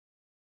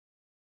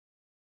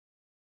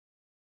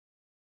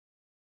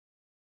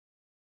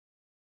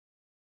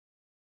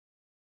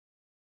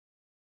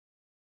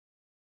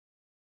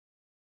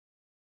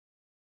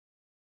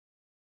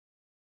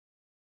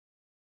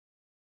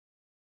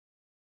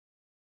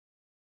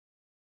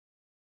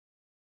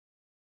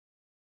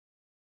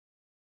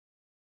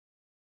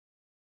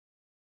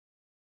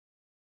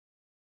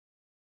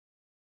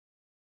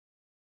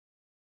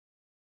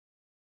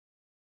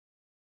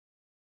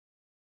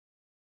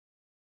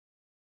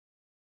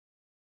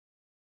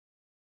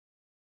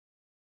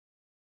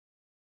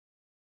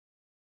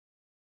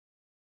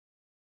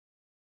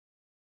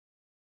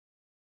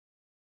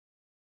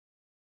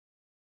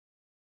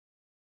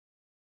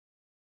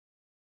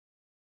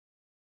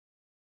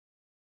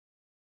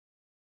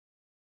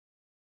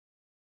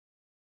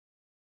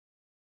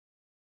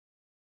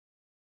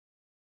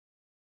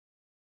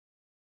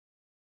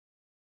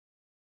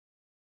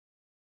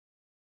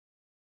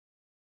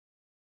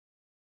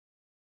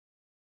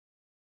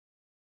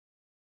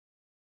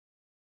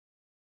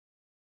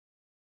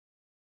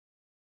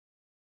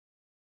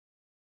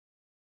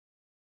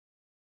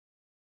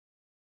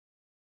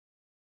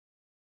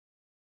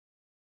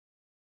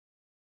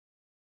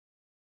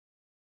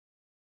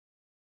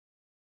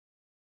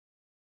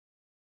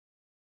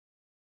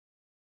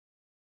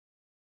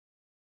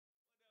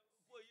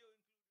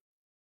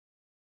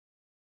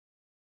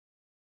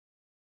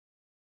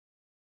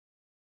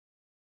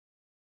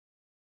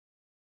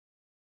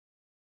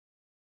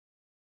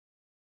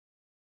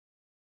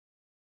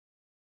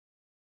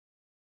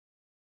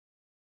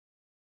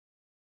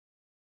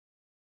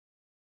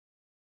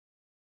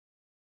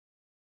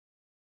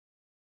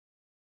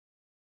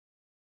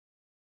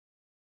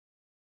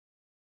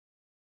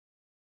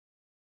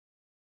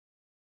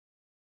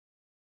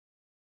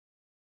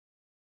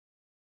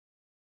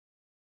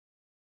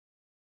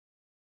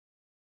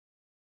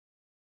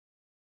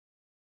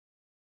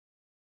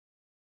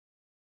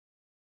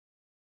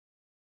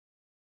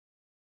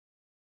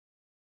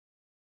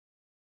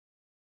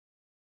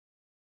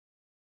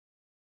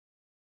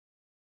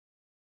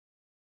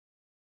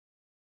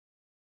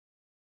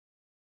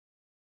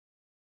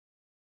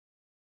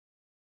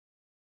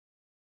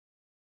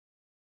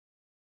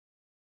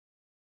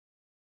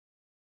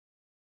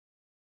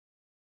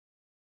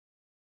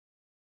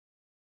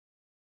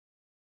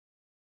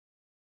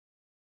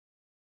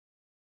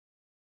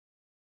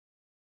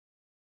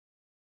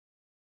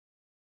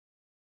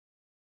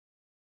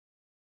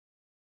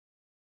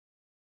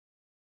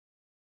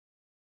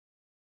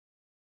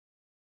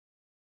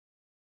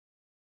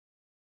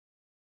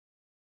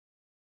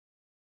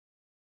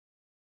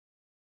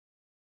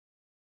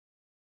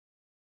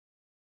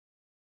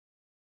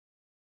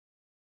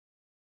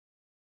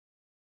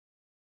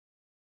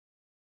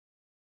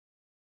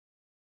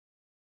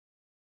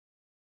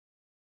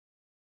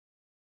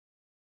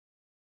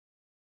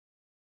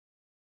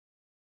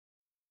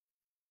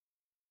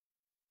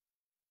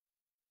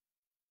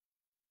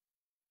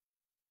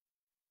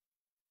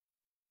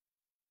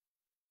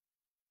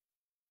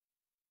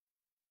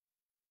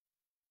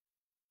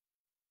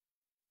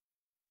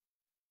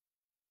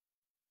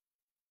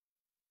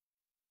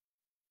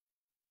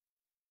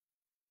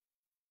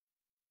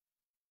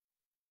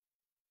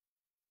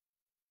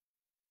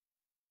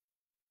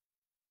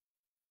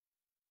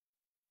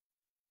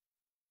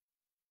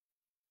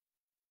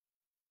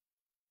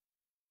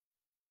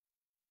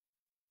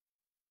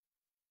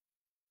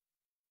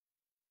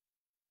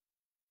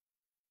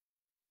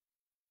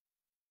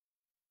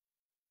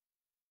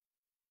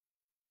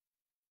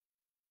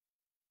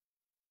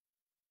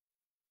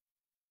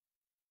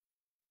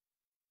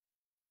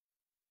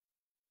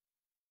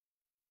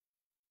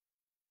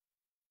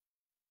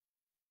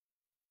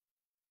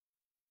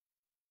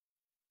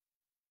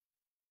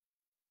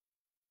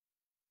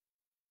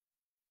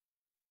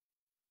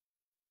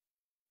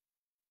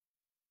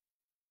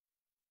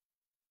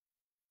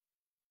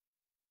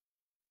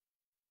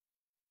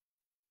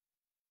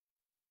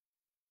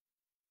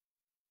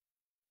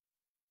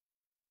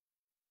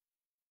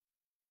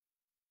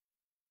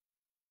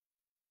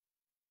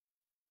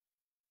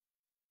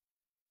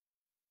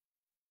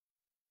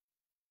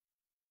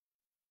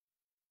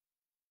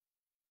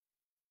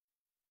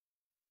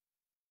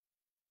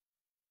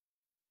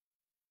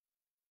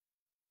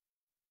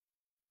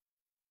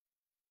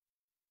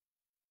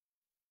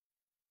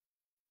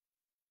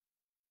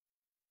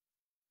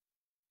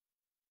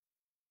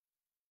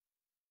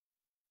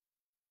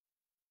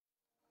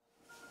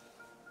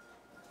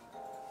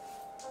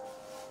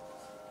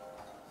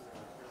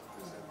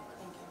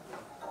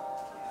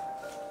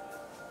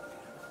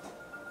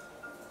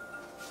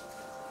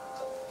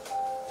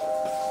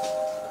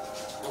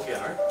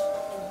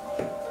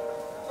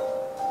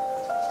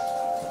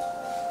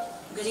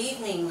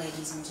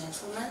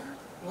gentlemen,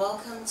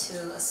 welcome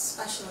to a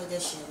special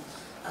edition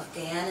of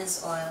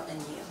Guyana's Oil and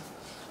You.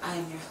 I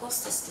am your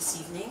hostess this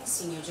evening,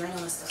 senior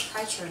journalist of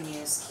Kaieteur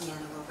News,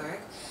 Kiana Wilburg,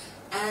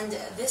 and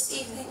this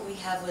evening we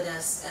have with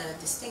us a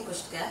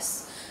distinguished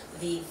guest,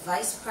 the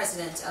Vice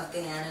President of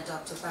Guyana,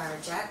 Dr.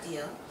 Bharrat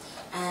Jagdeo,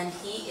 and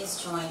he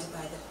is joined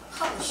by the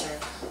publisher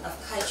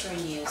of Kaieteur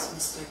News,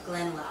 Mr.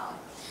 Glenn Lau.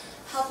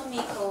 Helping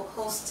me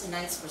co-host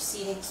tonight's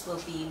proceedings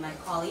will be my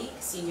colleague,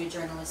 senior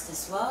journalist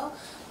as well,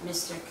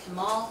 Mr.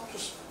 Kamal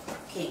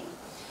King.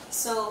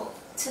 So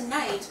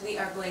tonight we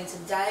are going to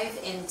dive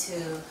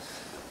into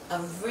a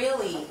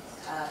really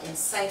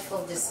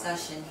insightful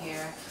discussion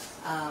here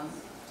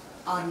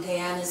on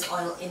Guyana's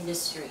oil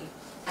industry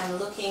and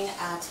looking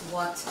at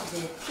what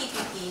the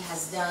PPP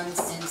has done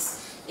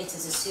since it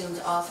has assumed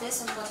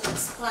office and what are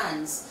its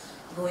plans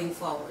going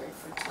forward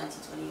for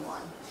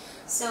 2021.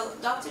 So,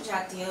 Dr.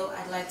 Jagdeo,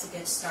 I'd like to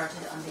get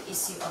started on the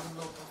issue of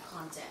local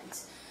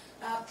content.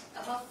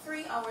 About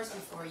 3 hours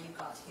before you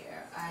got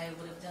here, I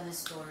would have done a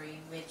story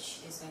which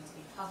is going to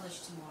be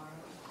published tomorrow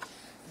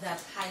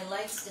that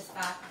highlights the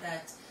fact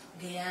that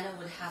Guyana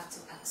would have to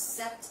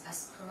accept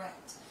as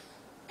correct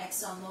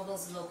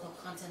ExxonMobil's local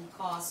content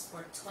costs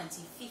for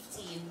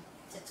 2015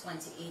 to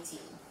 2018.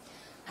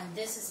 And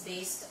this is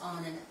based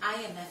on an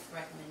IMF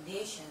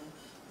recommendation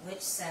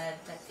which said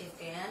that if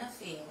Guyana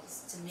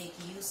fails to make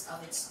use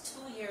of its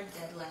 2-year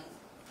deadline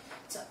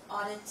to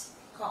audit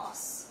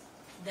costs,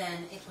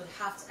 then it would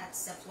have to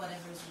accept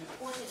whatever is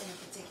reported in a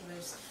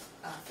particular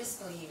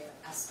fiscal year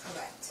as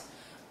correct.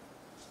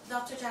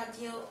 Dr.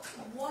 Jagdeo,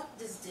 what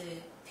does the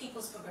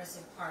People's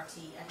Progressive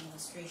Party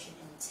administration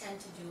intend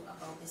to do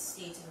about this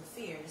state of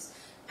affairs,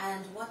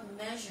 and what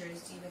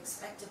measures do you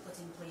expect to put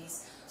in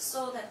place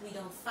so that we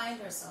don't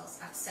find ourselves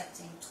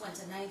accepting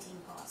 2019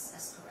 costs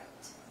as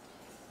correct?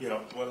 Yeah,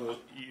 well,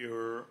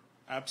 you're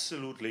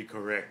absolutely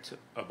correct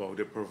about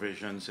the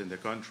provisions in the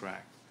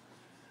contract.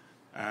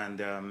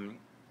 And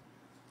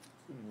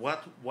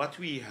what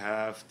we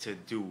have to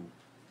do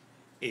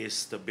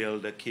is to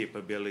build a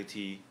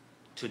capability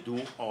to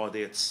do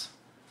audits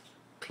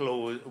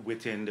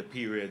within the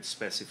period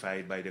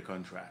specified by the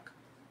contract.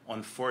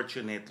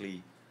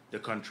 Unfortunately, the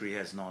country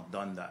has not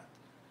done that.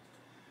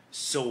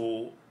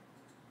 So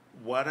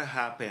what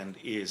happened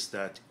is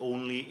that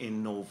only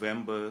in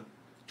November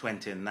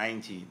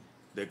 2019,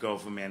 the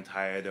government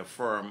hired a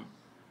firm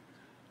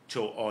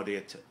to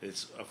audit,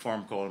 it's a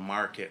firm called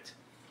Market,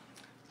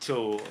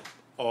 to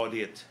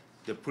audit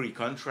the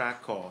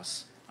pre-contract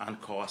costs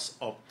and costs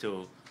up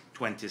to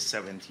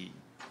 2017.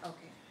 Okay.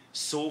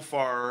 So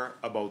far,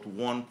 about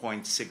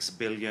 $1.6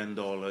 billion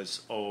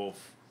of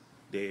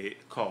the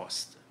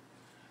cost.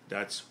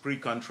 That's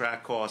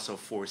pre-contract costs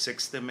of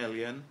 $460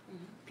 million,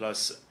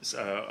 plus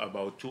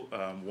about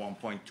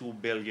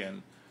 $1.2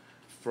 billion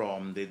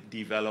from the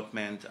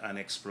development and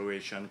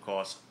exploration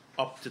costs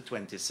up to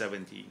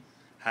 2017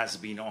 has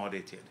been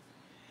audited.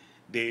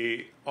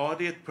 The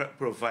audit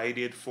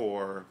provided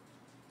for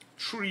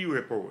 3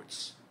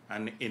 reports: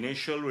 an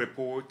initial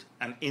report,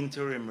 an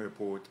interim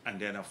report, and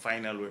then a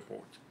final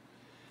report.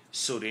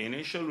 So the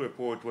initial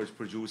report was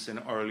produced in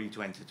early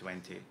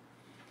 2020.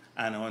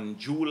 And on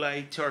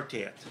July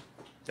 30th,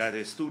 that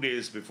is 2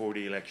 days before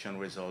the election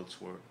results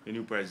the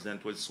new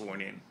president was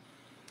sworn in,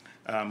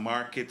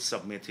 Market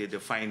submitted the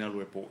final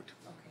report.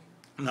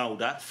 Okay. Now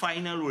that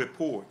final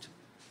report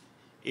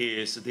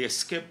they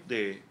skipped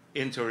the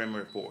interim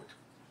report.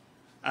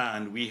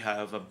 And we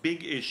have a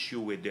big issue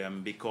with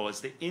them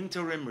because the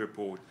interim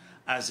report,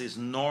 as is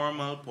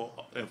normal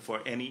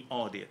for any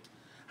audit,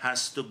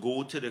 has to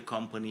go to the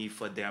company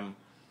for them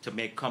to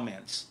make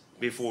comments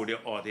before the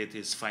audit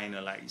is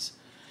finalized.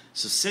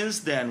 So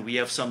since then, we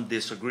have some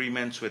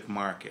disagreements with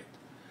Market.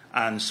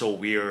 And so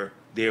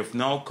they have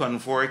now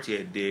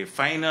converted the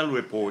final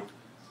report,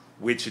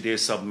 which they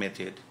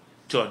submitted,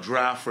 to a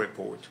draft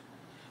report.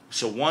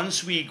 So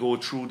once we go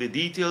through the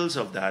details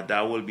of that,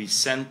 that will be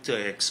sent to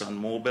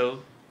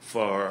ExxonMobil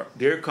for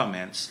their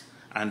comments,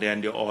 and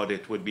then the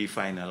audit would be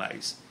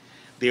finalized.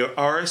 There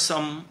are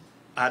some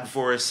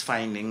adverse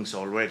findings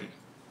already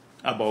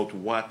about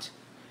what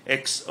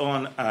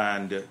Exxon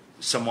and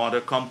some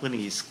other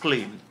companies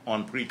claimed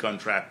on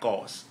pre-contract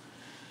costs.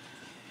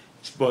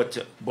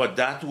 But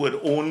that would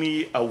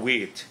only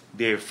await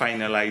the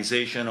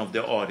finalization of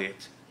the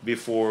audit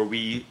before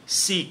we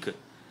seek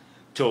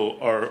to,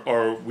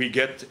 or we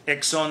get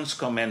Exxon's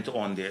comment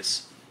on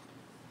this,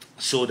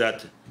 so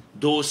that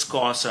those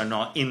costs are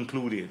not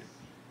included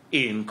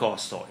in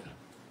cost oil.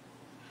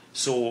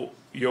 So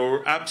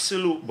you're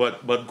absolute,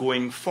 but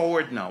going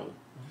forward now,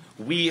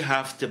 we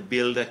have to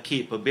build a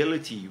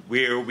capability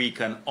where we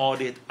can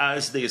audit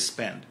as they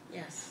spend.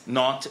 Yes.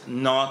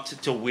 Not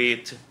to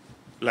wait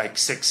like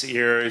 6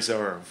 years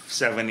or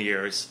 7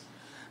 years.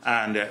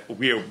 And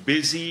we're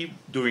busy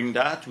doing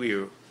that.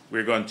 We're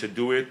going to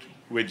do it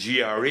with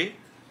GRA,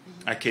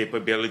 a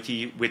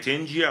capability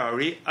within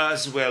GRA,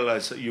 as well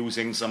as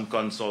using some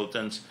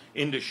consultants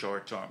in the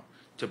short term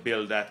to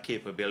build that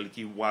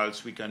capability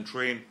whilst we can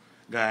train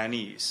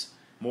Guyanese,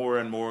 more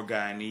and more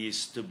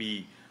Guyanese, to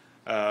be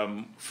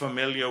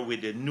familiar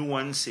with the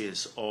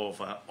nuances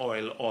of an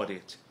oil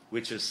audit,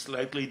 which is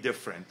slightly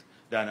different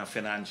than a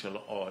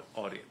financial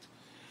audit.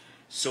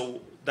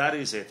 So that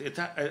is it.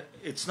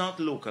 It's not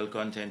local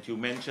content. You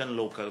mentioned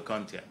local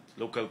content.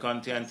 Local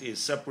content is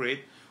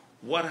separate.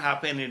 What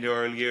happened in the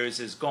early years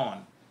is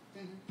gone.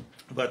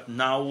 Mm-hmm. But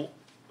now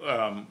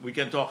we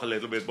can talk a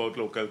little bit about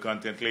local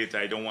content later.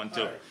 I don't want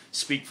to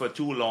speak for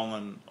too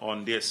long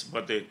on this,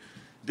 but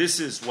this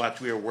is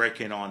what we're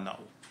working on now.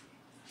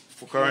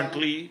 For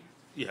currently,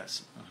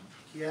 yes.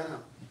 Kiana,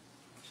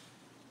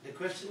 the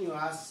question you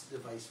asked the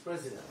Vice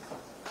President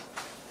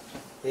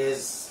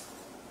is,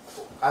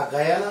 are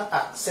Guyana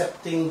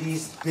accepting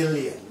these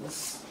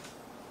billions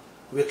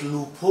with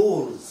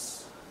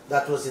loopholes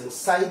that was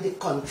inside the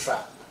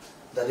contract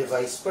that the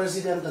Vice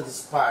President and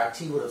his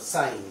party would have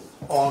signed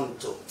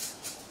onto,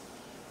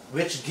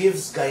 which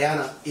gives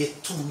Guyana a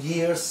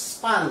 2-year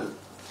span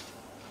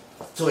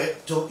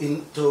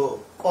to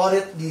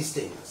audit these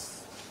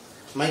things?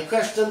 My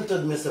question to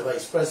Mr.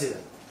 Vice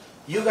President,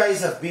 you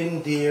guys have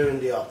been there in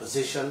the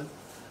opposition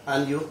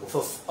and you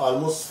for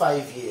almost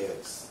 5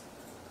 years.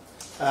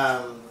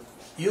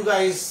 You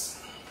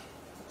guys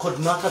could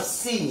not have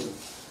seen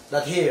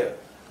that here,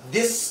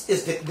 this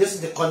is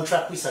the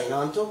contract we sign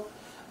on to,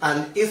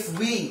 and if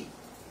we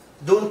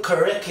don't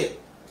correct it,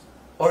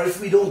 or if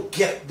we don't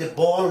get the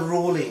ball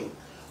rolling,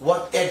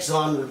 what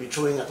Exxon will be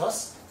throwing at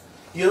us?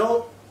 You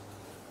know,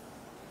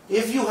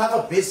 if you have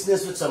a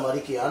business with somebody,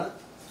 Kiana,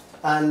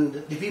 and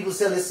the people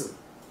say, listen,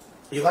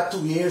 you got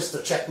 2 years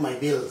to check my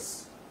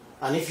bills,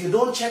 and if you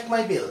don't check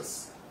my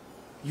bills,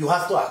 you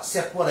have to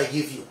accept what I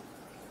give you.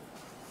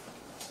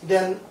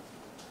 Then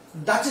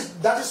that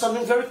is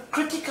something very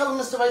critical,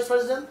 Mr. Vice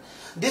President.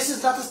 This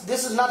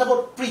is not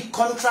about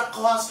pre-contract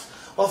cost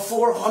of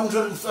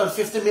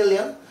 450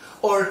 million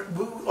or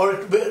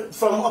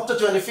from up to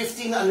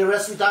 2015 and the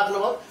rest we're talking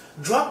about.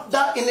 Drop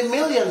that in the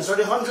millions or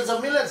the hundreds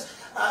of millions.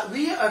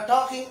 We are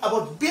talking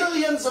about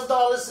billions of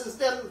dollars since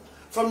then,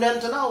 from then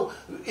to now,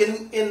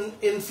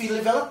 in field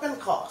development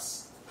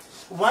costs.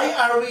 Why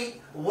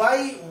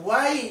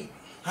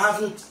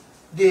haven't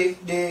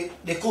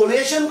the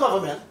coalition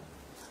government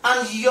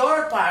and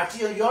your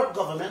party and your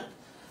government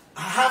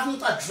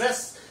haven't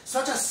addressed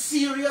such a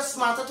serious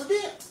matter to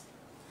date?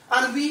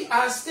 And we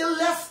are still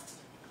left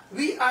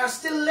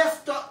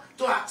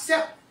to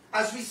accept,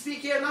 as we speak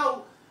here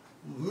now,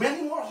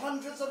 many more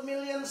hundreds of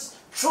millions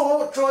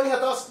throwing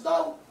at us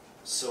now.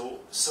 So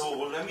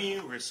let me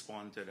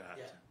respond to that.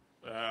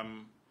 Yeah.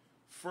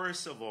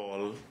 First of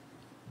all,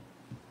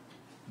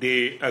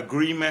 the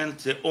agreement,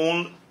 the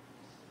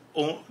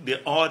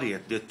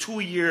audit, the 2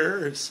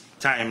 years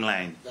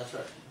timeline, that's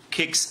right,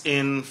 kicks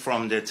in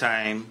from the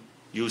time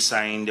you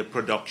sign the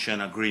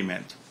production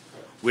agreement,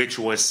 which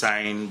was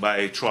signed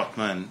by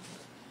Trotman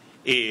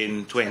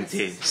in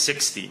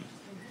 2016.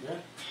 Yeah.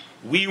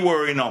 We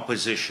were in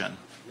opposition,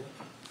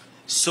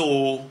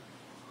 so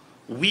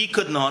we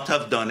could not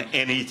have done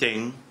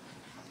anything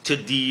to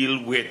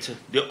deal with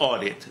the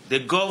audit. The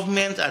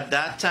government at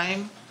that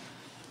time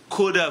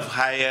could have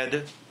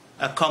hired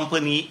a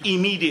company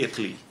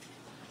immediately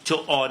to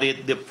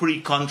audit the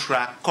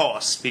pre-contract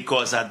costs,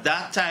 because at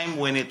that time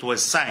when it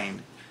was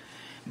signed,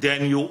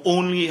 then you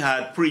only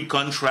had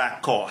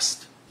pre-contract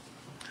cost,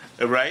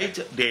 right?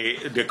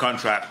 The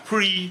contract,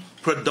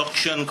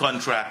 pre-production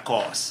contract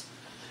costs.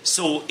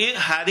 So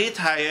had it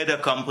hired a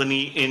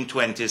company in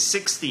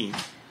 2016,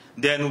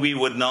 then we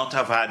would not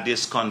have had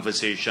this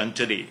conversation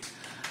today.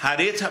 Had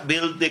it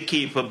built the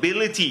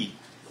capability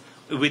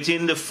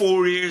within the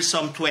 4 years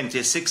from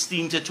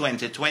 2016 to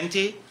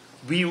 2020,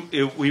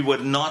 we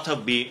would not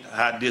have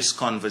had this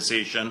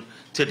conversation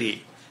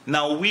today.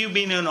 Now, we've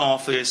been in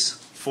office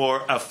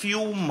for a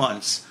few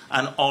months,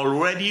 and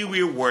already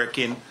we're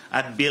working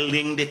at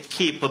building the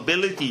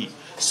capability.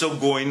 So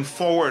going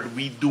forward,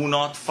 we do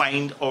not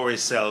find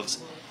ourselves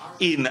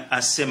in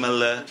a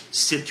similar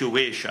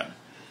situation.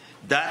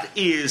 That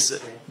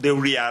is the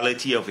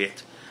reality of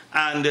it.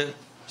 And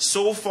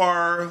so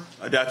far,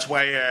 that's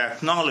why I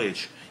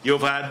acknowledge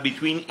you've had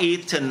between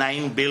 $8 to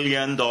 $9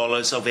 billion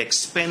of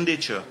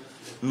expenditure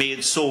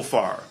made so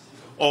far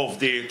of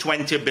the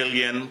 $20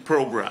 billion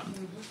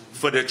program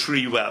for the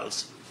 3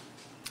 wells.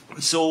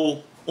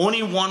 So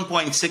only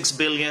 $1.6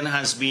 billion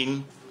has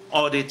been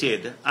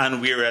audited,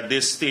 and we're at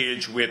this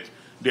stage with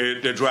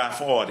the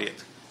draft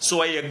audit.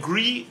 So I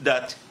agree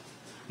that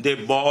the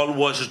ball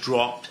was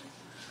dropped,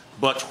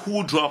 but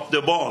who dropped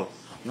the ball?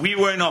 We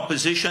were in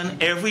opposition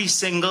every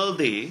single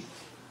day,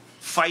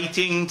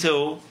 fighting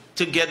to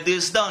get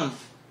this done.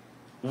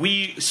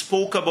 We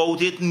spoke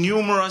about it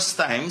numerous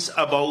times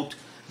about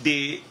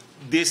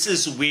this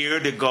is where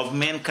the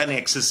government can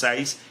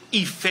exercise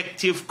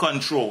effective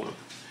control,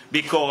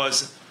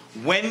 because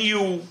when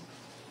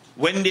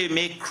they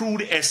make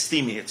crude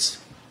estimates,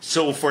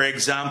 so for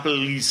example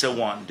Lisa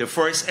 1, the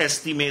first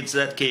estimates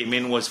that came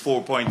in was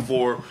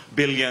 $4.4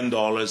 billion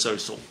or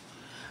so,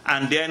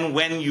 and then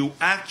when you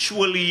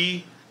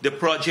actually the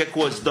project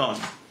was done,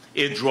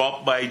 it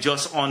dropped by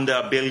just under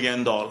 $1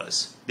 billion.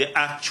 The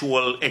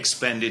actual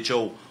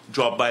expenditure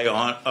dropped by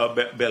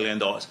 $1 billion.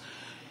 The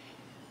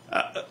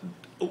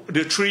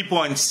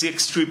 3.6,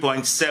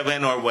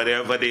 3.7 or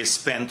whatever they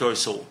spent or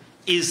so,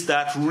 is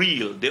that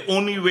real? The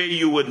only way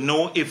you would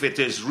know if it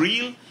is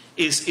real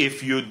is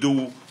if you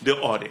do the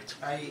audit.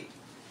 I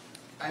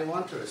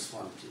want to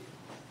respond to you.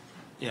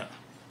 Yeah.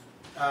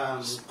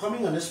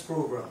 Coming on this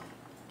program,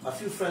 a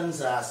few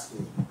friends asked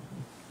me,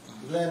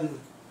 Glenn,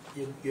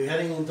 you're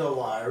heading into a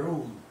war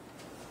room.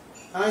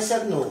 And I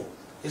said, no,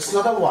 it's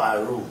not a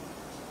war room.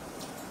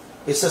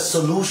 It's a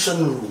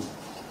solution room.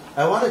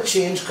 I want to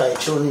change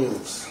Kaieteur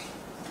News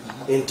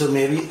into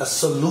maybe a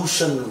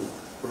solution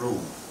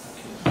room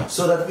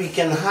so that we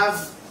can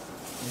have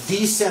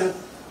decent,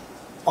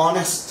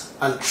 honest,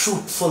 and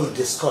truthful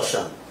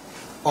discussion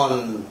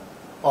on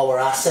our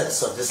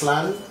assets of this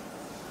land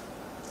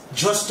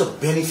just to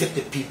benefit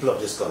the people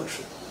of this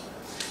country.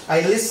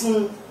 I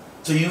listened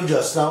to you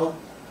just now,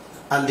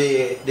 and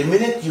the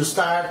minute you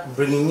start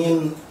bringing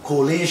in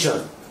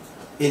coalition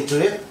into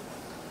it,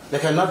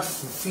 like I'm not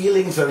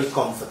feeling very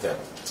comfortable.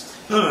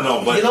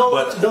 No, but... No,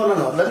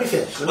 let me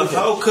finish.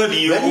 How could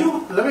you...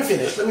 Let me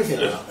finish.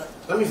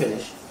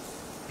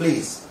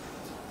 Please.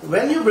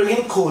 When you bring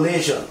in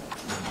coalition,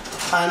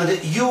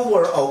 and you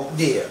were out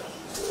there,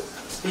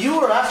 you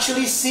were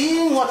actually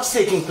seeing what's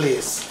taking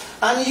place,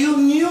 and you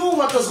knew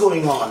what was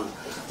going on.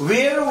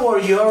 Where were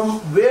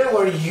yourself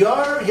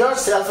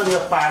and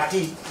your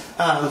party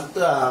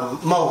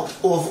mouth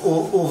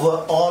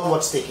over all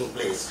what's taking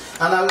place?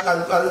 And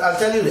I'll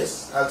tell you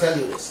this.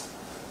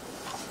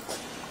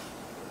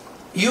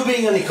 You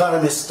being an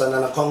economist and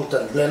an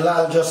accountant, Glenn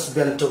just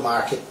went to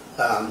market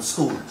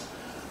school,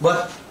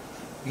 but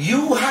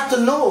you had to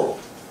know,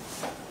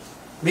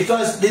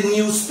 because the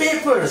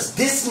newspapers,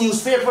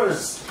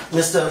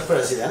 Mr.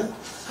 President,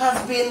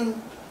 have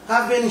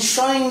been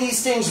showing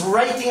these things,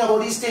 writing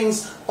about these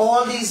things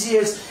all these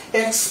years,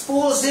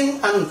 exposing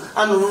and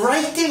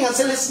writing and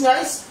saying, listen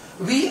guys,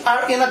 we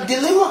are in a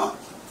dilemma.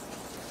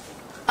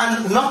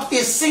 And not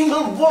a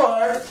single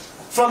word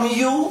from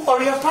you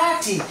or your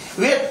party,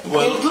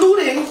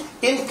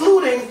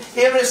 including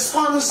a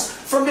response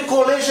from the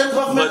coalition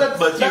government.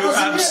 But you're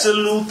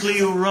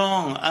absolutely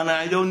wrong, and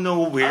I don't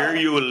know where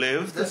you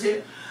lived,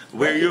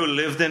 where you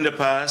lived in the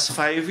past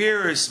 5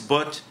 years,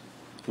 but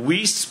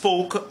we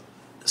spoke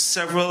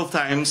several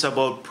times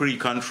about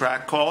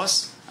pre-contract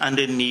costs and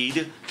the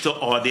need to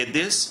audit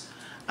this,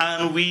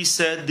 and we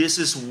said this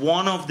is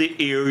one of the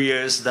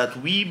areas that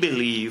we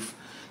believe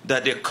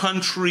that the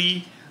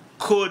country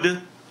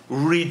could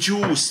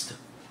reduce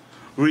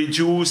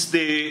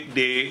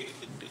the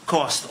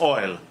cost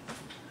oil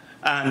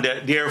and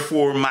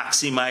therefore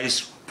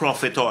maximize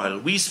profit oil.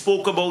 We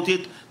spoke about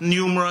it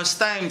numerous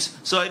times,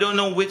 so I don't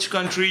know which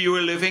country you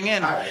are living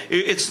in.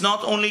 It's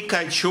not only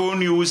Kaieteur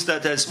News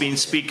that has been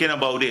speaking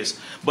about this,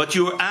 but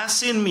you're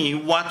asking me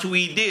what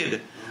we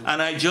did,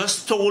 and I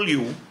just told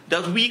you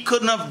that we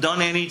couldn't have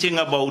done anything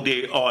about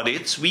the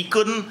audits. We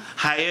couldn't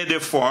hire the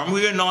firm.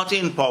 We are not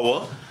in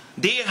power.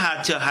 They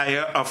had to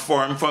hire a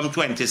firm from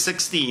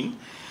 2016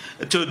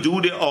 to do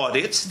the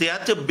audits. They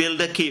had to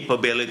build a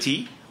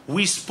capability.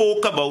 We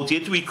spoke about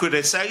it, we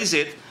criticized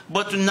it,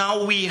 but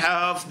now we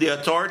have the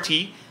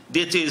authority.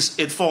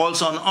 It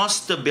falls on us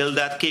to build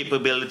that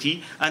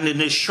capability, and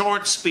in a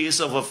short space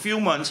of a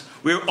few months,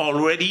 we're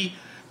already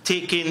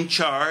taking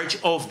charge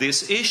of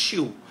this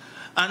issue.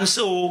 And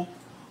so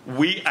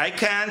I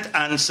can't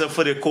answer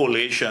for the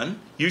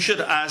coalition. You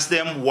should ask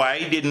them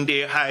why didn't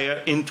they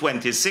hire in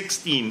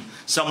 2016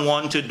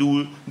 someone to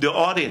do the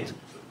audit?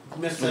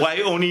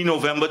 Why only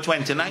November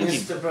 2019?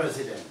 Mr.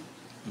 President,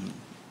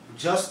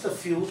 just a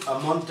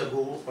month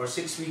ago or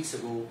 6 weeks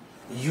ago,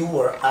 you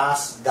were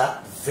asked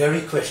that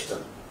very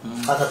question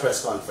at a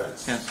press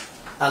conference. Yes.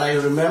 And I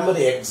remember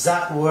the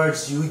exact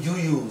words you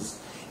used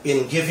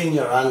in giving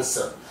your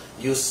answer.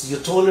 You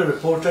told the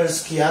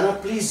reporters, Kiana,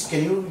 please,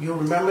 can you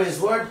remember his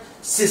word?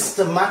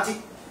 Systematic,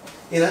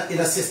 in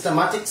a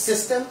systematic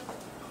system?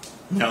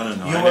 No.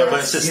 I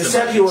never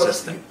systematic you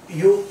system.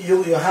 You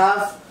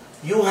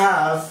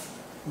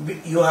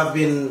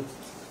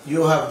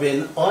have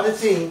been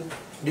auditing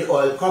the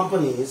oil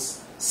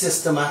companies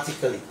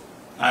systematically.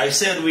 I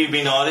said we've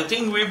been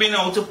auditing. We've been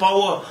out of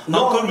power.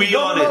 How could we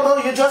audit? No,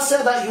 you just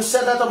said that. You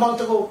said that a month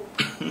ago.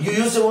 You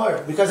used the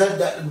word because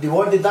the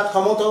word did not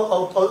come out.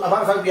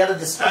 About fact, we had a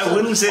discussion. I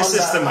wouldn't say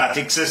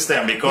systematic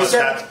system because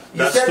that's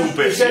stupid.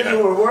 You said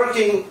you were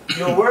working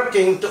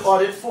to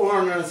audit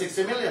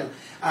 460 million,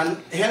 and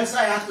hence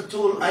I had to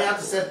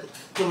say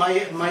to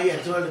my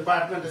editorial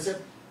department, I said,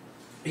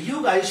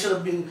 you guys should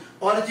have been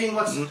auditing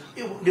what's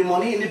the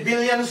money in the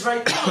billions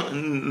right now.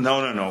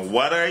 No.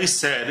 What I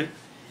said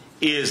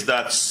is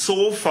that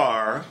so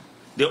far,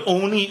 the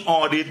only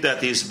audit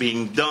that is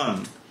being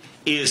done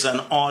is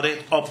an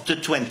audit up to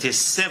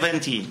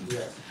 2017,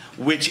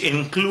 which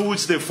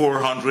includes the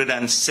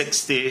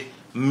 460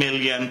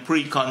 million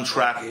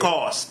pre-contract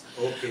cost.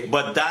 Okay.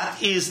 But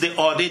that is the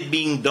audit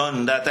being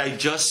done that I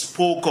just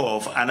spoke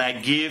of, and I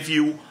gave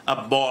you a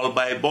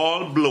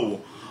ball-by-ball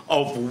blow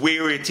of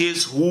where it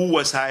is, who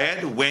was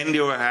hired, when they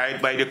were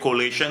hired by the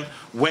coalition,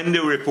 when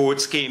the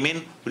reports came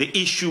in, the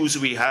issues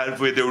we had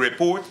with the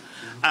report.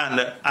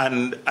 And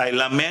I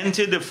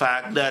lamented the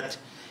fact that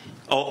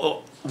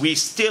we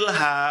still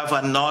have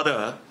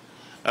another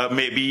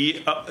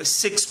maybe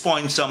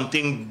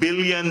 $6-point-something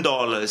billion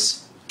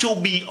to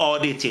be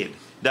audited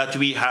that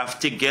we have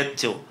to get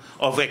to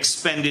of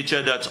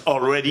expenditure that's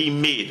already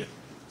made.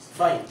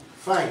 Fine.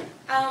 Fine.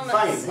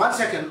 1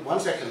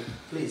 second,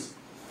 please.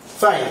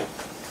 Fine.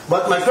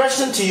 But my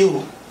question to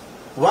you,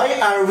 why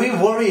are we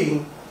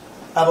worrying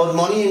about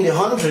money in the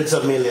hundreds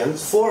of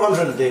millions,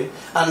 400 a day,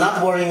 and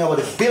not worrying about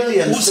the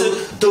billions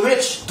to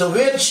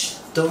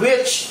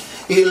which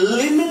a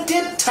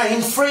limited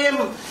time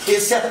frame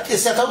is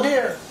set out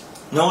there?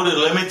 No, the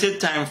limited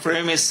time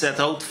frame is set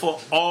out for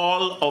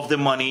all of the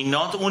money,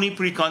 not only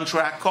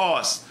pre-contract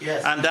costs.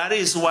 Yes. And that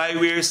is why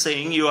we're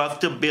saying you have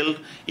to build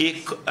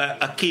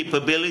a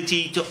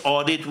capability to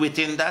audit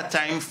within that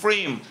time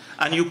frame.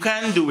 And you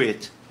can do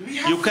it.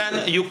 You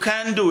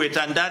can do it,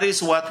 and that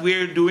is what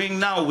we're doing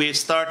now. We're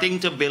starting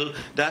to build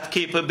that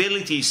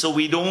capability so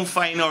we don't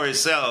find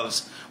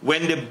ourselves,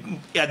 when the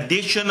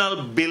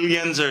additional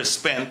billions are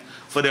spent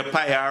for the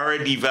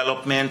Payara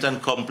development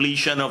and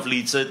completion of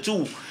Liza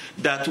 2,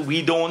 that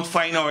we don't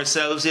find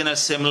ourselves in a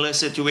similar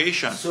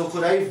situation. So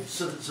could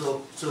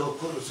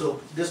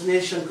so this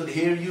nation could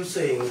hear you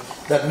saying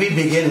that we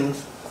begin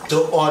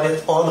to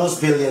audit all those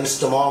billions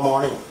tomorrow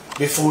morning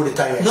before the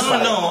time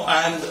expires? No,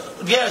 and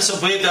yes,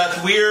 with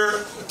that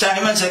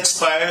time has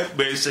expired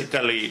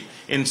basically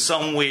in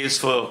some ways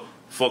for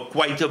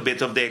quite a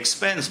bit of the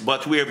expense,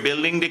 but we're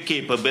building the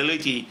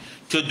capability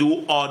to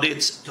do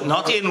audits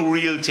not in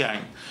real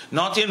time,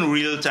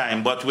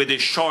 but with the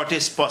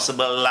shortest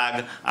possible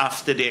lag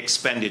after the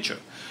expenditure.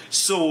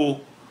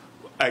 So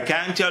I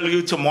can't tell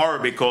you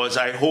tomorrow, because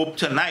I hope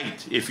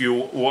tonight, if you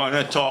want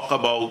to talk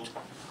about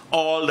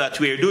all that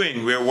we're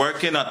doing, we're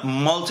working at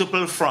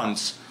multiple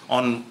fronts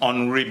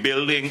on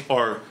rebuilding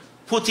or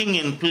putting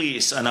in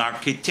place an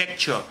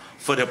architecture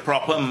for the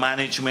proper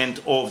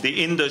management of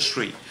the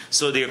industry.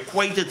 So there are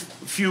quite a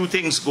few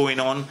things going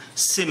on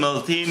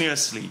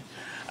simultaneously.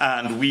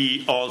 And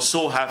we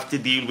also have to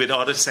deal with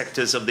other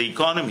sectors of the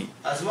economy.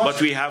 But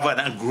we have an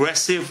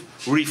aggressive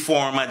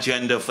reform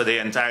agenda for the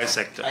entire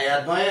sector. I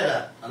admire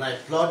that, and I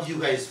applaud you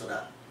guys for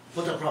that.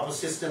 Put a proper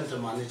system to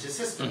manage the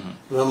system,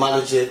 to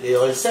manage the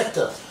oil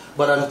sector.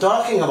 But I'm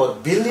talking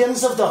about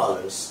billions of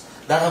dollars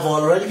that have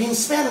already been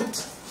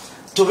spent,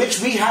 to which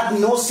we had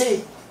no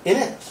say in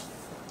it.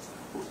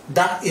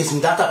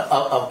 Isn't that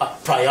a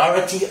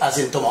priority as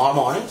in tomorrow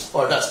morning,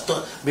 or that's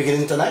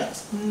beginning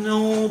tonight?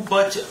 No,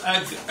 but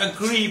I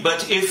agree.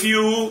 But if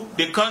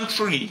the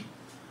country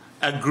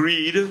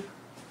agreed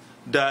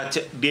that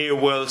they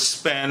will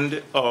spend,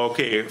 the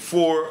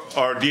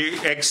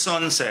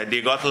Exxon said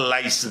they got a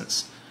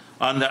license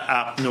on the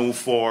APNU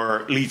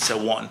for Liza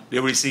 1. They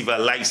receive a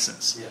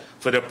license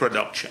for the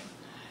production.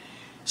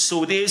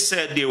 So they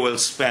said they will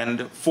spend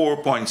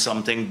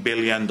 $4-point-something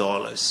billion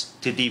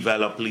to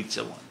develop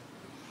Liza 1.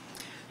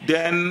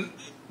 Then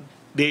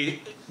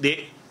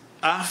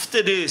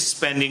after the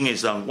spending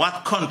is done,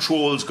 what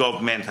controls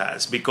government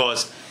has?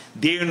 Because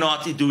they're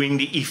not doing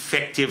the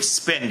effective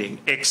spending.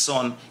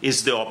 Exxon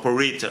is the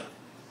operator.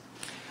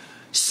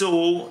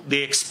 So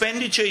the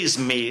expenditure is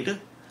made,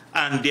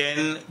 and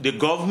then the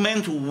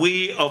government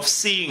way of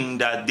seeing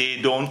that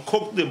they don't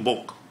cook the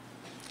book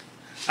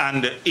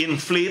and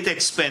inflate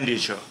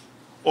expenditure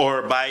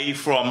or buy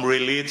from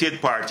related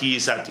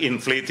parties at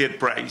inflated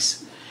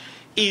price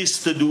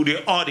is to do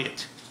the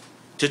audit,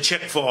 to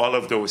check for all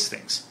of those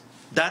things.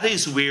 That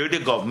is where the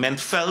government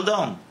fell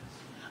down.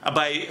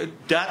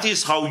 That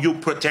is how you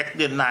protect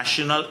the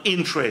national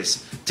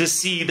interest, to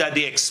see that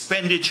the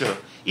expenditure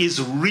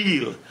is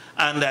real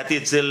and that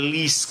it's the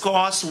least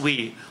cost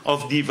way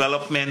of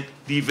developing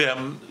the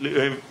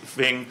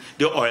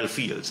oil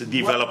fields,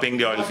 developing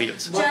the oil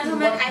fields.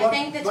 Gentlemen, I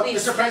think that we've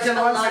spent a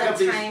lot of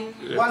time.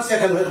 1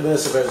 second,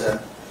 Mr.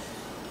 President.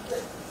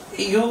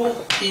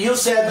 You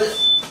said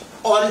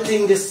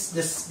auditing this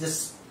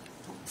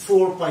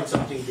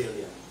 4-point-something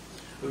billion.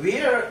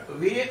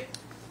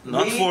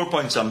 Not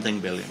 4-point-something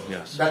billion.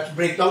 Yes. That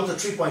break down to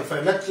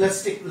 3.5.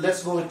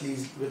 Let's go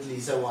with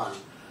Liza 1,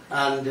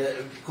 and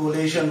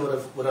coalition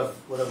would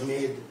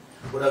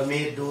have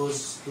made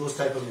those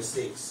type of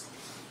mistakes.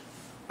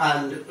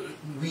 And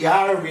we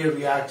are where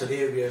we are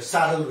today. We are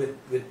saddled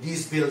with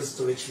these bills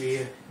to which we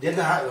didn't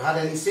have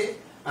any say,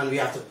 and we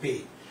have to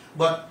pay.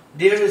 But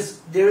there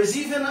is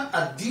even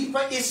a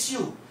deeper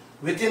issue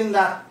within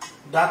that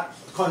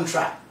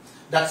contract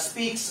that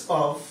speaks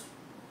of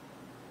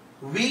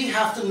we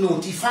have to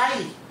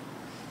notify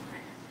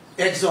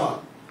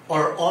Exxon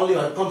or all the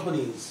other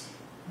companies.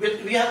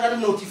 We have got to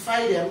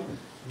notify them,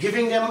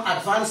 giving them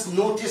advance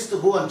notice to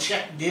go and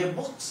check their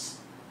books.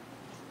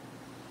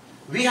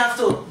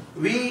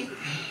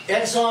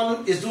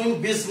 Exxon is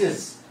doing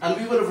business, and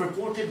we would have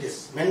reported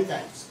this many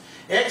times.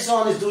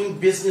 Exxon is doing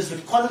business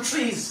with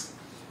countries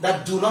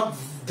that do not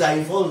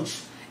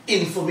divulge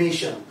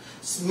information.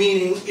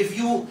 Meaning, if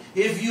you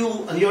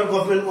and your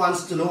government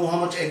wants to know how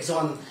much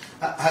Exxon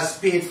has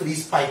paid for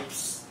these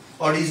pipes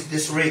or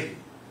this rig,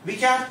 we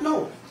can't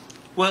know.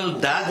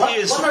 Well,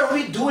 what are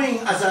we doing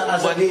as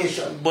a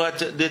nation?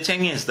 But the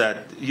thing is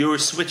that you're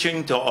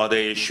switching to other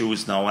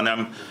issues now, and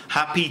I'm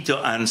happy to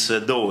answer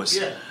those.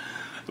 Yeah.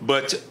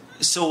 But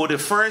so the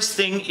first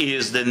thing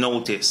is the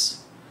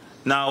notice.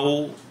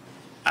 Now,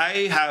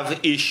 I have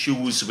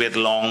issues with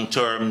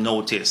long-term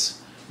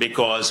notice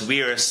because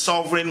we are a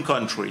sovereign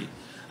country,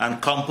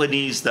 and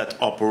companies that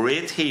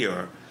operate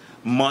here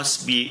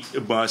must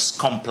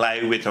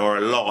comply with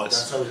our laws.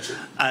 That's how it should.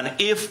 And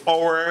if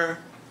our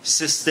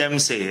system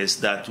says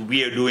that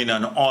we are doing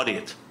an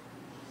audit,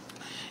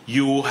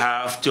 you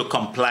have to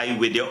comply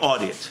with the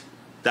audit.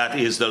 That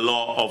is the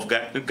law of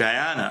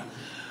Guyana.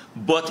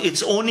 But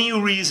it's only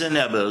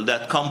reasonable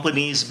that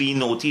companies be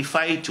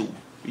notified to.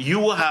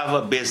 You have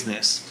a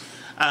business,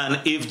 and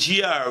if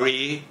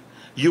GRA,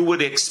 you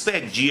would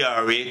expect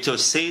GRA to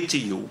say to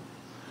you,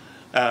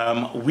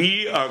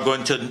 we are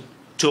going to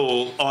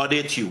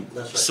audit you.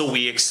 That's right. So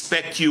we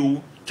expect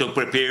you to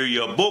prepare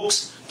your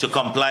books, to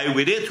comply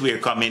with it. We're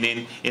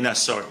coming in a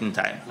certain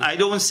time. I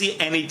don't see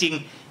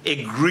anything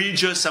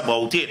egregious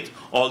about it,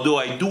 although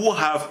I do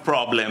have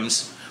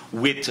problems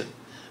with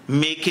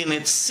making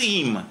it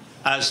seem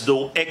as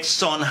though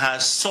Exxon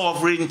has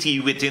sovereignty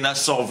within a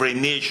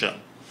sovereign nation.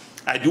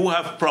 I do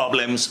have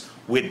problems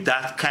with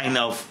that kind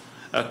of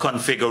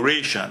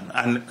configuration,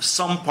 and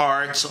some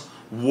parts,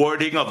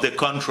 wording of the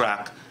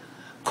contract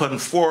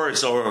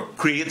confers or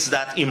creates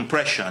that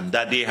impression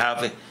that they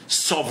have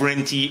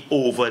sovereignty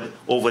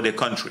over the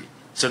country.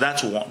 So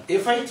that's one.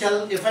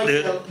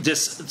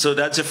 So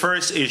that's the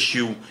first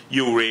issue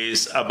you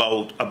raise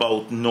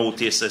about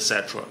notice,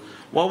 etc.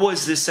 What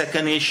was the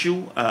second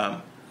issue?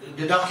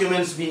 The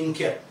documents being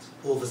kept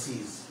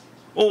overseas.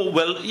 Oh,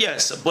 well,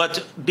 yes,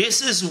 but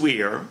this is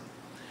where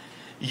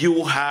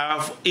you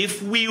have,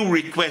 if we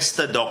request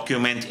a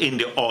document in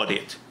the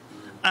audit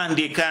and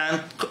they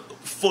can't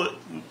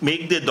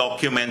make the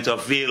document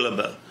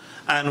available,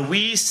 and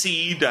we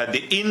see that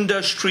the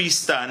industry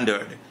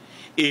standard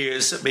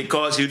is,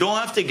 because you don't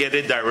have to get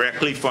it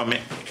directly from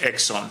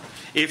Exxon.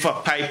 If a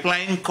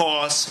pipeline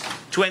costs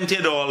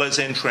 $20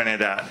 in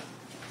Trinidad,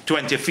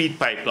 20-feet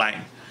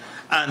pipeline,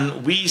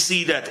 and we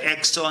see that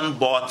Exxon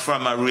bought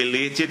from a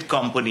related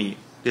company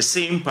the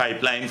same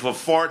pipeline for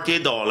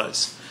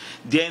 $40,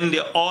 then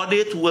the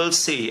audit will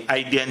say,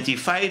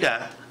 identify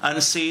that,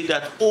 and say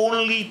that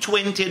only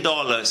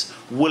 $20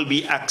 will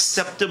be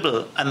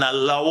acceptable and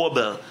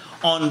allowable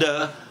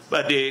under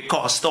the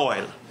cost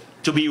oil,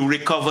 to be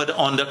recovered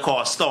under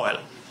cost oil.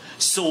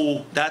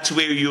 So that's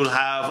where you'll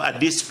have a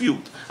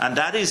dispute. And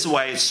that is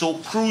why it's so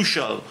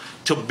crucial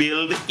to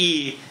build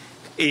a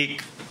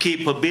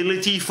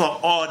capability for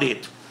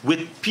audit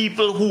with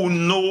people who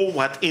know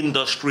what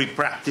industry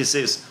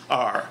practices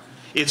are.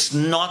 It's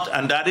not,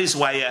 and that is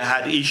why I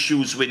had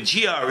issues with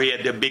GRA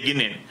at the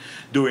beginning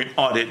doing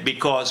audit,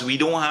 because we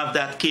don't have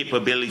that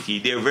capability.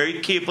 They're very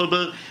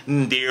capable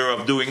there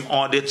of doing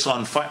audits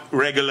on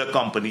regular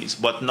companies,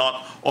 but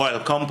not oil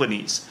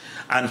companies.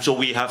 And so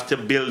we have to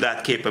build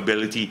that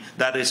capability.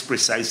 That is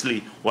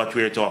precisely what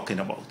we're talking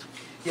about.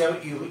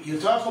 Yeah, you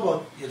talk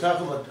about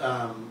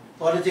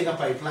auditing a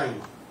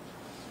pipeline.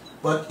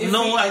 But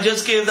no, I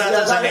just gave that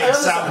as an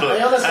example.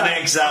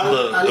 An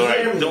example.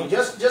 Right.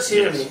 Just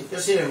hear me.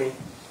 Just hear me.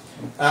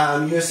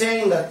 You're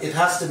saying that it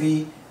has to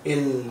be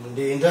in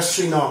the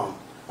industry norm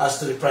as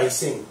to the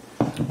pricing,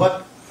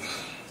 but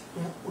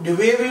the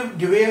way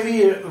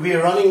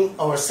we're running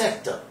our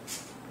sector,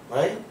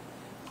 right?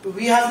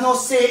 We have no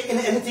say in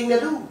anything they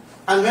do,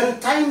 and when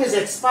time is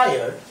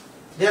expired,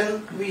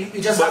 then we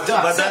just have to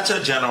accept. But that's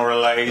a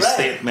generalized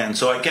statement,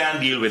 so I can't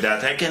deal with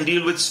that. I can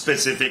deal with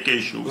specific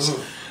issues.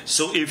 Mm-hmm.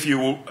 So if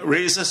you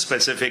raise a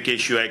specific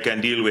issue, I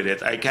can deal with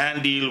it. I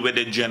can't deal with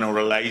the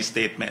generalized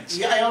statements.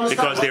 Yeah, I understand.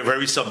 Because they're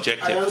very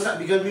subjective. I understand,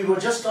 because we were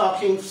just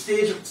talking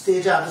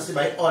stage after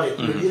by audit.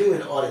 Mm-hmm. We're dealing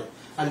with audit,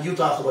 and you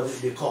talk about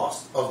the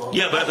cost of.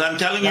 Yeah, but I'm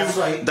telling you,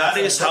 that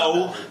is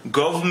how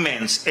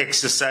governments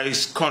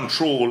exercise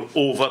control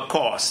over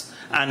cost,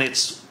 and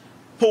it's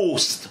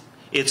post.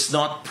 It's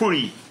not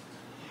pre.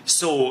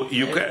 So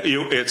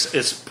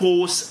it's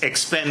post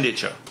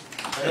expenditure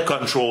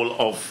control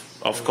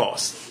of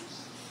cost.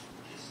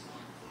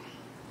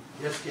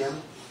 Yes, Kiana.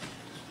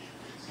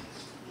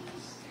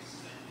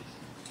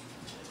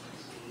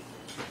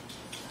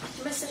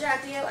 Mr.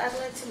 Jagdeo, I'd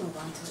like to move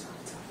on to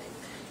another topic.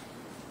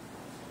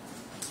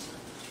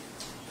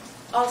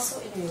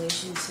 Also in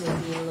relation to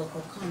the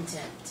local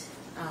content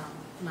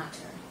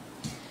matter.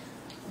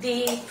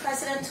 The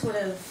President would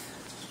have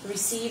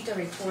received a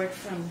report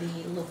from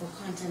the local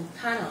content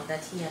panel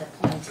that he had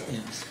appointed,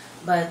 yes,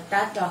 but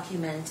that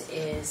document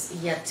is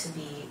yet to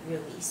be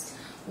released.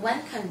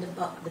 When can the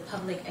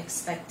public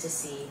expect to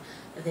see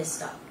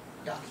this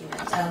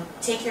document? I'll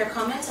take your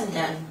comments and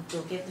then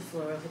we'll give the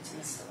floor over to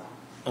Mr. Law.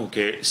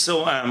 Okay,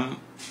 so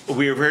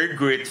we're very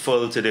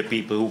grateful to the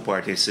people who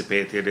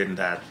participated in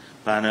that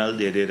panel.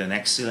 They did an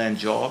excellent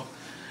job.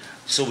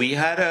 So we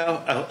had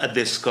a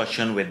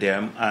discussion with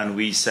them, and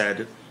we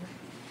said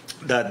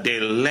that the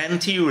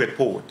lengthy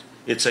report,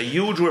 it's a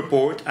huge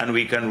report, and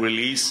we can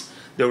release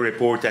the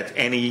report at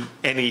any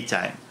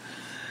time.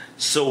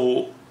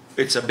 So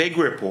it's a big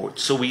report.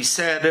 So we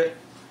said,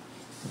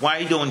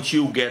 why don't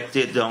you get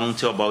it down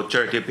to about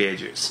 30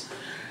 pages?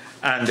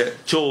 And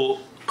to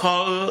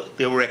call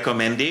the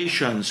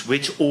recommendations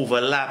which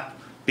overlap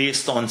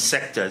based on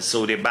sectors.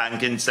 So the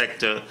banking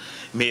sector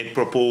made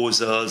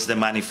proposals, the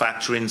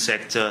manufacturing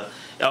sector,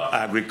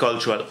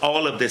 agricultural,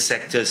 all of the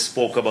sectors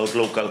spoke about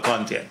local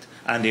content,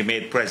 and they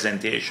made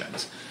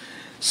presentations.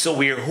 So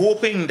we're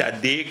hoping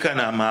that they can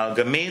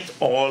amalgamate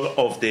all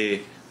of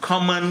the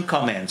common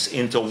comments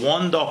into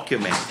one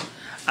document,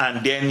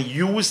 and then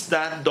use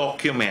that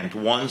document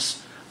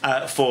once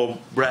for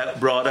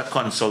broader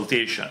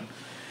consultation.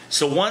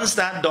 So once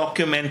that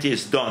document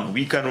is done,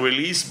 we can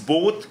release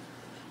both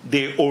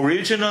the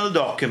original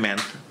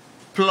document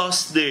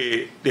plus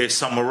the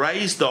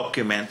summarized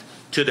document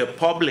to the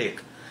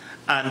public,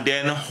 and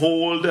then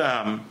hold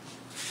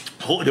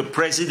the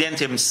president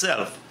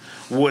himself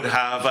would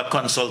have a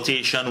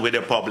consultation with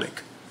the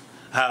public,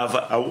 have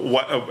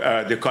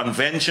the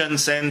convention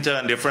center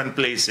and different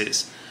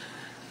places,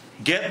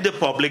 get the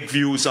public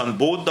views on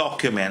both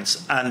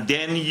documents, and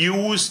then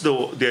use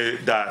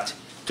that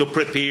to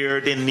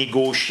prepare the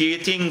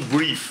negotiating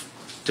brief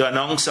to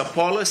announce a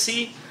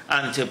policy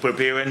and to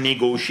prepare a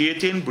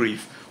negotiating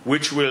brief,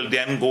 which will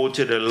then go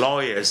to the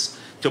lawyers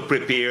to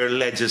prepare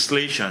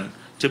legislation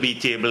to be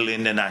tabled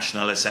in the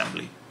National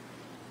Assembly.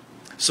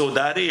 So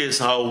that is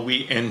how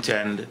we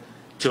intend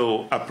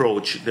to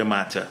approach the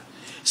matter.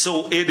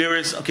 So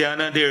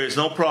Kiana, there is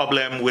no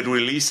problem with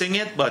releasing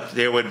it, but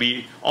there would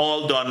be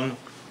all done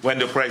when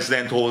the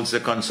president holds the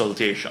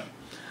consultation.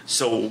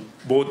 So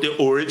both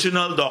the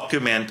original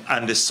document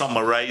and the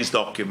summarized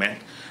document,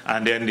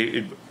 and then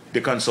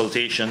the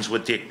consultations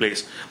would take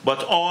place.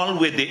 But all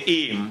with the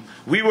aim,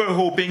 we were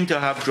hoping to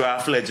have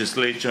draft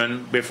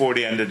legislation before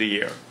the end of the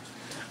year.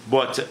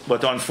 But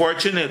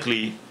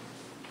unfortunately,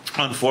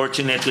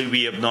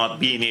 we have not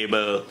been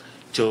able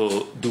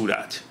to do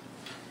that.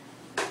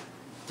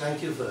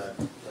 Thank you for that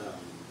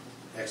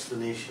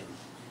explanation.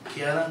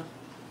 Kiana,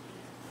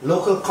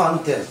 local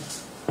content.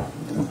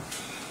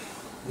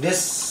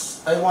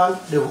 I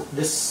want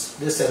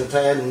this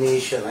entire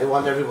nation, I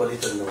want everybody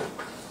to know.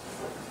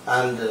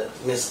 And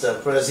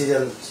Mr.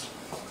 President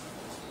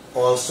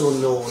also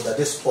know that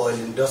this oil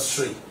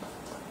industry,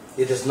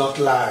 it is not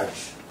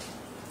large,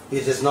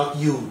 it is not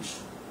huge.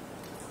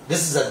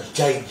 This is a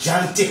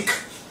gigantic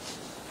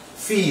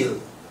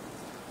field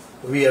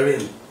we are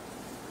in.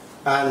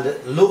 And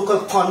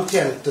local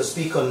content, to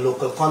speak on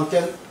local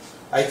content,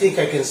 I think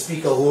I can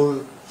speak a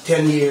whole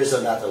 10 years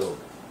on that alone.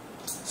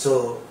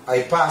 So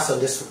I pass on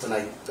this for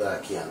tonight,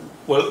 Kiana.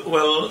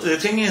 Well, the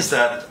thing is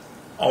that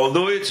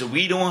although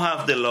we don't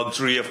have the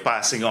luxury of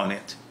passing on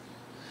it,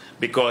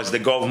 because the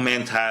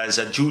government has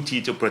a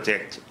duty to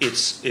protect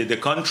the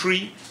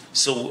country,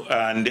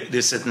 and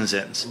the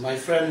citizens. My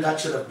friend, that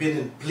should have been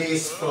in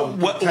place from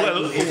we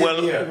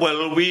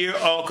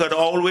could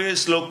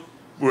always look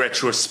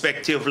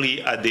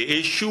retrospectively at the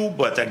issue,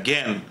 but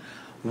again,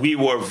 we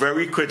were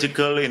very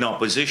critical in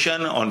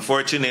opposition.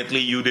 Unfortunately,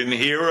 you didn't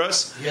hear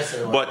us. Yes,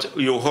 I was. But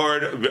you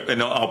heard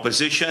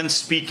opposition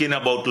speaking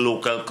about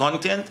local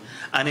content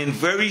and in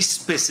very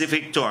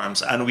specific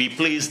terms. And we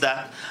placed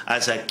that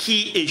as a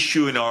key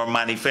issue in our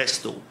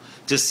manifesto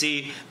to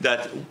say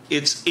that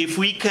if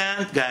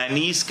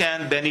Guyanese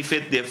can't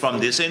benefit from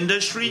this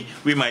industry,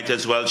 we might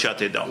as well shut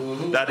it down.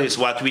 Mm-hmm. That is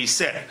what we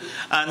said.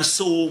 And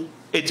so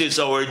it is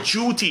our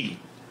duty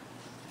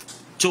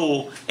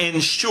to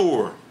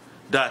ensure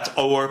that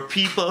our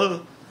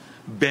people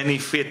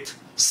benefit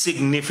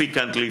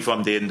significantly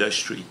from the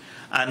industry.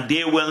 And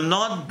they will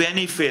not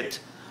benefit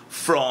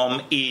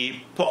from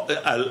a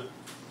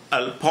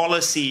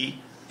policy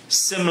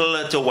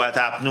similar to what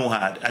APNU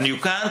had. And you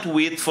can't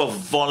wait for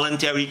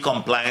voluntary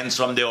compliance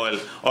from the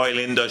oil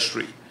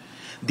industry.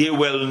 They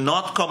will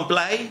not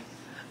comply,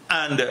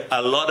 and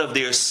a lot of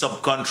their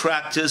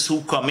subcontractors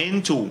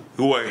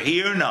who are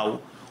here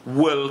now,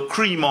 will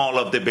cream all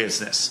of the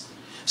business.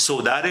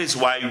 So that is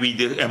why we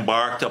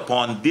embarked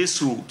upon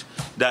this route,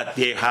 that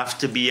there have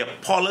to be a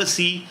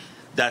policy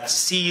that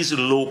sees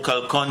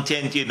local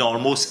content in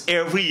almost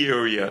every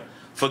area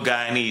for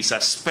Guyanese,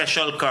 a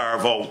special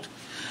carve-out,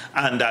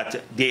 and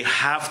that they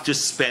have to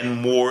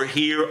spend more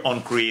here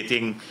on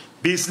creating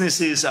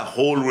businesses, a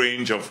whole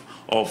range and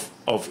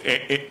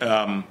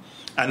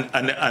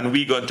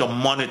we're going to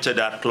monitor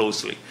that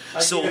closely.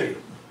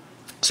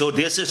 So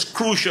this is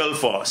crucial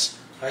for us.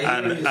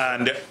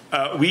 And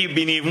we've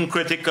been even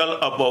critical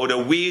about the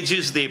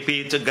wages they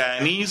pay to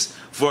Guyanese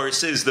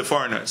versus the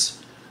foreigners.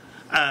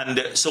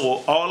 And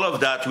so all of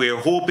that we're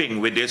hoping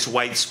with this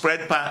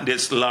widespread,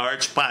 this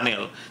large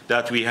panel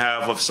that we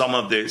have of some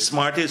of the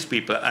smartest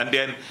people, and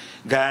then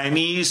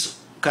Guyanese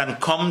can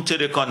come to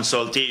the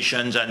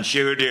consultations and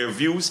share their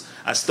views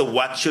as to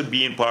what should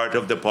be in part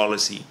of the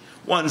policy.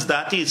 Once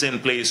that is in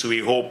place, we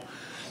hope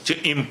to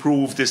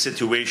improve the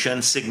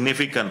situation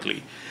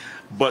significantly.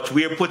 but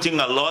we're putting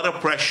a lot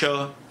of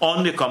pressure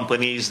on the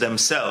companies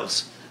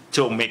themselves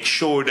to make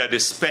sure that the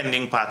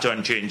spending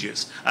pattern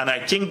changes. And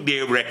I think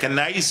they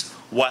recognize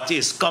what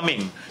is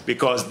coming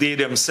because they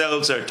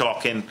themselves are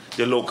talking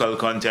the local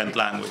content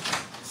language.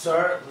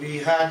 Sir, we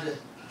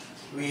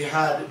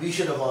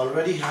should have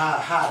already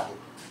had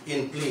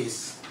in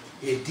place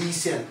a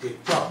decent, a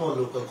proper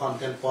local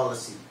content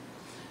policy.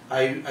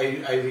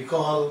 I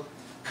recall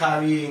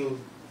carrying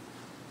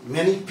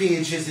many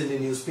pages in the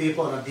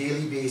newspaper on a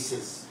daily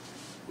basis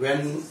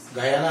when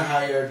Guyana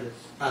hired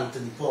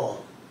Anthony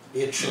Paul,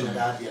 a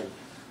Trinidadian,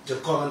 to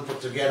come and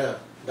put together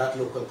that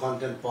local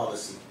content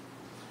policy.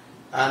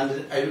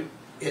 And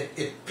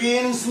it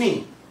pains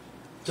me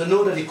to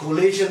know that the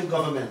coalition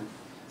government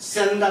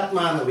sent that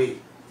man away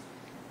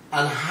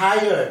and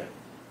hired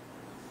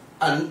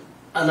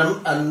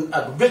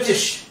a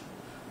British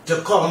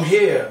to come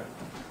here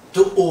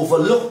to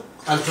overlook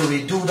and to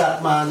redo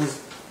that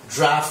man's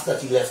draft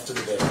that he left to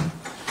the bed.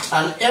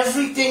 And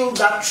everything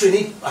that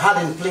Trini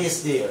had in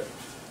place there,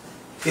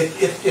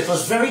 it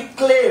was very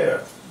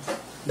clear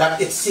that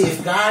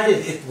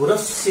it would have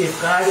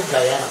safeguarded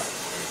Guyana.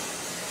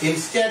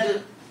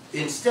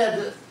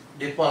 Instead,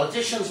 the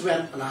politicians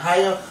went and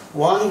hired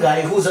one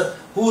guy who's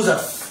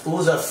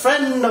a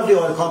friend of the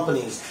oil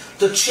companies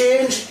to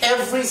change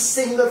every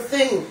single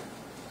thing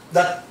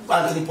that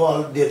Anthony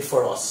Paul did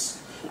for us.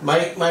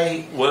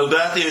 Well,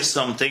 that is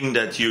something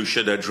that you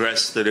should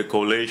address to the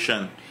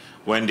coalition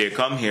when they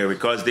come here,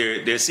 because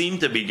they seem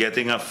to be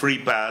getting a free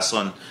pass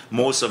on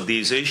most of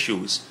these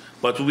issues.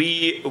 But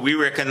we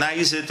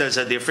recognize it as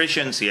a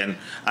deficiency, and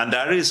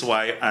that is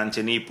why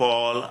Anthony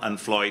Paul and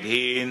Floyd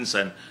Haynes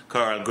and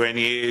Carl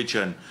Greenidge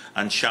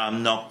and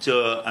Sham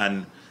Nocta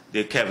and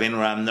the Kevin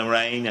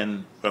Ramnarine,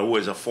 and who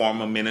was a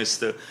former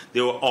minister,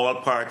 they were all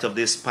part of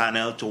this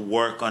panel to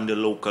work on the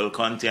local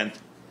content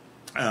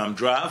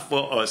draft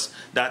for us.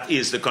 That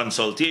is the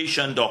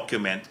consultation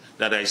document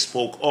that I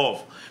spoke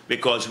of,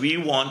 because we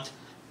want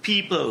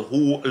people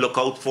who look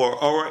out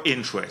for our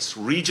interests,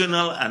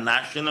 regional and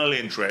national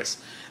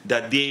interests,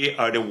 that they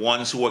are the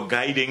ones who are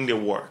guiding the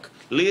work.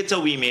 Later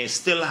we may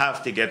still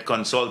have to get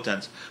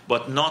consultants,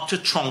 but not to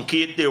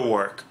truncate their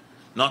work,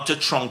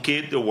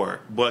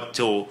 but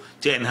to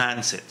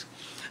enhance it.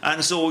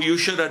 And so you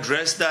should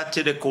address that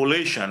to the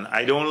coalition.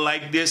 I don't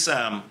like this,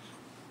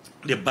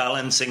 the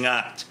balancing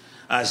act,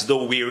 as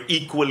though we're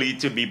equally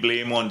to be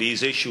blamed on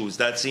these issues.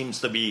 That seems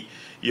to be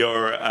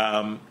your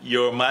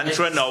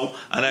mantra now,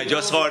 and I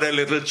just heard a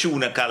little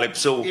tuna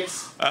calypso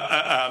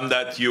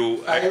that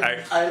you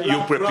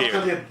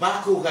prepared.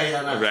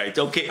 Right.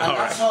 Okay.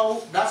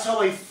 And that's how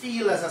I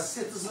feel as a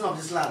citizen of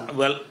this land.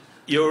 Well,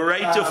 you're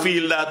right to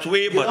feel that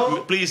way,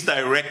 but please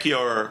direct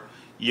your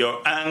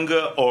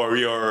anger or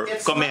your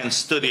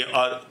comments to the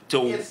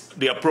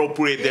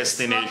appropriate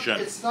destination.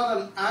 It's not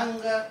an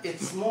anger.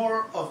 It's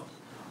more of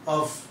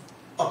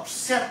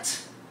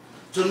upset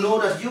to know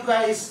that you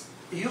guys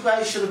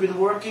should have been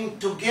working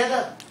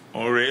together.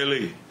 Oh,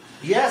 really?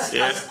 Yes,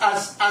 yeah.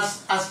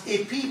 as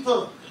a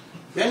people,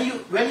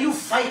 when you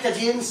fight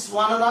against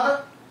one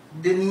another,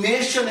 the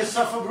nation is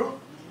suffer, bro.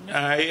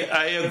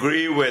 I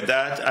agree with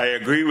that. I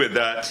agree with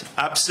that.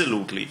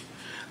 Absolutely.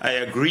 I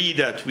agree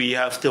that we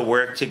have to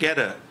work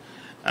together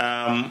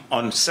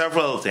on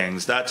several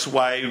things. That's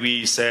why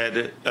we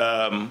said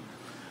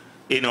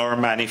in our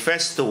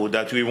manifesto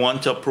that we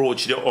want to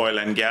approach the oil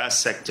and gas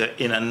sector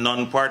in a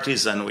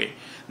non-partisan way.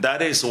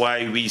 That is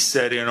why we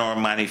said in our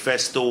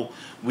manifesto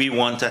we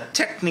want a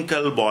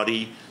technical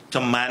body to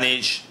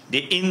manage the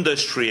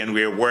industry, and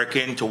we're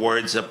working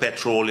towards a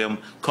petroleum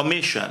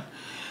commission.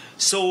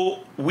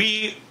 So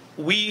we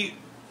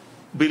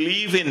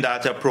believe in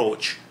that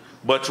approach,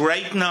 but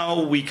right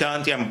now we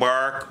can't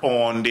embark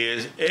on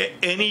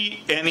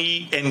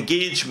any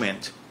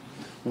engagement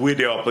with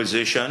the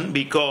opposition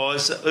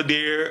because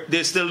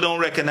they still don't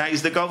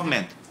recognize the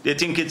government. They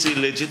think it's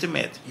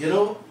illegitimate. You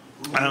know,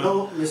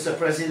 Mr.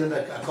 President,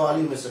 I call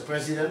you Mr.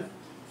 President.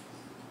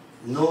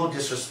 No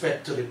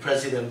disrespect to the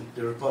President,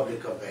 the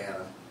Republic of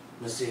Guyana,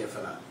 Mr.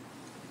 Efana.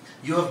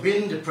 You have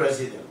been the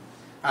President,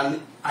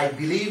 and I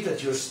believe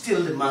that you're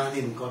still the man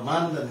in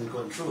command and in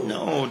control.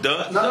 No.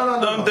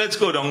 Let's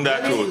go down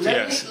that route.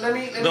 Yes.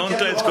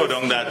 Let's go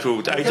down that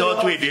route. I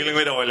thought we were dealing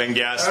with oil and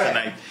gas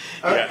tonight.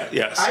 Yeah,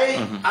 yes.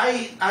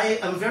 I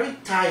am very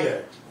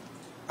tired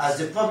as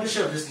the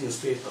publisher of this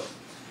newspaper.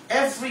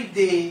 Every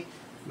day,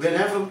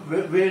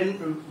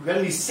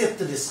 when we sit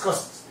to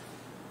discuss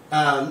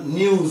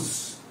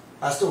news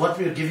as to what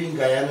we're giving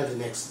Guyana the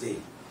next day,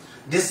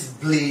 this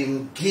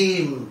blame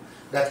game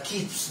that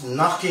keeps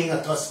knocking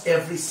at us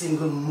every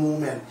single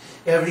moment,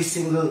 every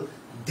single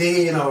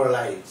day in our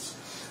lives.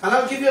 And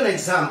I'll give you an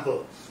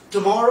example.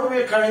 Tomorrow we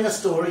are carrying a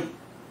story.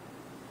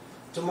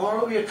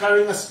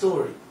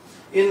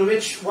 In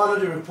which one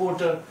of the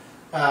reporters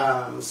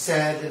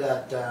said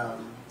that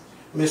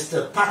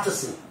Mr.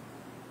 Patterson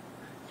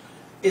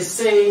is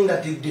saying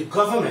that the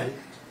government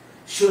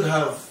should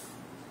have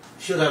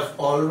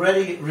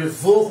already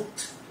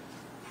revoked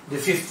the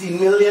 $50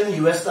 million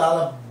US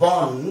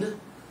bond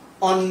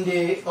on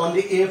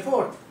the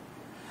airport.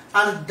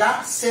 And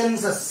that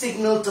sends a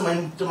signal to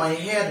my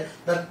head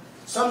that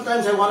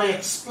sometimes I want to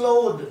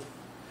explode.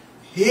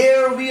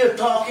 Here we are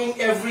talking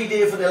every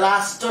day for the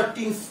last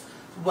 7,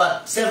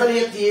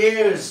 8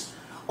 years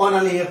on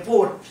an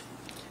airport.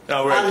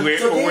 All right,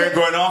 we're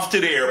going off to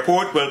the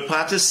airport. Well,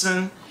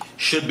 Patterson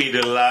should be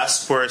the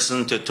last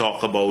person to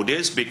talk about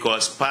this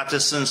because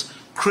Patterson's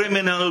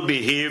criminal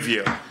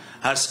behavior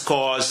has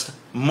caused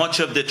much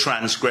of the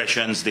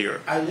transgressions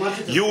there.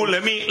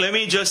 Let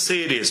me just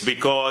say this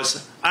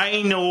because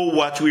I know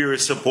what we were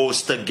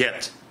supposed to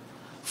get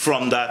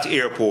from that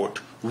airport.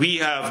 We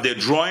have the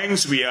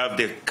drawings, we have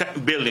the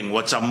building,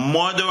 what's a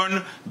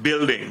modern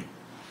building,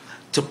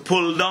 to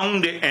pull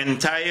down the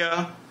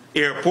entire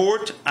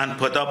airport and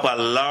put up a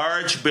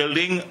large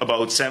building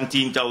about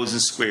 17,000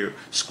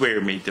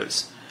 square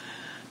meters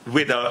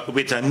with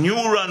a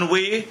new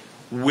runway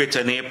with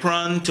an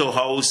apron to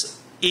house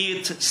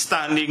 8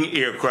 standing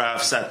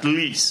aircrafts at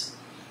least.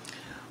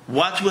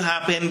 What will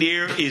happen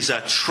there is a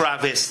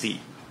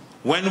travesty.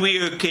 When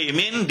we came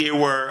in, they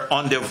were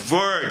on the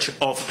verge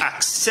of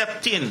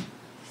accepting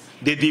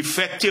the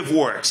defective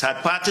works. Had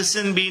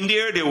Patterson been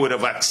there, they would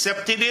have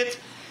accepted it.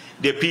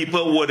 The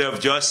people would have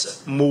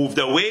just moved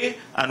away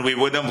and we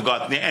wouldn't have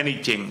gotten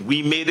anything.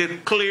 We made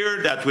it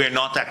clear that we're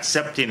not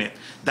accepting it.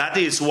 That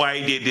is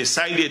why they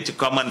decided to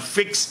come and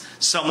fix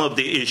some of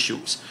the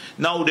issues.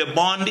 Now the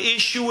bond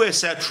issue,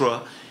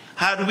 etc.,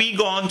 had we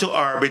gone to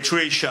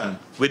arbitration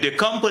with the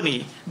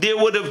company, they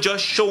would have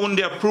just shown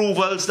the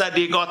approvals that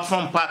they got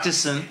from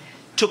Patterson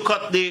to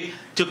cut the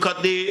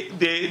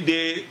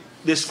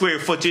square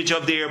footage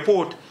of the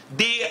airport.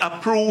 They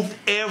approved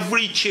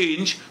every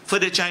change for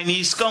the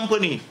Chinese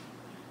company.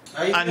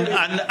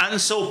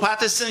 And so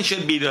Patterson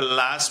should be the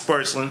last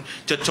person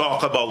to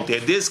talk about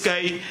it. This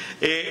guy,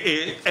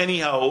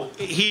 anyhow,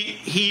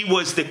 he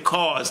was the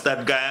cause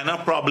that Guyana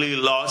probably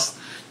lost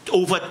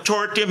over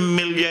 $30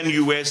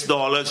 million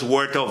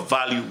worth of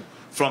value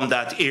from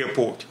that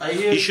airport.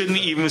 He shouldn't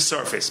even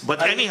surface.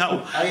 But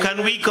anyhow,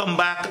 can we come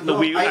back?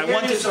 No, I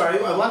want to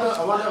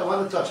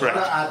touch. Right.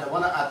 I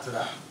want to add to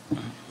that.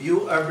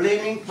 You are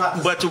blaming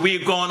Patterson. But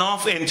we've gone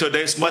off into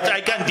this. But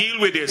I can deal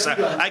with this.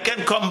 I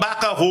can come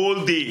back a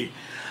whole day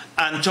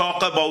and talk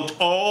about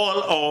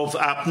all of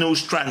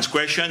APNU's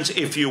transgressions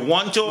if you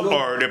want to,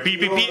 or the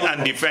PPP,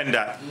 and defend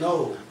that.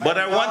 No. But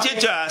I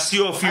wanted to ask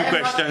you a few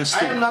questions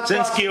too.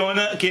 Since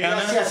Kiana,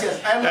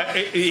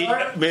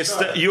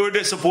 Yes.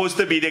 You're supposed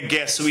to be the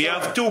guest. We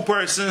have 2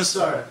 persons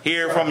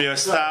here from your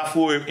staff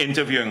who are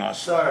interviewing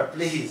us. Sir,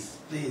 please.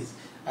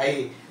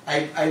 I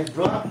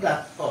brought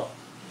that up.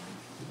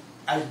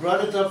 I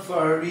brought it up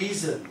for a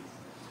reason.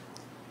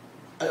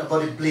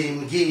 About the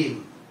blame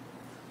game.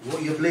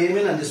 What you're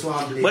blaming and this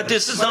one blaming. But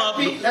this is not.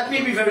 Let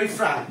me be very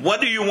frank. What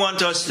do you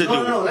want us to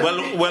do?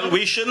 Well,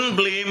 we shouldn't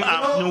blame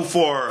APNU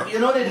for. You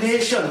know,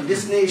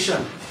 this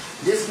nation,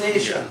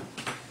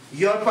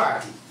 your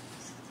party,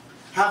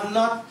 have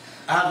not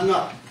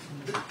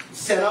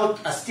sent out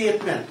a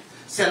statement,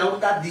 sent out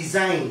that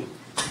design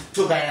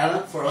to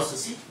Guyana for us to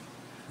see.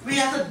 We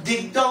have to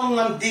dig down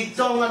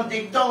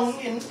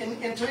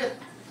into it.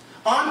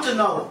 On to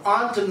now,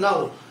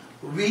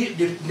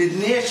 the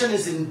nation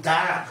is in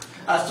dark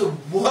as to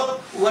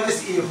what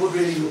this airport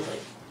really look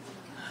like.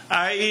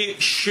 I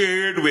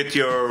shared with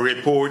your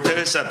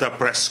reporters at a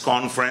press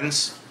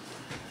conference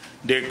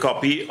the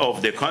copy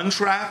of the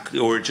contract,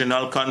 the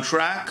original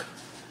contract,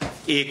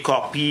 a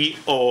copy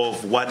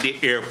of what the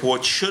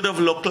airport should have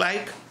looked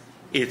like.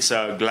 It's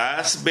a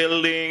glass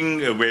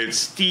building with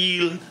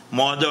steel,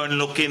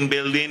 modern-looking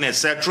building,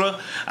 etc.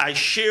 I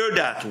shared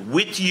that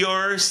with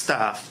your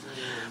staff,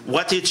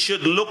 what it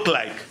should look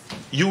like.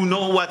 You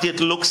know what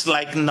it looks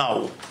like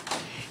now.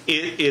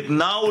 It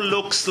now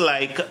looks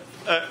like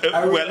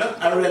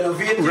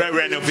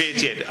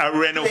renovated.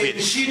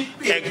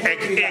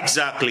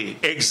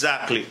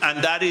 Exactly.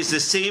 And that is the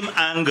same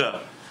anger.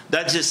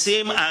 That's the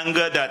same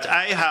anger that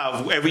I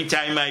have every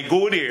time I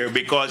go there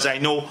because I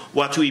know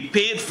what we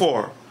paid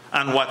for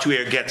and what we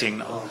are getting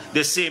now.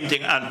 The same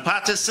thing. And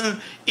Patterson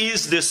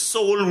is the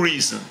sole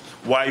reason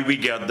why we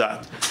get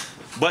that.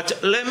 But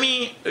let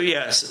me,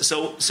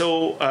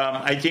 so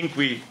I think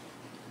we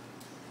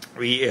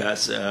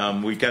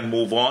can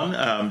move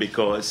on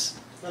because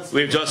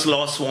we've just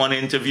lost one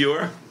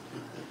interviewer.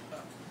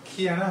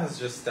 Kiana has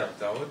just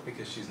stepped out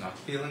because she's not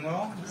feeling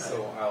well,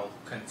 so I'll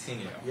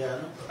continue.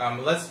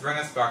 Let's bring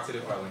us back to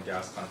the oil and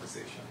gas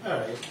conversation. All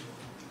right.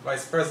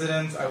 Vice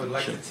President, I would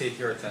like to take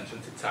your attention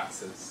to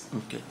taxes.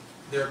 Okay.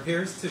 There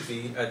appears to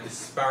be a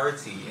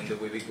disparity in the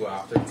way we go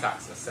after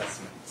tax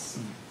assessments.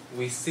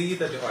 We see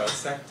that the oil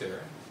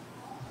sector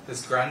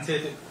has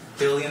granted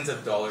billions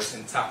of dollars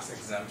in tax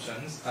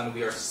exemptions, and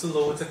we are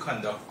slow to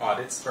conduct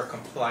audits for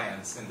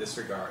compliance in this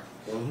regard.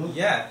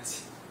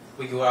 Yet,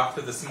 we go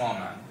after the small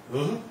man.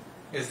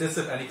 Is this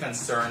of any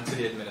concern to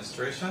the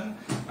administration,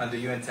 and do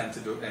you intend to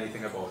do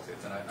anything about it?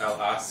 And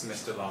I'll ask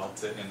Mr. Lal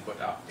to input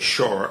after.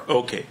 Sure,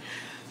 okay.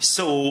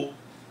 So,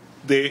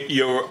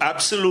 you're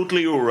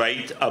absolutely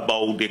right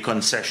about the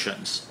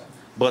concessions,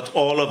 but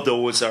all of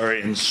those are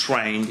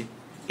enshrined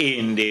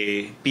in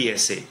the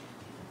PSA.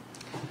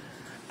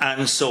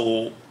 And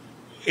so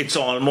it's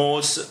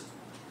almost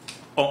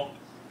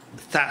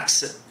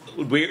tax,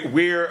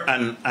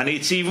 and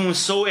it's even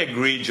so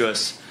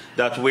egregious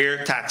that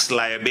where tax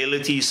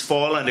liabilities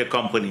fall on the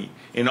company,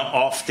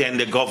 often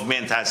the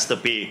government has to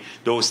pay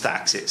those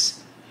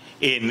taxes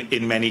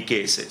in many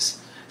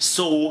cases.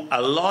 So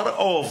a lot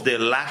of the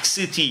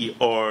laxity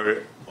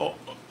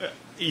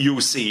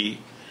you see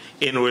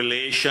in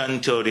relation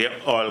to the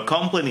oil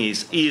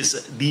companies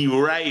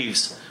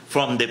derives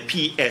from the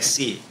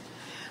PSA.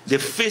 The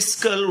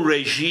fiscal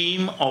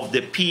regime of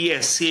the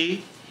PSA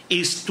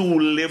is too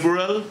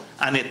liberal,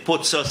 and it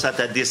puts us at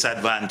a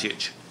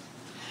disadvantage.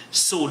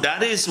 So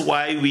that is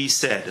why we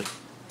said,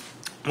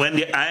 when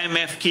the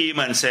IMF came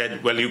and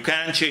said, well, you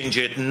can't change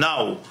it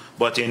now,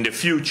 but in the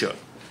future.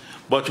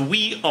 But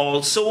we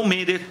also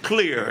made it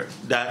clear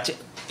that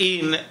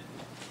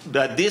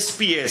this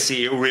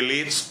PSA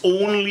relates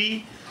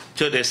only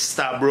to the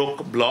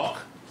Stabroek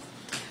block,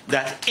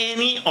 that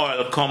any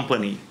oil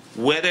company,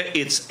 whether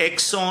it's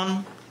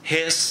Exxon,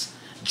 Hess,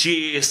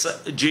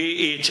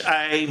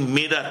 JHI,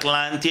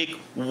 Mid-Atlantic,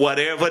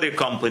 whatever the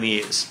company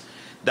is,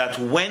 that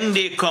when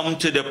they come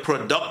to the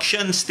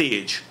production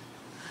stage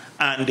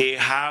and they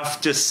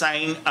have to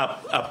sign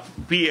a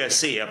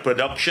PSA, a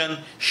production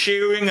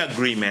sharing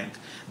agreement,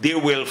 they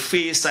will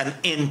face an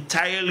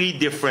entirely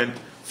different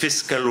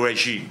fiscal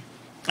regime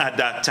at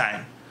that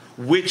time,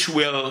 which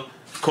will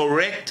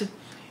correct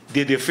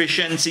the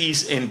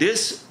deficiencies in the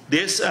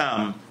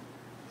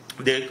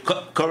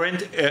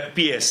current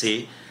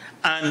PSA,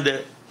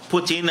 and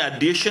put in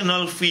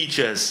additional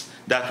features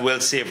that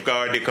will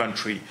safeguard the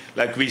country,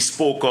 like we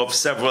spoke of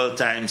several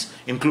times,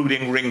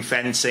 including ring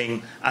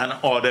fencing and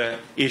other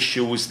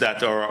issues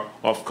that are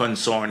of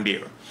concern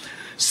there.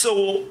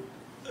 So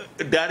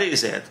that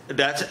is it.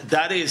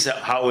 That is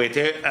how it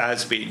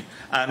has been.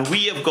 And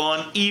we have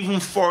gone even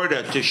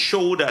further to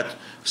show that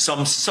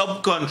some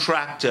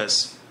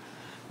subcontractors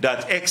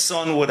that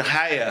Exxon would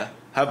hire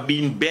have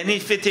been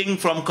benefiting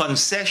from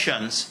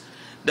concessions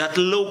that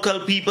local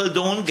people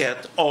don't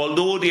get,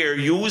 although they're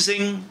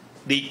using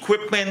the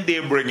equipment they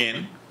bring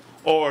in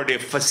or the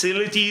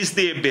facilities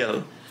they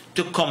build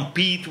to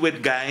compete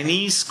with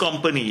Guyanese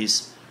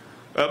companies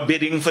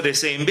bidding for the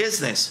same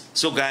business.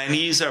 So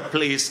Guyanese are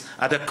placed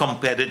at a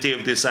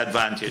competitive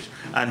disadvantage.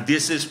 And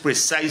this is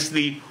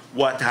precisely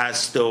what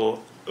has to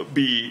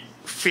be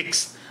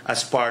fixed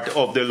as part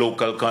of the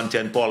local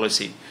content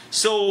policy.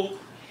 So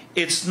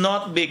it's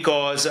not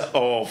because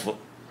of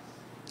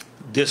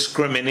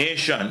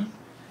discrimination.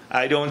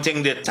 I don't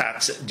think the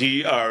tax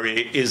DRA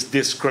is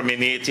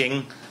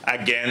discriminating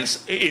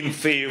in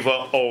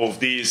favor of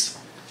this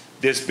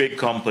big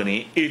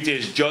company. It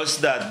is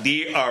just that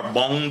they are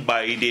bound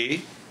by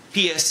the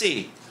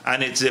PSA,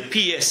 and it's the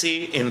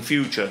PSA in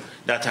future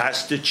that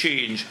has to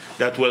change,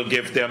 that will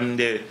give them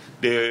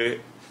the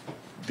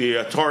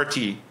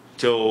authority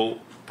to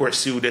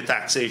pursue the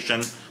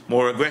taxation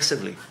more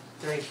aggressively.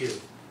 Thank you.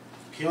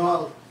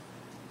 Kiana,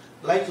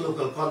 like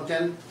local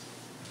content,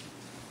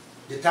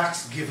 the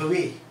tax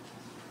giveaway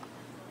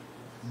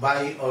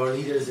by our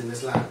leaders in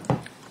this land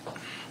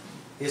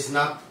is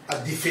not a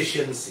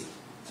deficiency.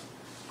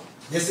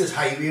 This is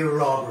highway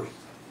robbery.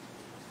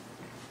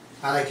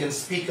 And I can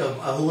speak a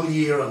whole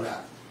year on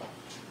that.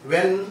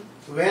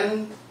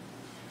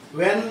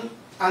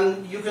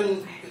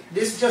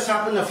 This just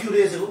happened a few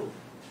days ago.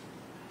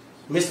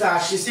 Mr.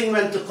 Ashley Singh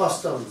went to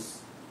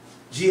Customs,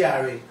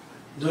 GRA,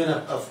 doing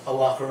a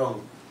walk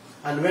around.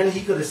 And when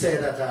he could have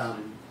said that,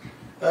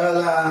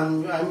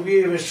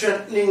 we were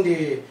strengthening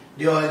the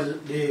oil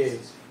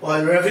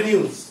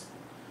revenues,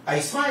 I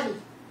smiled.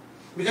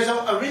 Because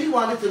I really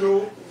wanted to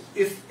know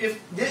if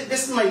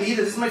this is my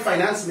leader, this is my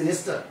finance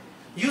minister,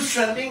 you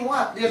strengthening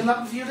what? There's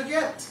nothing for you to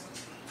get.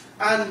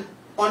 And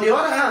on the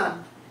other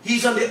hand,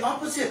 he's on the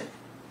opposite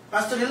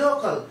as to the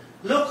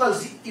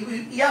locals.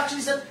 He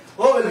actually said,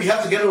 oh, well, we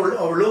have to get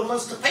our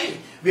locals to pay.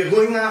 We're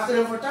going after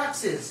them for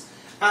taxes.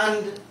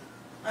 And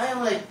I am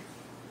like,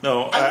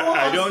 no,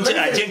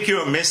 I think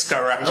you're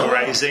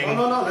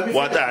mischaracterizing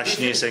what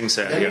Ashley Singh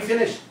said. Let me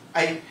finish.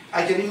 I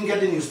can even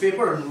get the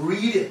newspaper and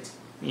read it.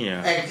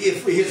 Yeah.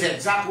 If his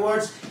exact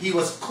words, he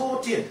was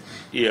quoted.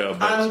 Yeah.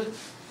 But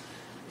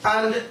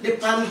and the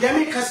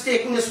pandemic has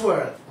taken this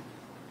world.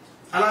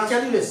 And I'll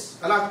tell you this,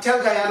 and I'll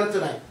tell Guyana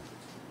tonight,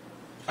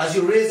 as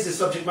you raise the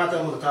subject matter,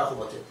 I'm going to talk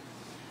about it.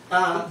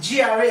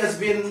 GRA has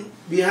been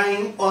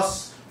behind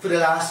us for the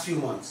last few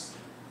months,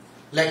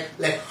 like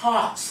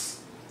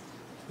hawks.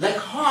 Like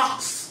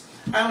hawks.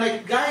 I'm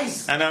like,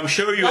 guys. And I'm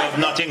sure you have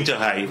nothing to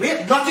hide. We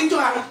have nothing to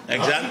hide.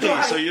 Exactly. To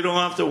hide. So you don't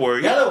have to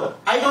worry. Hello.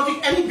 I don't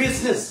think any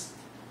business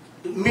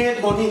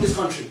made money in this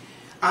country.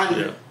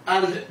 And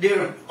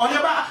they're on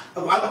your back.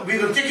 We're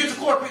going to take you to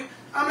court.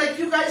 I'm like,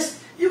 you guys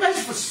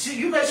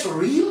for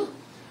real?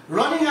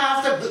 Running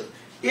after,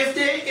 if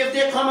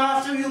they come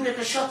after you, they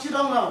can shut you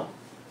down now.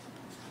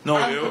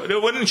 No, they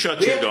wouldn't shut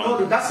you down.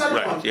 No, that's not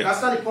the point. Yeah.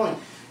 That's not the point.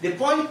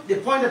 The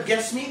point that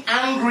gets me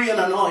angry and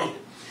annoyed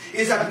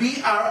is that we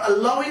are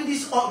allowing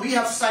these, we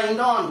have signed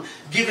on,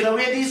 giving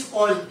away these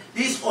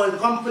oil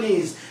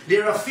companies,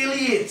 their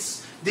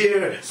affiliates,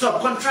 their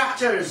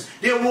subcontractors,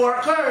 their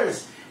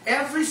workers.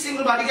 Every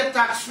single body get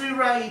tax-free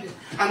ride.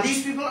 And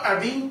these people are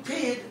being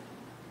paid.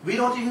 We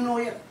don't even know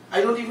yet.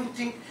 I don't even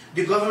think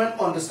the government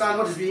understands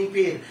what is being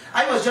paid.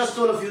 I was just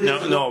told a few days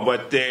ago. No,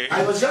 but they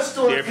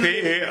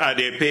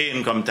pay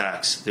income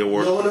tax. They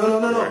work. No.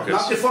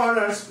 Not the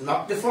foreigners.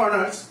 Not the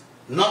foreigners.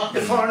 Not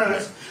the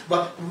foreigners.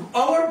 But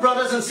our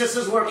brothers and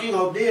sisters working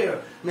out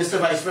there, Mr.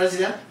 Vice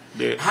President,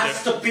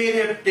 has to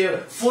pay their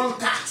full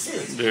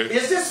taxes.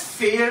 Is this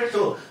fair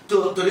to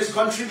this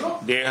country, bro?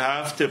 They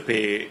have to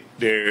pay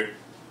their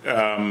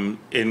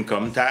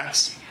income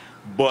tax.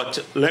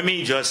 But let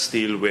me just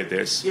deal with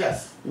this.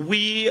 Yes.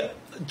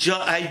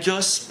 I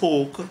just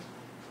spoke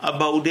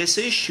about this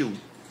issue.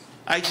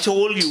 I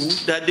told you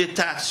that the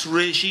tax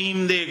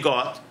regime they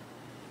got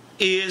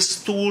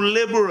is too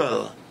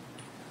liberal.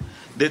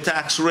 The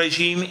tax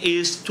regime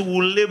is too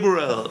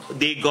liberal.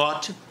 They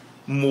got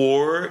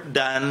more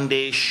than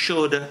they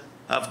should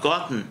have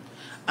gotten.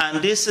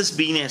 And this has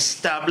been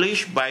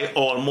established by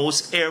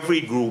almost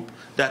every group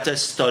that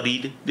has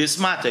studied this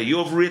matter. You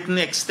have written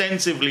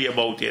extensively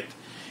about it.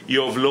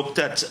 You have looked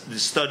at the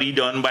study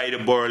done by the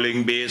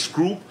Berlin-based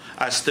group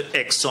as to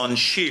Exxon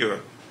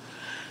share,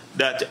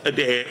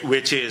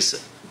 which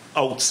is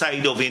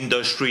outside of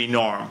industry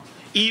norm.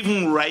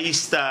 Even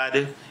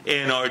Rystad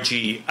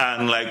Energy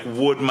and like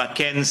Wood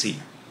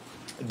Mackenzie,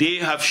 they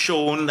have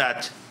shown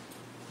that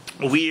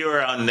we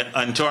are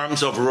on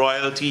terms of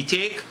royalty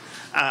take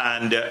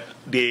and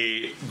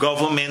the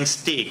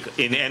government's take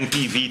in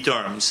NPV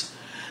terms,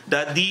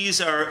 that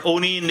these are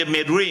only in the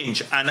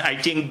mid-range. And I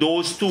think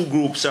those two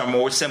groups are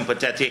more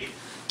sympathetic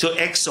to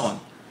Exxon.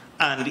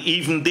 And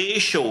even they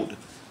showed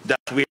that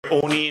we're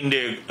only in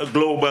the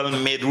global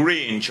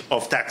mid-range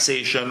of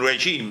taxation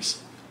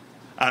regimes.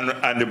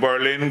 And the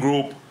Berlin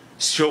group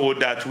showed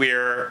that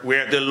we're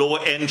at the low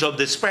end of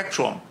the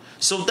spectrum.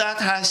 So that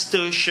has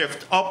to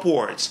shift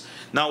upwards.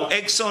 Now,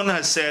 Exxon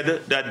has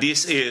said that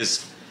this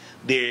is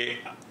the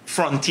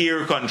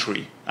frontier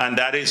country, and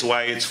that is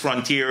why it's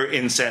frontier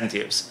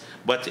incentives.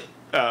 But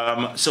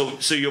so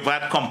you've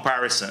had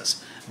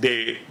comparisons.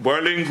 The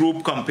Berlin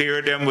group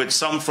compared them with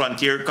some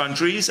frontier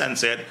countries and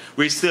said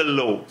we're still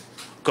low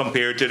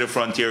compared to the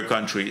frontier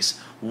countries.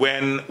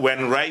 When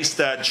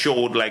Rystad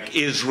showed like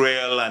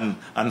Israel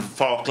and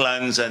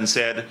Falklands and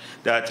said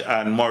that,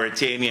 and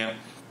Mauritania,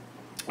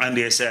 and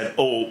they said,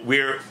 oh,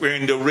 we're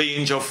in the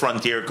range of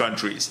frontier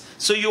countries.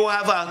 So you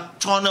have a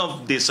ton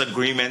of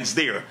disagreements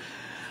there,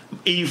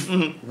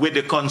 even with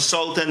the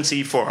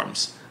consultancy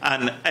firms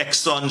and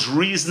Exxon's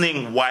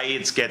reasoning why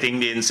it's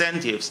getting the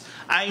incentives.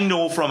 I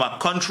know from a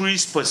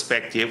country's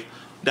perspective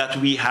that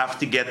we have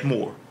to get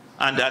more.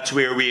 And that's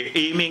where we're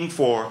aiming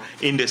for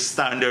in the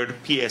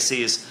standard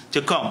PSAs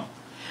to come.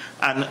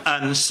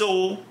 And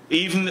so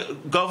even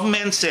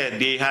government said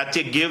they had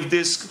to give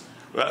this,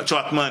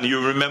 Trotman,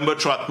 you remember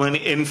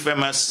Trotman's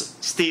infamous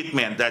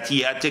statement that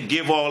he had to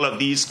give all of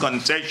these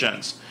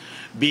concessions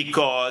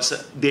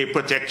because they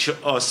protect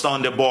us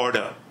on the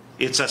border.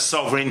 It's a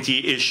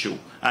sovereignty issue,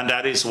 and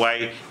that is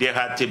why they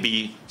had to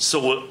be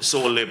so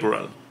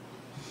liberal.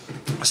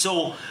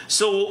 So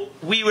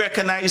we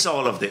recognize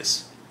all of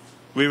this.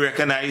 We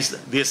recognize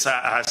this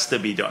has to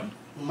be done.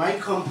 My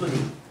company,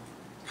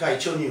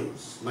 Kaieteur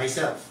News,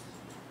 myself,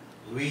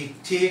 we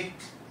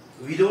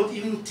don't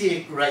even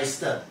take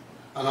Rystad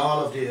and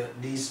all of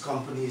these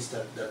companies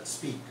that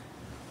speak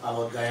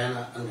about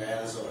Guyana and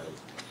Guyana's oil.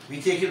 We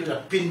take it with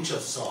a pinch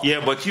of salt.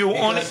 Yeah, but you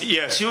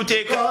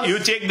take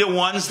the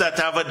ones that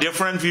have a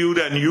different view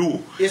than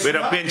you with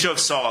a pinch of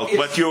salt.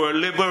 But you're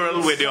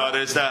liberal with the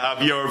others that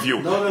have your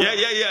view. No.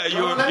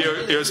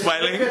 You're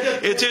smiling.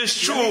 It is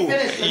true.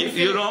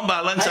 You don't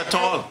balance at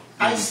all.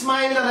 I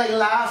smile and I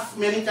laugh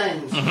many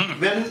times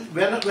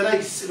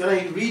when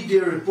I read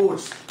their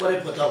reports, what I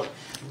put out.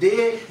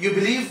 You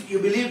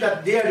believe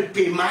that they are the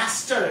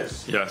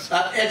paymasters. Yes.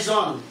 At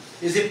Exxon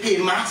is the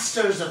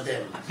paymasters of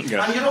them. Yes.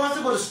 And you don't have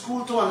to go to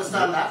school to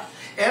understand that.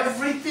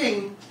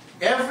 Everything,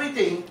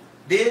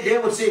 they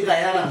would say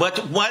Guyana.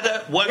 But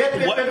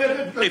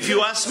if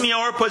you ask me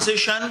our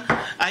position,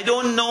 I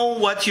don't know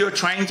what you're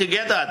trying to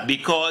get at,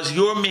 because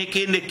you're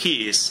making the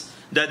case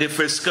that the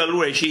fiscal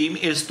regime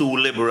is too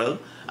liberal.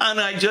 And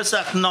I just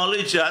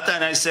acknowledge that,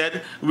 and I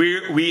said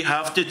we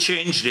have to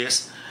change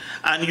this.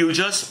 And you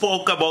just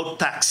spoke about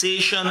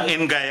taxation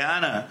in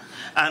Guyana.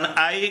 And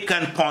I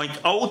can point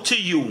out to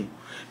you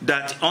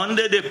that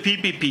under the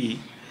PPP,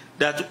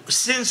 that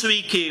since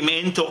we came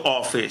into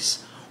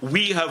office,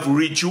 we have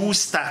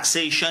reduced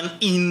taxation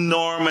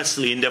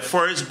enormously. In the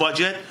first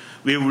budget,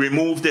 we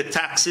removed the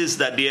taxes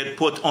that they had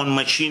put on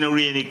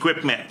machinery and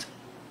equipment.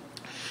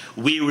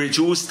 We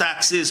reduced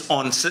taxes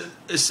on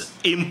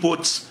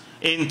inputs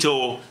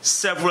into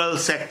several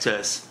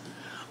sectors.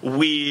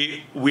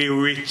 We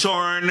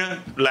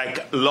return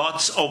like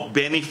lots of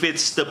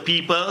benefits to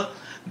people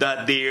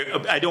that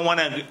I don't want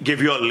to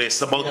give you a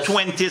list, about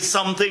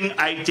 20-something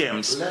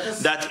items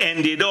that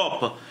ended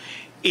up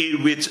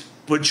with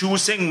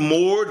producing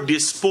more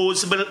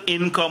disposable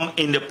income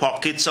in the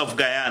pockets of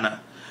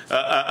Guyana.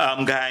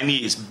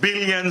 Guyanese,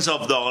 billions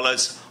of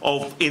dollars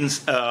of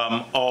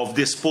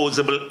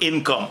disposable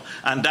income.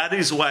 And that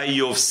is why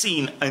you've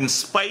seen, in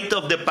spite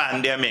of the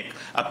pandemic,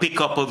 a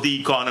pickup of the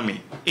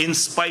economy, in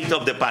spite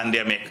of the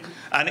pandemic.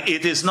 And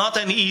it is not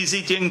an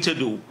easy thing to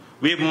do.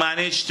 We've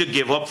managed to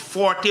give up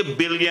 $40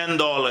 billion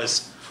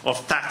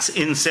of tax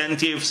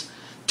incentives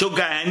to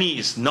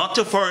Guyanese, not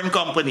to foreign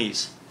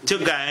companies, to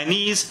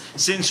Guyanese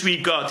since we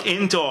got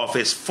into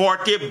office.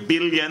 40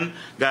 billion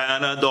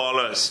Guyana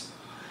dollars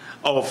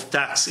of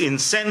tax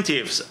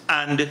incentives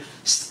and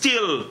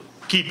still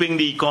keeping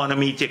the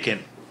economy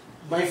ticking.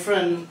 My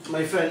friend.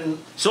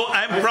 So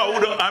I'm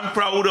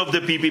proud of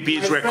the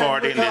PPP's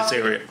record in this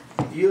area.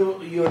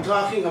 You're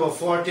talking about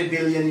 40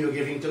 billion you're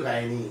giving to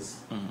Guyanese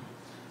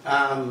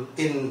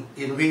in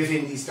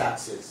waiving these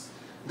taxes.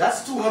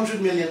 That's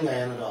 200 million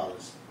Guyana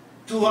dollars,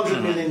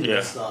 200 million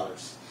US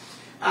dollars,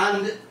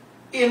 and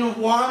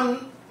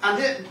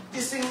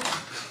this thing,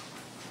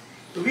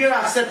 we are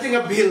accepting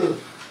a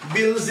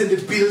bills in the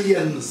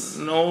billions,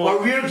 or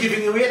we're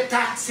giving away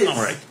taxes. All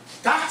right.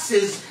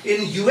 Taxes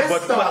in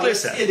US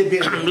dollars in the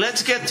billions.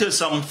 Let's get to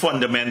some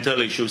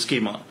fundamental issues,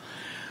 Kima.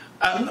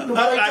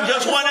 I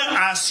just want to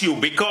ask you,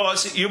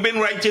 because you've been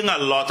writing a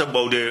lot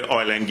about the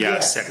oil and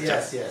gas sector.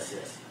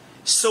 Yes.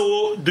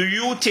 So, do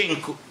you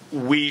think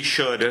we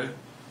should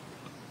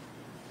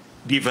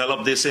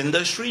develop this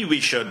industry? We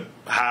should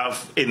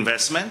have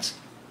investment?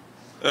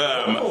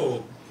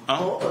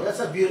 That's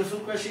a beautiful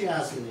question you're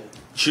asking here.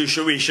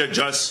 We should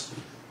just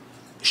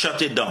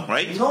shut it down,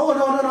 right? No.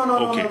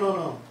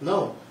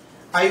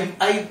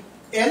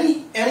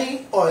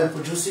 Any oil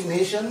producing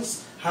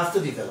nations have to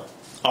develop.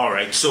 All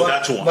right, so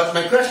that's one. But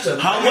my question: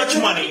 How much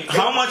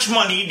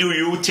money do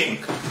you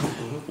think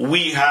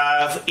we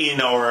have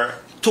in our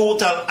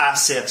total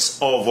assets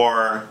of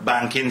our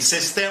banking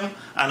system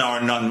and our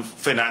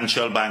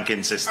non-financial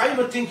banking system? I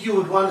would think you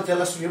would want to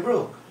tell us we're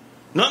broke.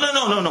 No.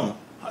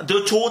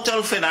 The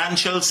total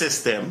financial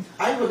system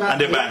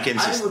and the banking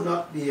system. I would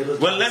not be able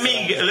to. Well, let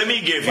me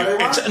give you.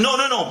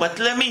 But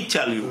let me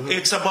tell you,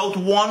 it's about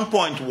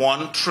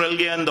 $1.1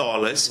 trillion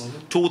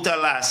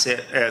total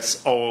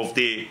assets of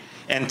the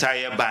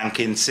entire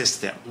banking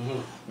system,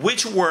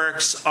 which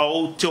works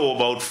out to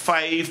about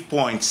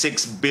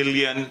 $5.6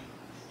 billion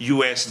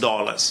US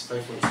dollars.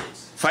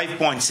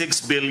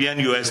 5.6 billion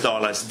US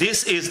dollars.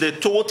 This is the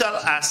total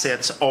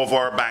assets of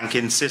our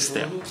banking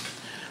system.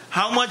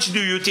 How much do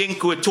you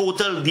think with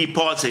total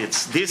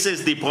deposits? This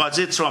is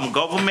deposits from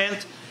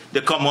government,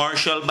 the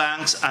commercial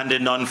banks, and the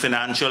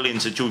non-financial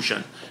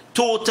institution.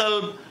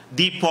 Total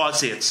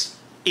deposits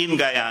in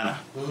Guyana,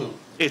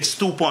 it's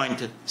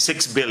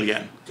 2.6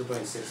 billion.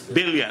 2.6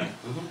 billion.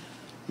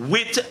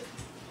 With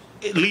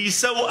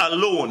Lisa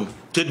alone,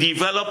 to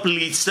develop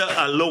Lisa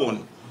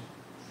alone,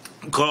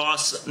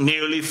 costs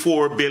nearly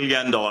 $4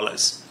 billion.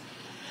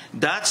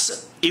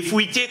 That's, if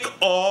we take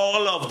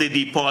all of the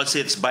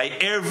deposits by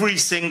every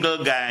single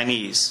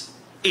Guyanese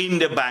in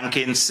the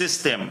banking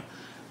system,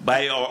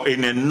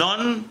 in a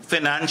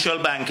non-financial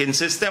banking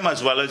system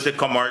as well as the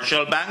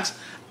commercial banks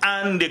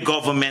and the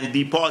government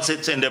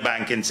deposits in the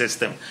banking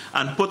system,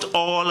 and put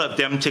all of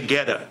them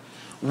together,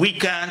 we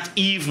can't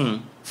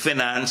even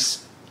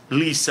finance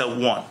Lisa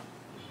 1.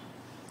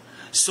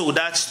 So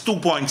that's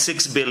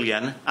 2.6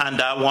 billion, and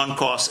that one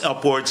costs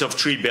upwards of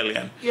 3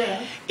 billion.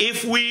 Yeah.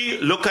 If we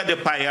look at the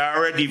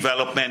Payara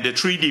development, the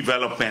 3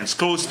 developments,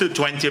 close to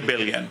 20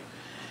 billion,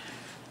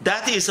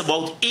 that is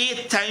about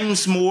 8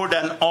 times more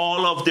than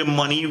all of the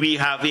money we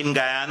have in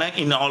Guyana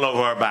in all of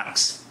our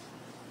banks,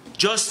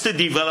 just to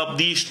develop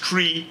these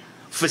 3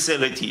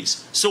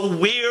 facilities. So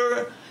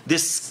where the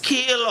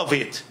scale of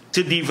it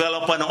to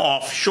develop an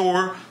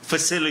offshore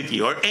facility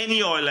or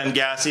any oil and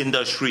gas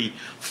industry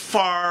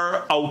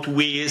far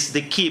outweighs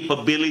the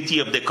capability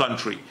of the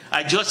country.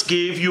 I just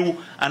gave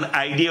you an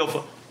idea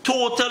of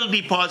total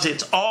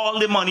deposits, all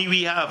the money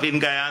we have in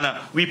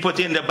Guyana, we put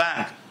in the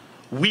bank.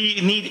 We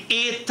need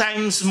 8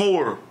 times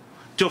more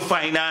to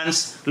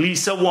finance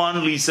Lisa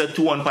 1, Lisa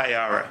 2, and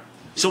Payara.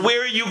 So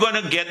where are you going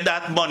to get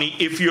that money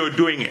if you're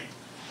doing it?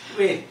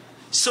 Wait.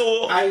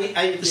 So, don't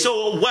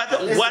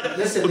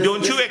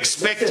you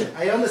expect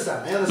I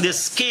understand. the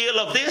scale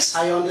of this?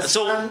 I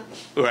understand.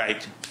 So,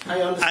 right.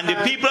 I understand. And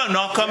the people are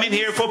not coming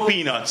here for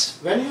peanuts.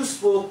 When you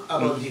spoke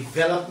about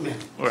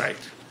development, right,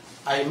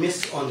 I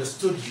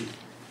misunderstood you.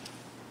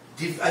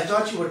 I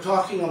thought you were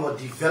talking about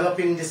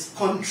developing this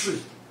country.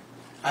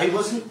 I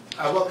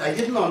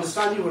didn't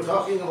understand you were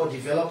talking about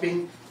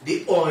developing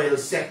the oil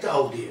sector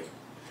out there.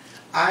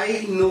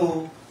 I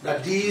know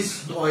that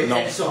these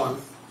Exxon.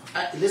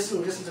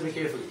 Listen to me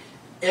carefully.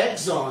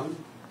 Exxon,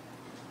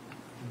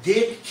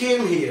 they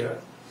came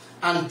here,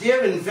 and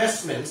their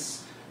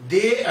investments,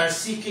 they are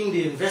seeking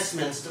the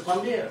investments to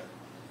come there.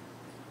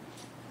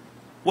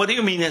 What do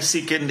you mean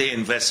seeking the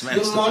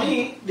investments? The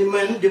money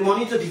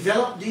to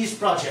develop these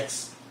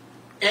projects.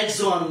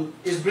 Exxon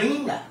is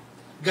bringing that.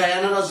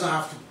 Guyana doesn't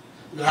have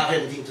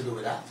anything to do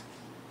with that.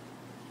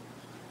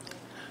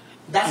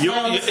 That's my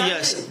understanding.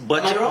 Yes, Am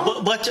I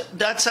wrong? but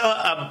that's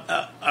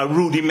a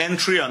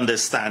rudimentary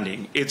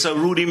understanding. It's a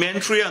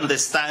rudimentary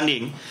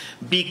understanding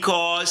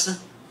because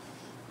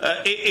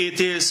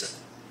it is,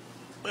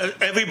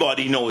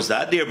 everybody knows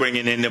that they're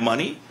bringing in the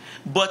money.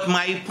 But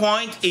my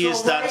point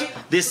is that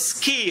the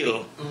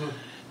scale,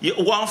 you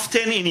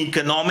often in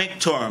economic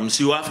terms,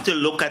 you have to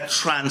look at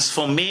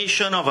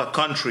transformation of a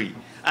country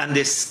and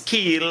the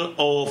scale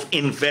of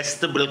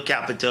investable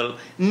capital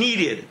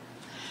needed.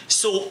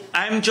 So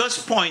I'm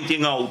just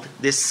pointing out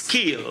the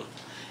scale.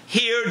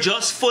 Here,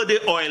 just for the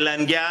oil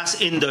and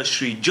gas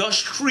industry,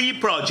 just 3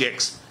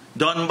 projects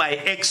done by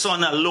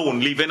Exxon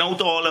alone, leaving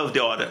out all of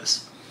the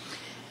others.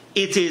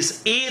 It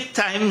is 8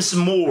 times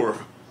more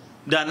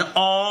than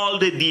all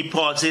the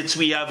deposits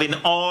we have in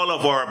all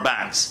of our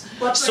banks.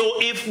 So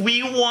if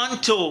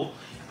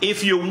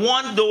you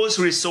want those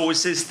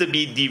resources to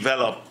be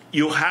developed,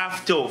 you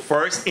have to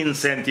first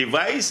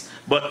incentivize,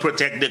 but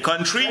protect the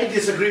country. I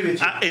disagree with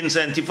you.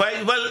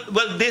 Incentivize.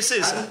 Well, this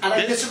is. And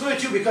I disagree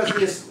with you because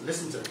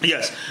listen to me.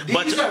 Yes,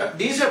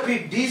 These are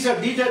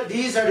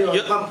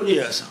the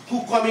companies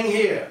who coming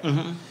here.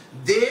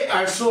 They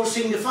are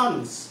sourcing the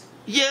funds.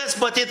 Yes,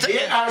 but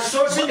they are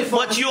sourcing the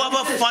funds. But you have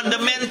a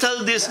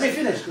fundamental. Let me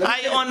finish.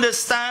 I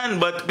understand,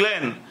 but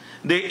Glenn,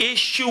 the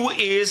issue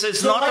is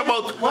it's not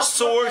about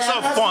source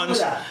of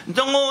funds.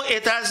 No,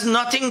 it has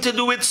nothing to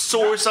do with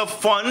source of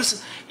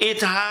funds.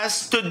 It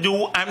has to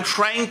do, I'm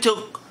trying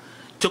to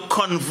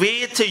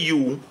convey to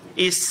you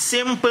a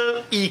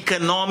simple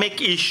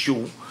economic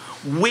issue,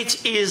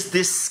 which is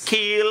the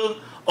scale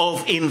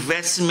of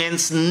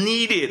investments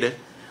needed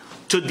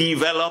to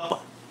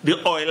develop the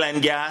oil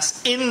and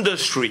gas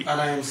industry.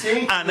 I'm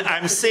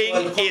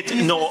saying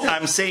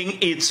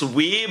it's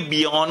way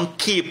beyond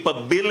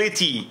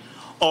capability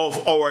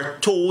of our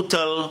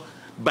total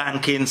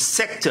banking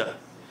sector.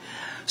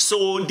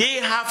 So they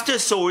have to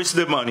source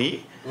the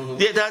money.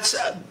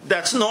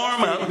 That's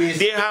normal.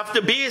 They have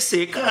the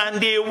basic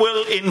and they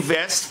will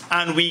invest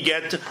and we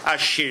get a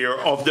share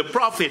of the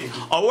profit.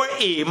 Our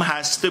aim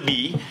has to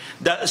be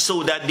that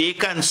so that they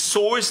can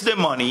source the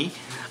money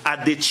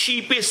at the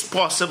cheapest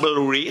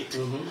possible rate.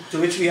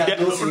 To which we have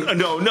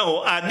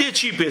no, at the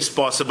cheapest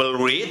possible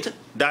rate.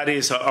 That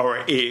is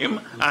our aim,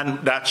 and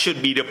that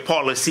should be the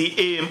policy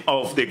aim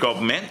of the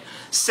government.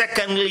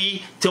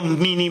 Secondly, to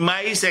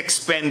minimize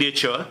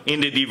expenditure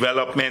in the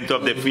development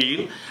of the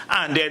field,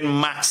 and then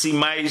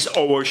maximize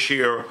our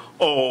share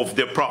of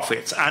the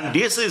profits. And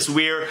this is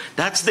where,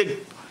 that's the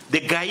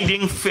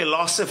guiding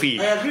philosophy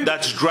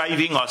that's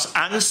driving us.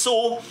 And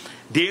so,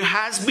 there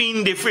has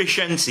been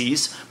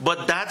deficiencies,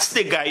 but that's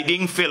the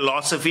guiding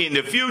philosophy in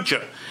the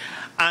future.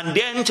 And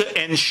then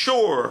to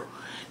ensure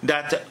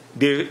that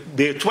the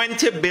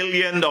 $20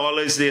 billion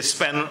they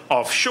spend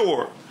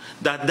offshore,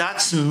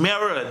 that's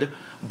mirrored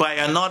by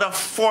another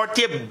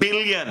 $40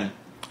 billion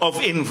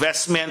of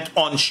investment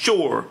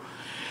onshore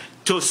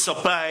to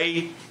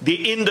supply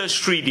the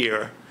industry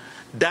there.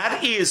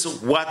 That is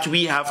what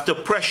we have to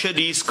pressure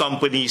these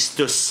companies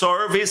to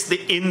service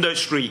the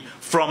industry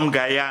from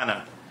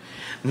Guyana.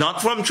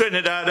 Not from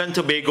Trinidad and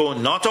Tobago,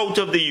 not out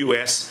of the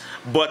US,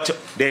 but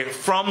they're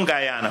from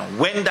Guyana.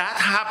 When that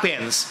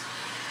happens,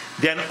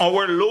 then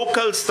our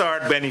locals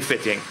start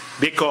benefiting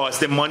because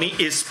the money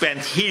is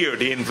spent here,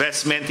 the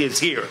investment is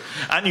here.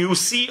 And you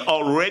see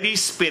already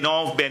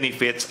spin-off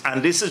benefits,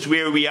 and this is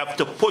where we have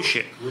to push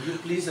it. Would you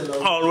please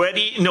allow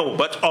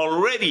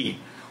already,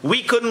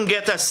 we couldn't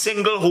get a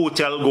single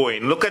hotel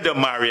going. Look at the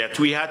Marriott,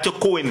 we had to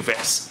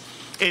co-invest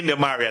in the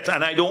Marriott,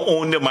 and I don't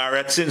own the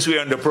Marriott since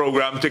we're on the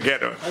program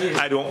together.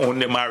 I don't own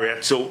the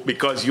Marriott, so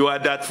because you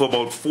had that for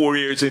about 4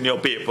 years in your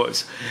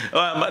papers,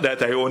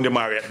 that I own the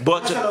Marriott.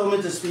 But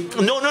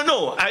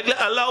no, I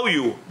allow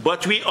you.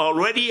 But we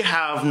already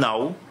have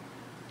now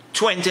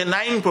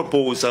 29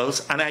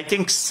 proposals, and I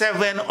think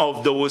 7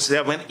 of those,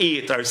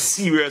 8 are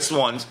serious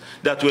ones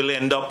that will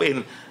end up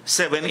in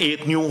 7,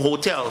 8 new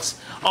hotels.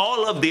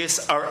 All of these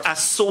are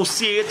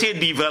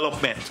associated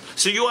development.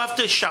 So you have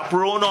to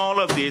chaperone all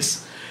of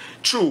this.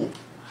 True.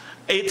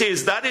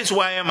 That is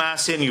why I'm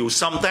asking you.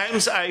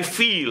 Sometimes I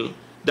feel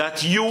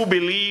that you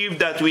believe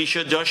that we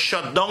should just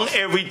shut down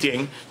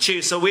everything,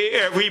 chase away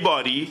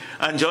everybody,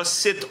 and just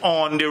sit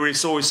on the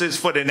resources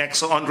for the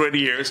next 100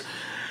 years.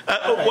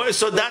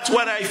 So that's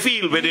what I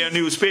feel with your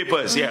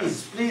newspapers,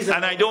 please,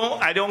 and I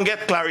don't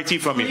get clarity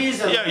from you.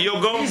 You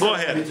go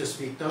ahead. Me to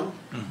speak now.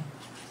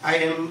 I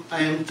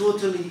am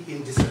totally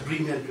in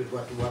disagreement with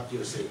what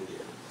you're saying here.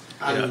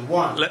 And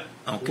let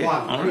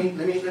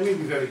me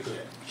be very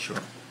clear. Sure.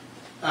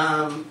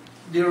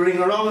 The ring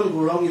around and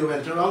go wrong, you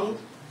went around.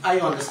 I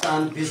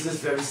understand business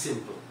very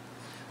simple.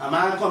 A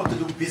man come to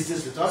do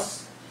business with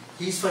us.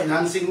 He's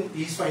financing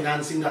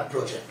that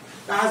project.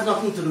 That has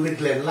nothing to do with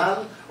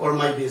Glenlal or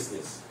my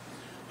business.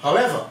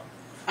 However,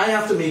 I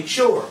have to make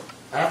sure,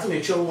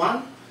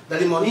 one, that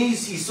the money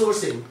he's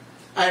sourcing,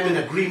 I'm in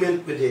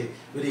agreement with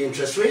the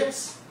interest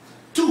rates.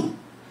 2,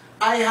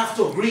 I have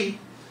to agree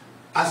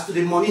as to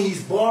the money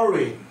he's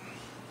borrowing.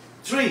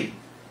 3,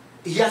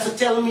 he has to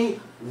tell me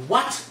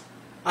what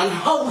and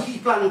how he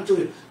planned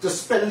to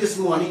spend this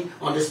money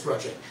on this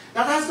project.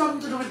 That has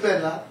nothing to do with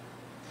Glenlab.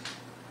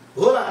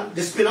 Hold on,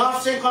 the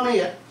spin-off thing coming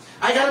here.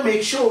 I got to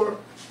make sure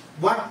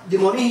what the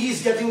money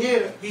he's getting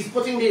there, he's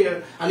putting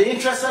there, and the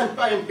interest I'm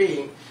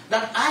paying,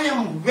 that I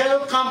am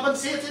well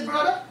compensated,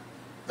 brother.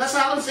 That's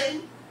all I'm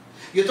saying.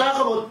 You talk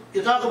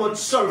about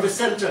service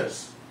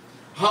centers,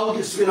 how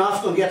the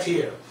spin-off can get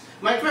here.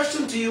 My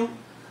question to you,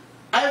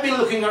 I've been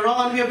looking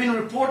around, we have been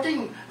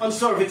reporting on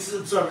service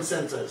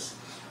centers.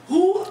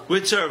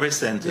 Which service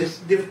centers?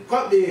 They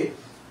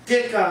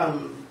take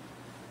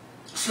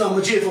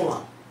Slumber-J for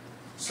one.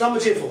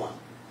 Slumber-J for one.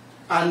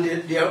 And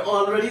there are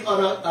already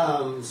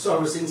other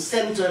servicing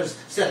centers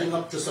setting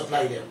up to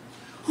supply them.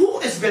 Who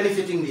is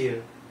benefiting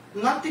there?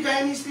 Not the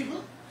Guyanese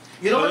people.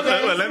 You know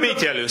well, let me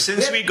tell you,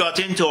 since we got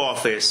into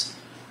office,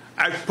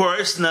 I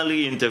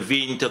personally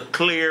intervened to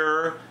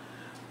clear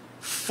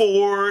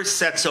 4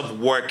 sets of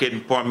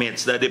working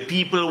permits that the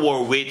people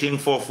were waiting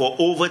for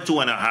over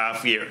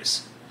 2.5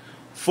 years.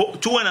 For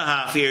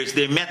 2.5 years,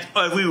 they met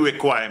every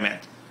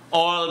requirement.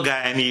 All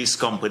Guyanese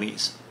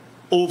companies,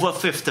 over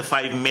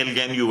 $55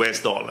 million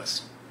US.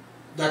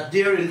 That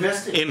they're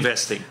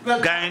investing.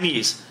 Well,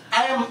 Guyanese.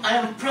 I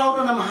am proud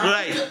and I'm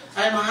happy. Right.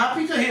 I am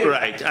happy to hear.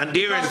 Right, and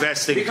they're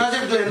investing. Because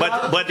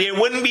but they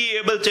wouldn't be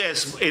able to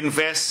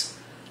invest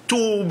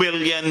 $2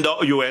 billion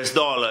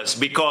US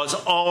because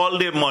all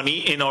the money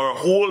in our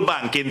whole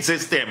banking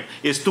system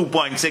is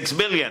 $2.6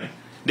 billion.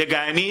 The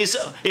Guyanese,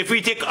 if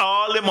we take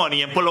all the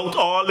money and pull out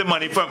all the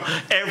money from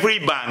every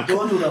bank,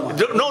 don't do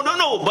that. No.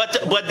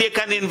 But they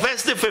can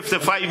invest the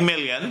 $55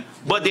 million,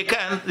 but they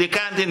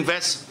can't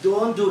invest.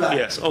 Don't do that.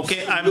 Yes,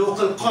 okay.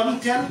 Local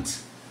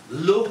content.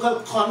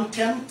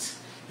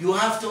 You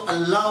have to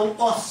allow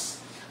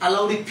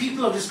the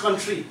people of this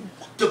country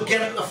to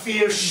get a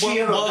fair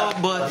share of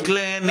that. But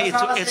Glenn,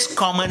 it's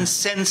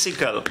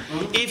commonsensical.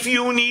 If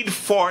you need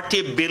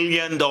 $40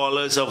 billion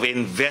of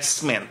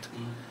investment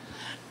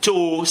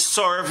to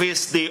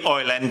service the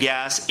oil and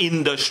gas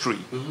industry,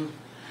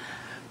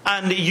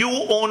 and you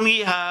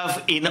only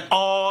have in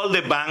all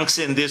the banks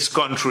in this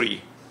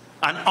country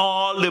and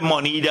all the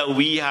money that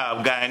we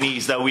have,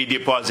 Guyanese, that we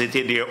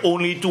deposited there,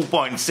 only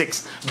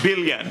 $2.6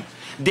 billion,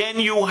 then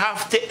you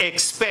have to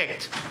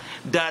expect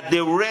that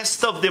the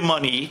rest of the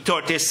money,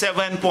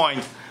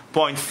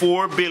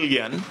 $37.4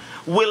 billion,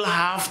 will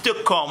have to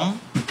come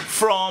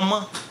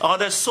from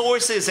other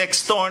sources,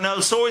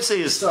 external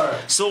sources.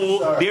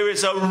 So there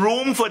is a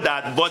room for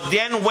that. But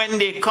then when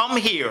they come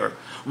here,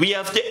 we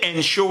have to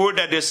ensure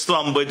that the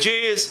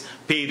Slumber-Jays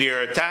pay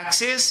their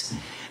taxes.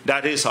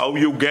 That is how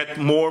you get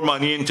more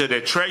money into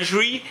the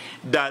treasury,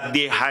 that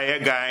they hire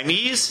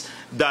Guyanese,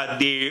 that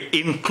they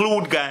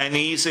include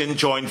Guyanese in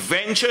joint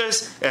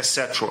ventures,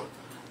 etc.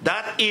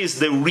 That is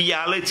the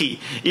reality.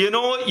 You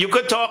know, you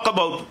could talk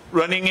about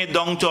running it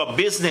down to a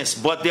business,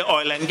 but the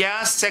oil and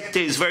gas sector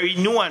is very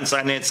nuanced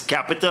and it's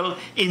capital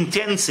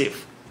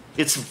intensive.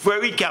 It's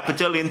very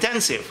capital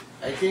intensive.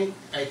 I think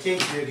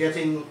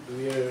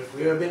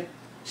we're a bit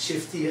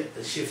shifty.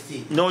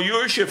 No,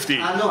 you're shifty.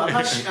 No, I'm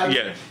not.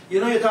 Yeah. You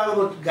know, you talk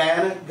about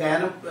Guyana.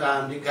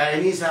 The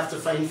Guyanese have to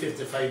find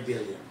 $55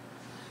 billion.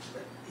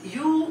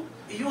 You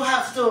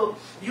have to,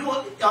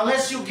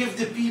 unless you give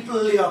the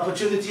people the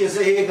opportunity and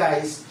say, hey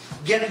guys,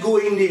 get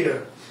going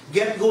there. We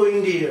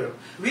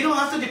don't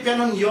have to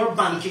depend on your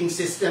banking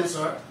system,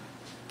 sir.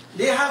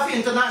 They have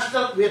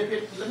international,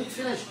 wait, let me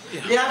finish.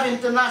 Yeah. They have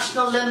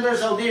international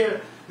lenders out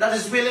there that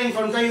is willing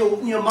from the time you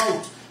open your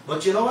mouth.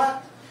 But you know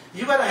what?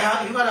 You gotta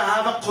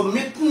have a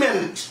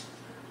commitment.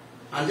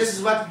 And this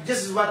is what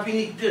we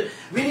need to,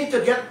 we need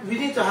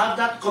to have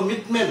that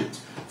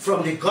commitment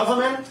from the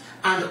government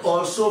and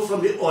also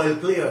from the oil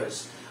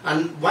players.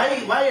 And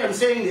why I'm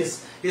saying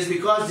this is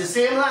because the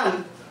same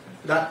land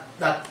that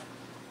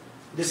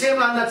is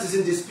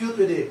in dispute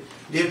with the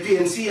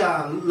PNC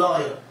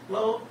lawyer,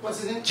 well, what's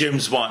his name?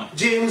 James Wan.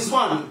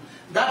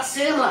 That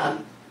same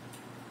land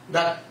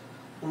that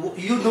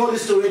you know the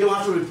story, I don't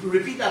have to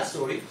repeat that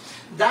story.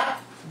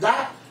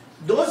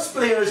 Those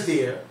players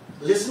there,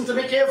 listen to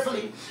me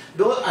carefully,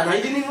 and I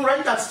didn't even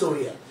write that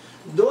story yet.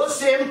 Those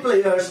same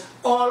players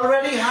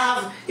already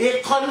have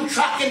a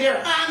contract in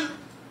their hand.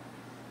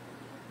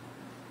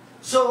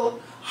 So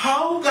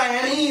how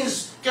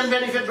Guyanese can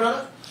benefit,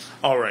 brother?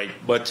 All right,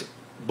 but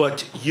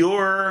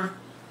you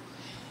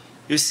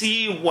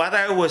see what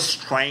I was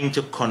trying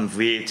to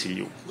convey to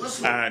you,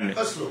 is I'm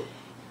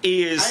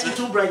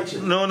too bright to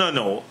you.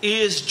 No.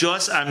 Is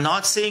just, I'm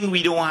not saying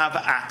we don't have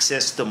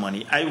access to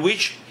money. I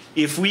wish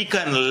if we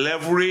can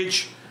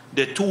leverage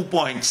the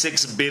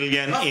 $2.6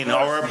 billion in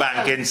our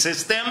banking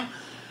system,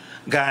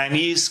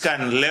 Guyanese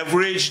can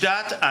leverage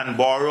that and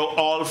borrow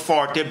all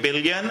 $40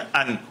 billion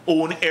and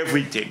own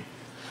everything.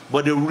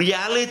 But the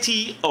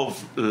reality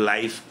of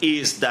life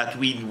is that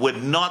we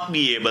would not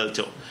be able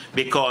to,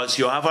 because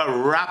you have a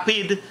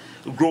rapid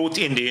growth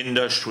in the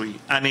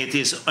industry and it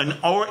is in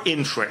our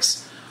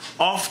interest.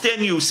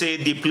 Often you say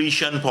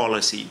depletion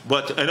policy,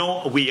 but you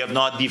know, we have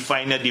not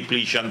defined a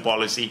depletion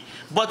policy,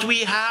 but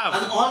we have.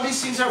 And all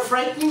these things are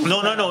frightening?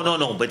 No,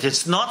 but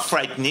it's not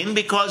frightening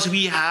because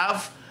we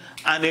have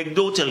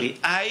anecdotally,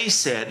 I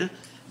said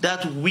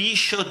that we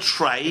should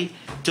try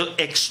to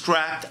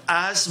extract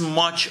as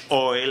much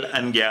oil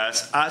and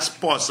gas as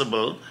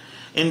possible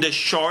in the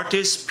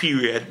shortest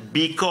period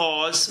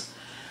because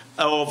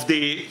of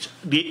the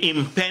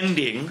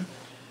impending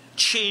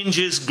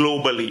changes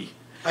globally.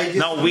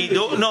 Now we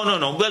don't.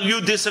 No. Well, you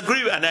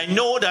disagree, and I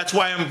know that's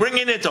why I'm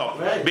bringing it up,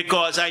 right.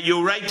 Because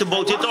you write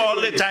about it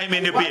all the time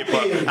in the paper,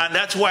 and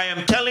that's why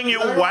I'm telling you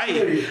why.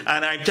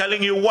 And I'm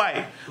telling you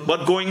why.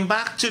 But going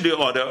back to the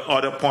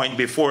other point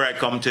before I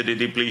come to the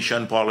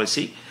depletion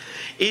policy,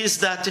 is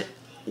that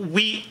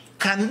we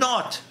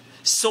cannot.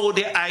 So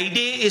the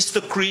idea is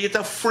to create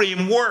a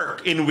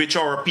framework in which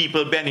our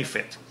people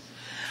benefit.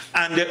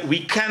 And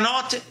we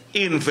cannot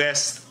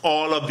invest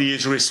all of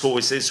these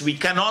resources. We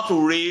cannot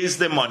raise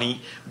the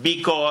money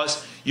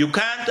because you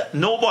can't,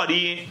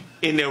 nobody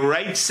in the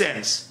right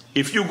sense,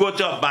 if you go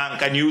to a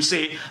bank and you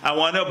say, I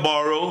want to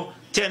borrow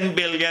 10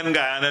 billion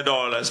Guyana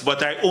dollars,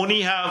 but I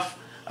only have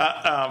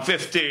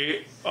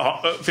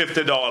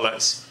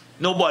 $50,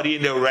 nobody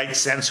in the right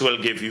sense will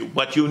give you.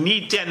 But you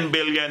need 10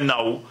 billion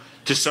now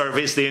to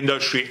service the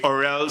industry,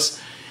 or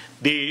else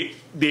the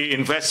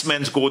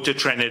investments go to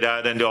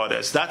Trinidad and the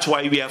others. That's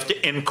why we have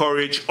to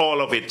encourage all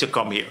of it to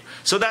come here.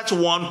 So that's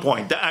one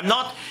point. I'm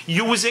not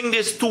using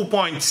this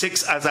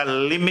 2.6 as a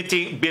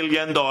limiting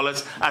billion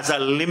dollars as a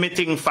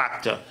limiting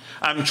factor.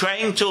 I'm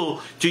trying to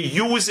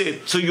use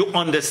it so you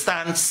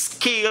understand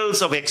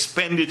scales of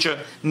expenditure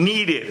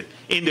needed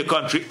in the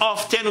country.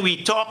 Often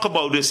we talk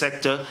about the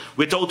sector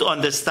without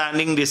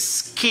understanding the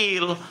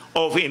scale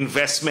of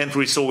investment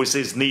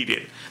resources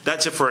needed.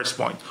 That's the first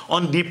point.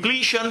 On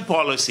depletion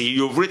policy,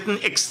 you've written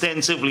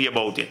extensively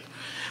about it.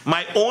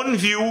 My own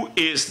view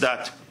is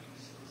that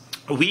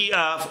we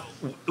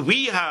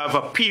have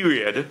a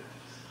period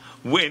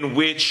in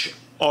which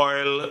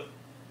oil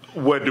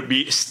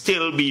would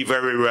still be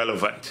very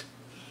relevant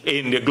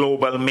in the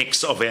global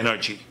mix of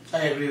energy.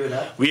 I agree with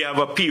that. We have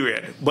a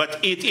period, but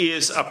it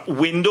is a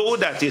window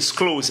that is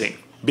closing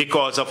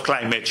because of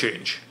climate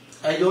change.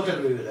 I don't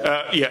agree with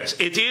that. Yes,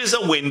 it is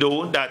a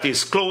window that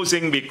is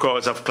closing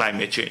because of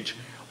climate change.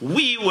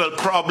 We will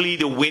probably,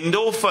 the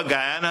window for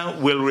Guyana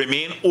will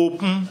remain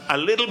open a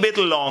little bit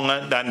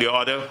longer than the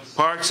other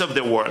parts of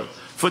the world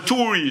for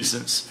two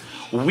reasons.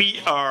 We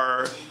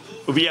have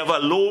a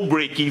low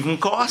break-even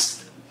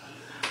cost,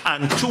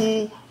 and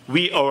two,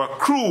 our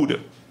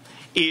crude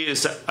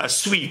is a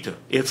sweet.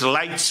 It's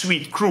light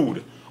sweet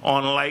crude,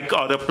 unlike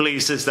other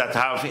places that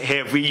have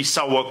heavy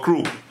sour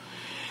crude.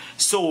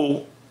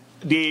 So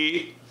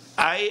the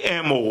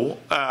IMO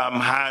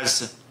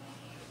has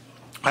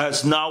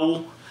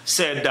now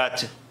said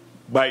that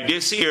by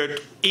this year,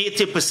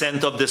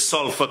 80% of the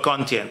sulfur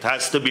content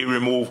has to be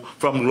removed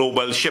from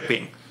global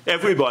shipping.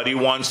 Everybody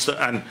wants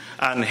to,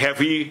 and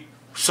heavy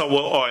sour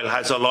oil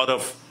has a lot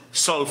of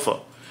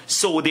sulfur.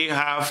 So they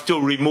have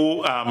to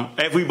remove,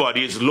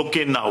 everybody is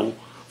looking now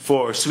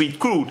for sweet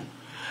crude,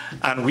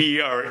 and we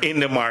are in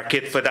the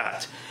market for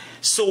that.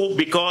 So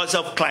because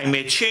of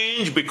climate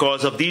change,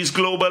 because of these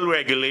global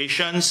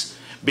regulations,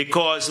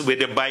 because with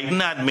the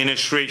Biden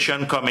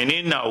administration coming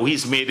in now,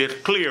 he's made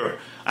it clear,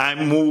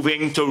 I'm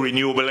moving to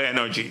renewable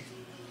energy.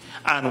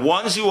 And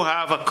once you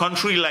have a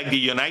country like the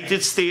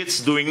United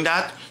States doing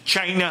that,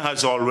 China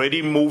has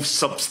already moved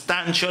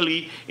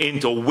substantially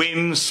into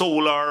wind,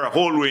 solar, a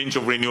whole range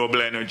of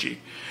renewable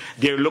energy.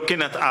 They're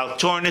looking at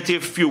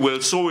alternative fuel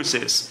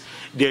sources.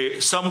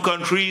 Some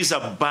countries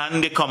have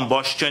banned the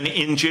combustion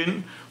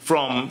engine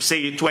from,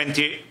 say,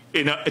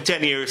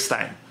 10 years'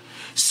 time.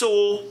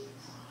 So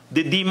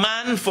the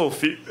demand for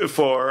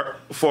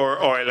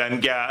oil and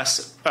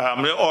gas,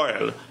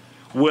 oil,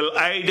 will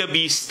either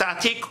be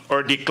static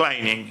or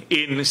declining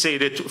in, say,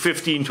 the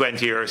 15,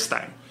 20 years'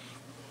 time.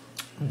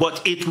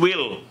 But it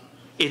will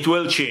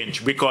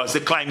change because the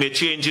climate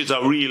change is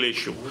a real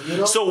issue.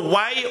 So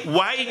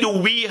why do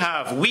we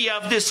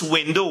have this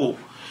window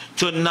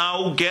to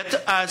now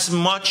get as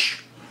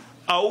much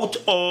out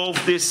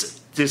of this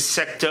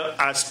sector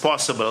as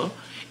possible,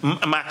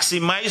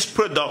 maximize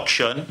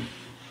production,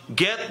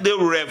 get the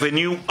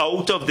revenue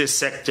out of this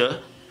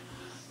sector,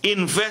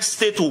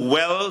 invest it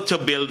well to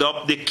build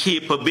up the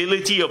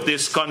capability of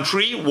this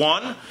country,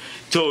 one,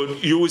 to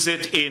use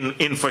it in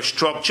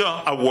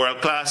infrastructure, a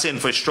world-class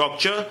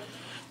infrastructure,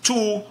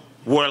 two,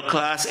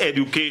 world-class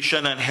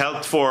education and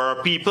health for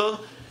our people,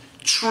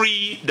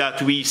 three, that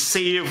we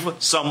save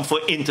some for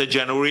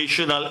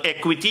intergenerational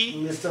equity.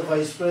 Mr.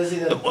 Vice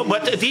President.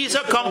 But these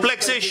are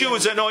complex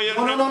issues, you know.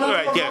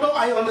 No,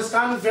 I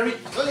understand very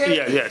clearly.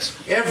 Yes.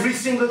 Every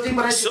single thing,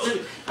 but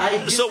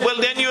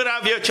well, then you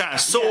have your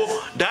chance. So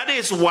yes. That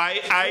is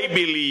why I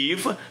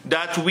believe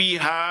that we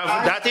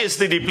have, that is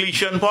the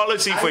depletion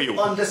policy for you.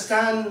 I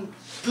understand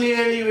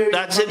clearly where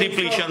that's a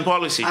depletion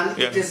policy. And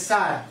it is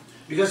sad,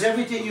 because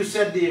everything you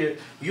said there,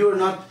 you're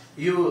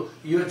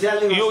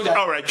telling us that,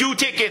 all right, you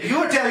take it.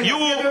 You're telling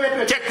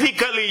wait.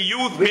 Technically,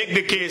 you make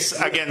the case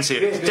against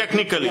it.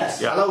 Technically,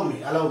 yes. Yeah.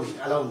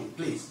 Allow me,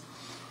 please.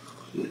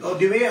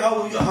 The way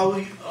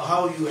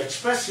how you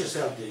express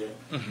yourself there,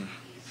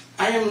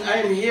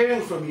 I am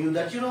hearing from you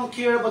that you don't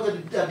care about the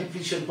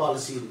depletion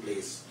policy in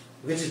place,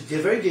 which is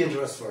very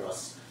dangerous for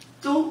us.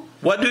 Two,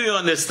 what do you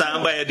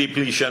understand by a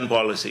depletion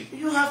policy?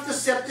 you have to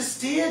set the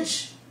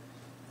stage.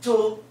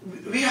 So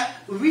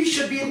we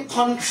should be in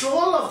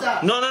control of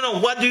that. No.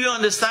 What do you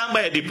understand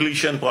by a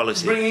depletion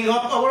policy? Bringing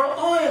up our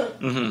oil.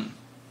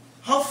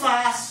 How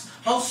fast,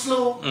 how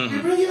slow,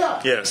 we bring it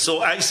up. Yes,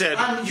 so I said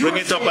bring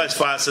it up as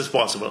fast as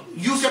possible.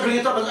 You said bring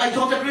it up, I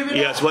don't agree with that.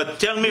 Yes, but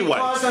tell me why.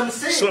 Because I'm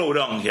saying, slow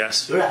down,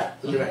 yes. Right.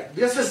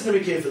 Just listen to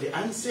me carefully.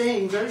 I'm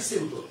saying very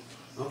simple,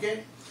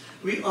 okay?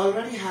 We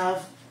already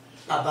have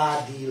a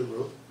bad deal,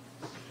 bro.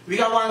 We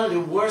got one of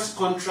the worst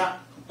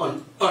contracts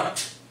on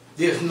earth.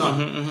 There's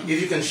none.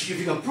 If you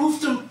can prove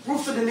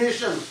to the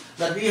nation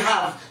that we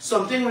have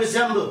something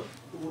resemble.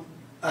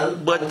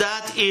 But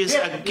that is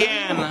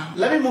again.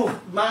 Let me move,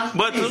 man.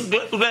 But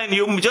Glenn,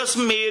 you just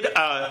made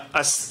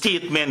a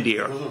statement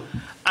there,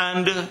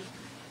 and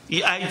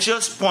I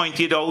just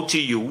pointed out to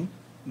you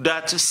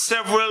that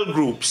several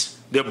groups,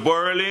 the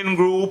Berlin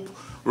Group,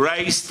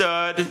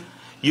 Reichstag,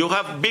 you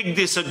have big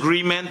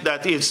disagreement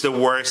that it's the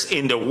worst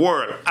in the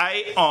world.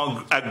 I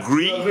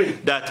agree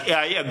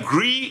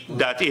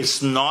that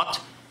it's not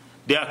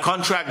the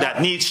contract that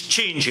needs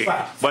changing,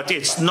 but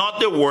it's not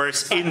the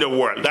worst in the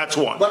world. That's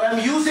one. But I'm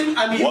using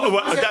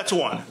that's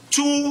one.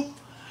 Two,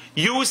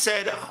 you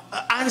said,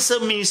 answer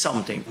me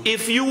something.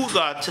 If you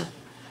got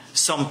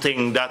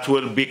something that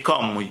will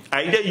become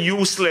either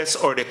useless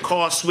or the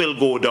cost will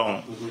go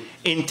down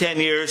in 10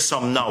 years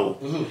from now,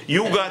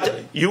 you got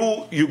to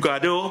use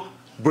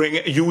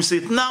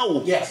it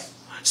now. Yes.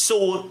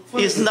 So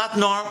isn't that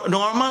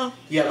normal?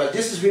 Yeah, but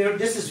this is where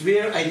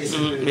I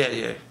disagree.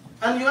 Yeah.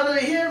 And you gotta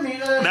hear me.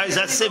 That is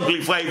a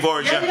simplified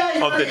version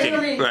of the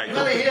thing. Right. You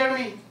gotta hear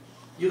me.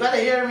 You gotta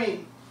hear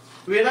me.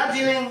 We're not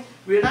dealing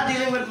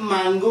with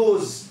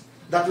mangoes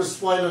that will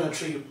spoil on a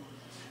tree.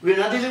 We're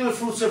not dealing with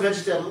fruits or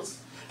vegetables.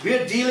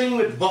 We're dealing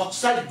with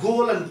bauxite,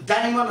 gold, and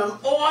diamond and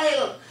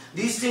oil.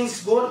 These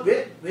things go.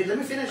 Wait. Let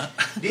me finish.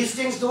 These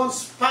things don't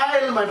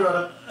spoil, my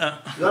brother.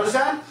 You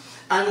understand?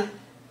 And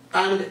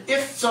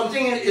if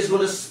something is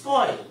going to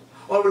spoil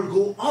or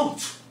will go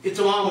out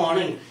tomorrow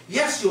morning,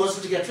 yes, you want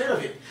to get rid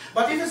of it.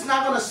 But if it's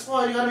not going to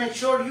spoil, you got to make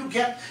sure you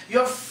get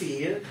your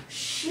fair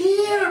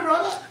share,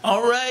 brother.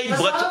 All right,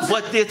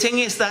 but the thing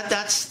is that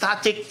that's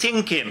static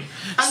thinking.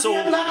 So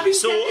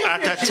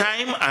at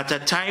a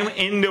time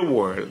in the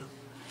world,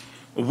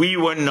 we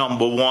were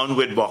 #1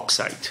 with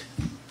bauxite.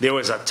 There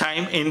was a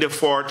time in the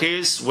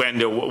 40s when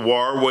the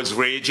war was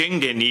raging,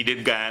 they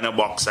needed Guyana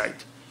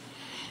bauxite.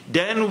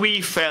 Then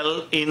we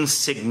fell in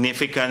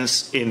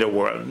significance in the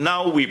world.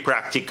 Now we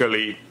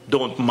practically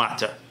don't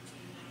matter.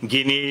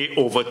 Guinea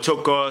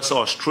overtook us,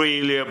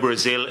 Australia,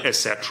 Brazil,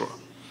 etc.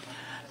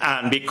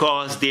 And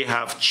because they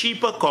have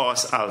cheaper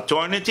cost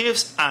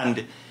alternatives,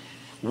 and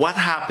what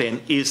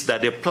happened is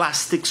that the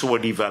plastics were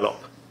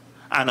developed.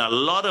 And a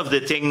lot of the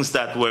things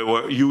that we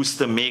were used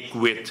to make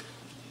with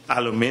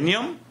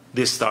aluminium,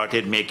 they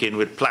started making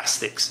with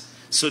plastics.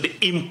 So the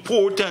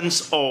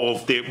importance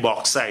of the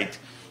bauxite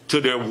to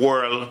the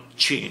world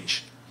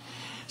changed.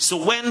 So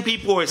when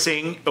people are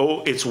saying,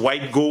 oh, it's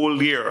white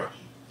gold here,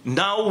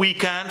 now we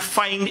can't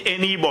find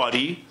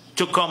anybody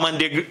to come and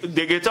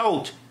dig it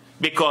out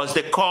because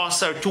the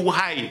costs are too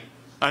high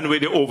and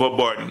with the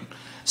overburden.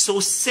 So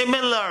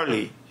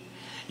similarly,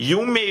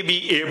 you may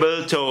be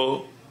able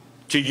to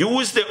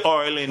use the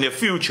oil in the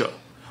future,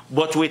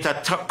 but with a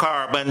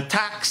carbon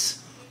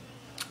tax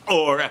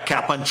or a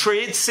cap and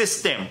trade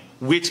system,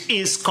 which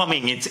is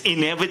coming, it's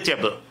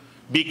inevitable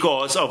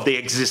because of the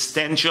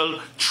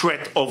existential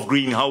threat of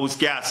greenhouse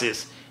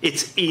gases.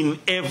 It's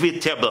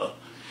inevitable.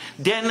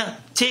 Then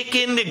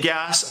taking the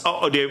gas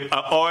or the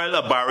oil,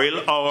 a barrel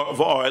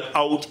of oil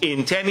out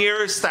in 10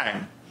 years'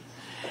 time,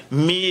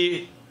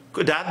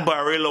 that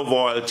barrel of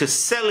oil, to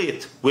sell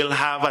it, will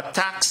have a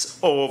tax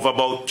of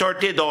about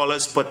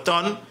 $30 per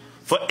ton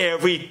for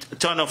every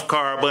ton of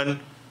carbon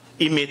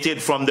emitted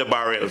from the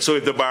barrel. So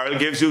if the barrel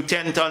gives you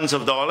 10 tons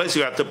of dollars,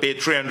 you have to pay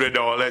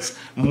 $300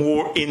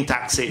 more in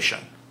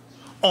taxation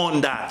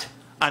on that.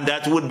 And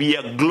that would be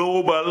a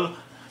global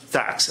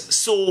tax.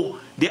 So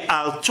the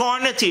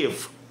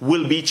alternative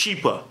will be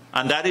cheaper.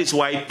 And that is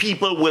why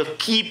people will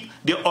keep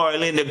the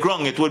oil in the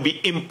ground. It would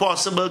be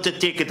impossible to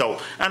take it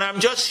out. And I'm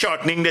just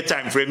shortening the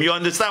time frame. You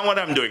understand what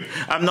I'm doing?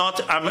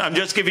 I'm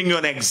just giving you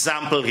an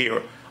example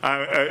here.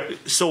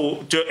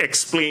 So to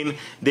explain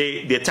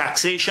the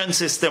taxation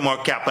system or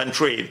cap and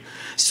trade.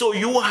 So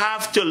you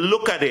have to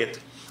look at it.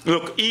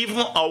 Look,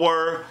 even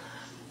our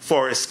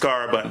forest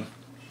carbon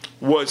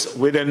was,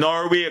 with the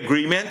Norway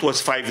agreement,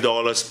 was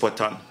 $5 per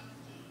ton.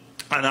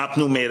 And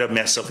APNU made a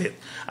mess of it.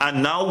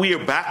 And now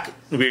we're back.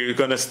 We're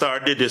going to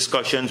start the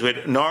discussions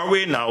with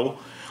Norway now.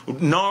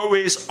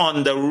 Norway's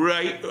on the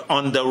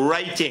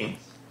writing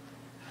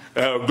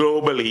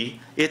globally.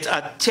 It's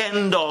at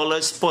 $10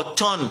 per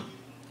ton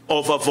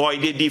of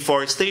avoided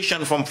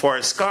deforestation from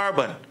forest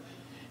carbon.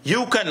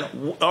 You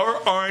can, our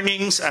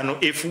earnings, and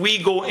if we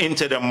go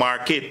into the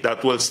market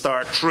that will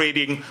start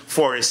trading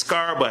forest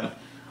carbon,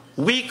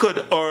 we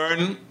could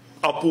earn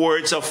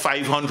upwards of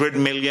 500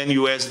 million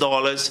US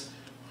dollars,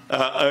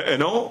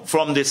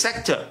 from the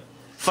sector.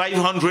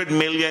 500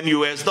 million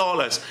US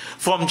dollars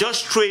from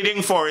just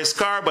trading forest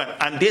carbon.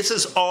 And this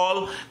is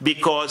all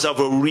because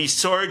of a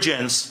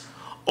resurgence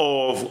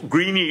of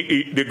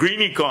the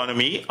green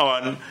economy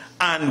and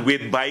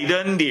with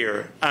Biden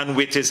there, and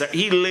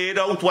he laid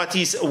out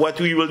what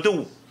we will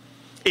do.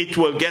 It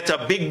will get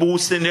a big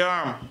boost in the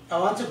arm. I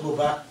want to go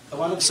back.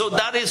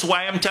 That is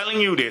why I'm telling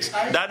you this.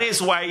 That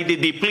is why the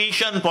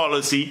depletion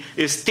policy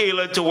is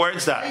tailored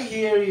towards that. I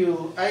hear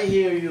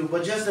you,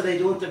 but just that I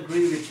don't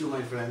agree with you,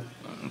 my friend.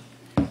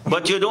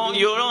 But you don't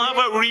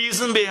have a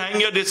reason behind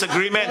your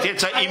disagreement.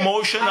 It's an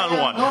emotional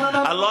one.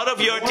 A lot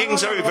of your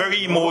things are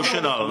very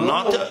emotional,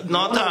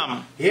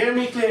 not. Hear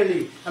me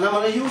clearly, and I'm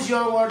going to use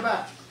your word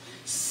back.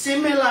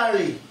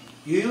 Similarly,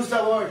 you use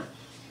that word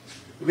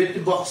with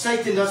the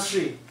bauxite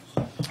industry.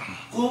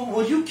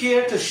 Would you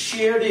care to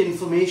share the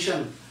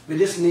information with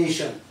this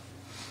nation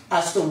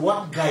as to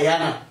what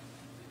Guyana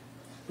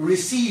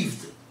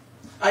received?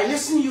 I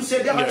listen, you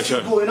said they're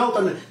actually going out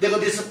and they're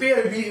going to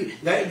disappear.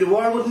 The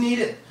world would need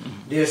it.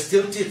 They're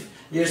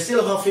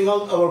still huffing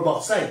out our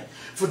bauxite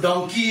for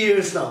donkey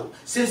years now,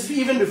 since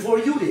even before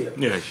you did.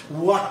 Yes.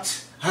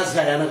 What has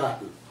Guyana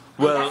gotten?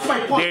 Well, that's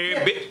my point.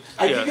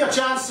 I give you a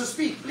chance to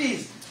speak.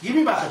 Please, give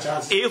me back a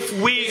chance. If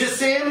we... It's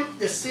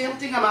the same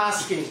thing I'm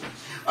asking.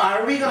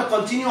 Are we going to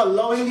continue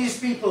allowing these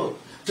people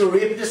to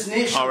rape this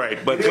nation? All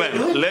right, but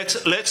Glenn,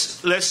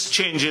 let's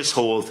change this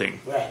whole thing.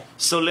 Right.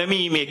 So let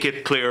me make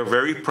it clear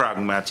very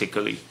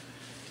pragmatically.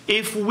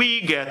 If we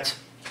get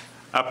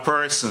a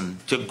person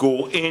to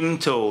go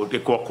into the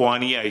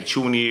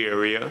Kwakwani-Aichuni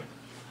area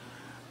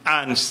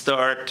and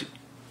start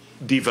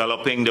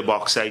developing the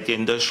bauxite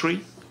industry,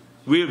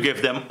 we'll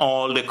give them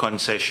all the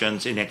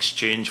concessions in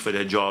exchange for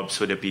the jobs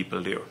for the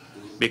people there,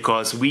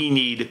 because we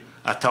need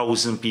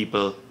 1,000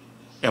 people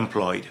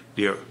employed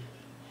there.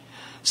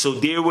 So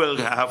they will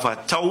have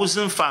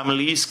 1,000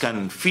 families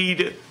can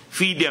feed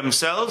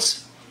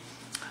themselves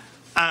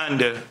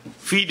and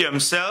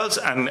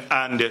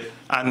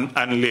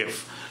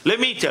live. Let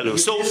me tell you.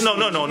 So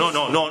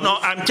no.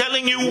 I'm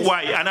telling you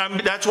why, and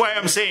that's why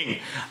I'm saying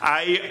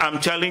I am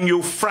telling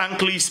you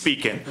frankly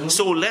speaking.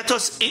 So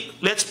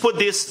let's put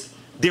this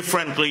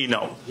differently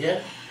now.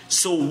 Yeah.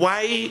 So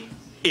why,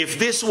 if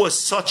this was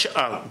such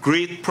a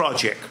great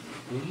project,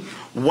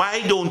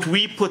 why don't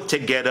we put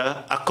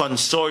together a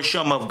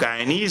consortium of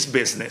Guyanese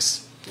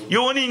business?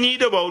 You only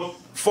need about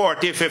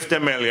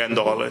 $40–50 million.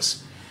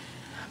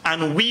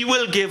 And we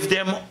will give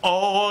them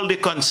all the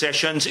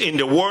concessions in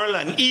the world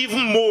and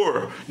even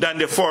more than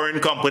the foreign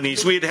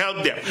companies. We'd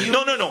help them.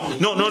 No,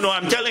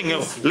 I'm telling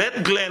you,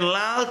 let Glenn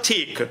Lal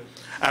take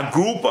a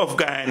group of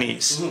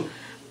Guyanese,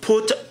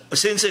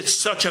 since it's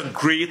such a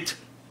great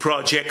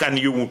project and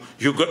you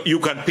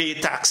can pay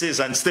taxes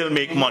and still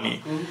make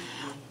money.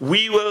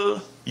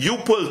 You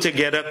pull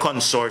together a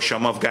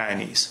consortium of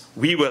Guyanese.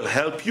 We will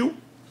help you.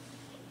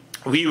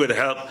 We will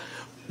help.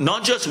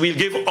 Not just we'll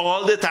give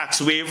all the tax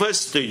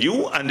waivers to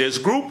you and this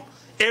group,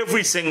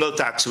 every single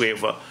tax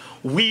waiver.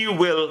 We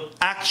will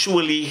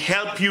actually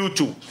help you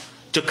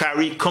to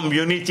carry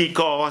community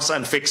costs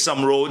and fix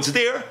some roads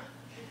there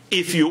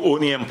if you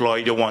only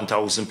employ the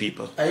 1,000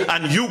 people.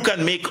 And you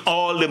can make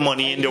all the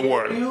money in the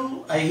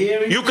world. I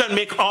hear you. You can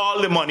make all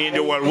the money in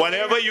the world.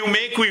 Whatever you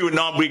make, we will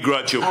not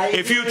begrudge you.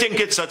 If you think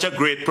it's such a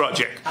great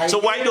project. So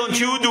why don't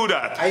you do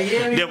that?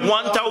 The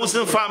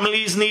 1,000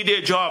 families need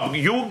a job.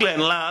 You, Glenn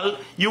Lal,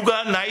 you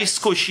got a nice,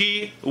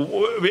 cushy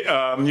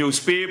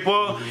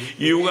newspaper.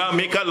 You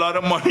make a lot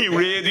of money,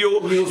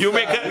 radio. You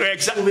make a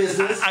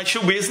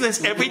show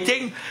business,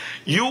 everything.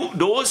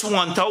 Those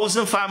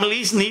 1,000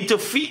 families need to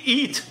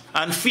eat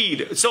and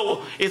feed.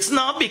 So it's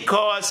not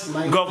because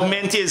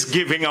government is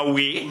giving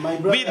away.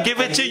 We'd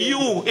give it to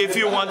you if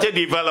you want to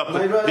develop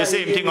the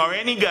same thing, or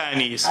any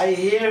Guyanese. I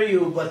hear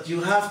you, but you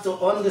have to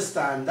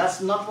understand,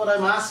 that's not what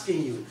I'm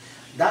asking you.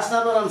 That's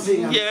not what I'm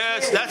saying.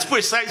 Yes, that's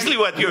precisely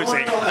what you're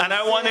saying. And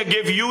I want to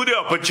give you the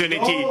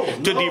opportunity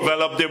to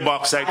develop the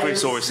bauxite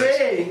resources.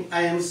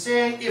 I am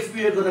saying if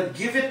we are going to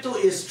give it to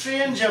a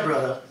stranger,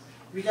 brother,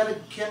 we got to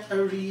get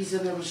a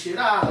reasonable share.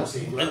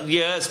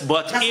 Yes,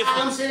 but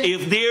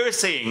if they're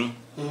saying,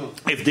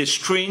 if the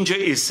stranger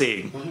is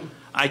saying,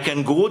 I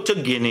can go to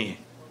Guinea,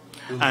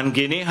 and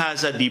Guinea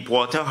has a deep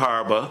water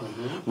harbor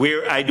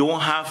where I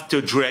don't have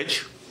to dredge,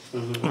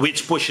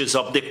 which pushes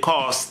up the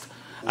cost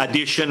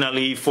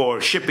additionally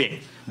for shipping.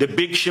 The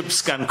big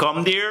ships can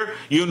come there.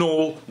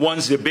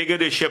 Once the bigger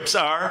the ships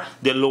are,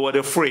 the lower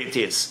the freight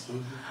is.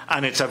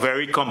 And it's a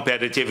very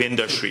competitive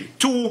industry.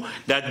 2,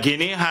 that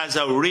Guinea has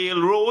a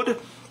railroad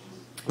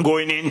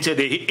going into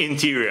the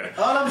interior.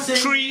 All I'm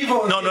saying 3,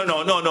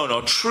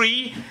 no.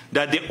 3,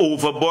 that the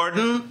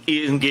overburden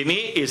in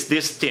Guinea is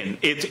this thin.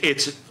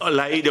 It's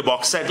like the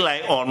bauxite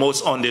lie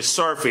almost on the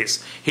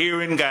surface.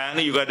 Here in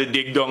Guyana, you got to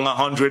dig down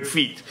 100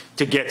 feet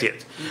to get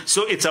it.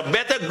 So it's a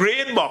better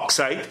grade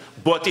bauxite,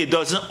 but it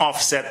doesn't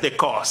offset the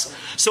cost.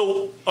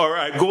 So, or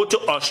I go to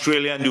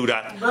Australia and do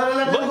that.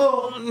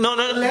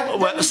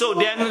 So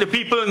then the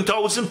people,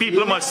 1,000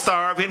 people must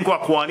starve in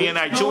Kwakwani and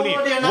Aichuni.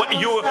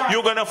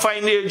 You're going to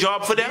find a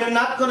job for them? They're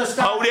not going to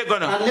starve. How they're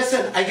going to? And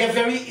listen,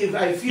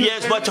 I feel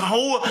yes, but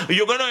how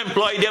you're going to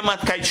employ them at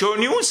Kaieteur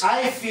News?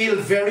 I feel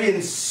very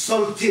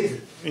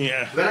insulted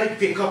when I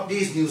pick up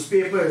these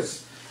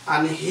newspapers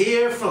and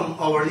hear from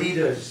our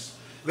leaders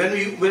when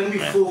we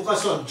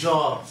focus on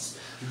jobs.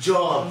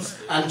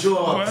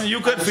 Well, you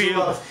could feel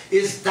jobs.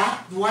 Is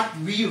that what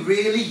we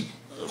really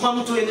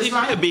come to in this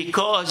life?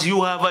 Because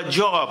you have a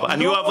job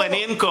and you have an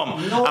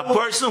income. A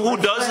person who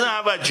doesn't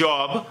have a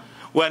job,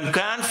 when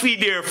can't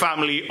feed their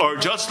family or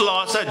just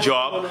lost a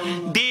job,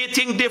 they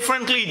think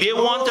differently. They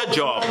want a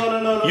job.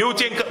 You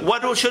think,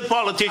 what should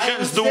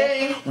politicians do?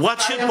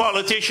 What should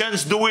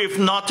politicians do if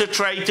not to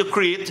try to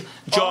create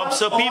jobs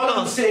for people? All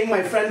I'm saying,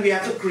 my friend, we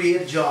have to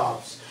create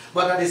jobs.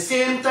 But at the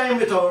same time,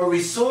 with our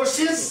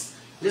resources,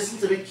 listen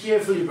to me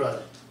carefully,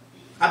 brother.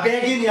 I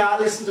beg you,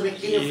 listen to me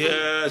carefully.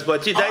 Yes,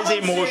 but it is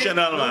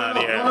emotional, man.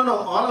 No.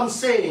 All I'm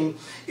saying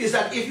is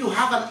that if you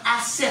have an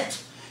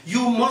asset,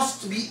 you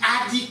must be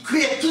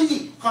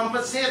adequately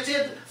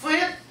compensated for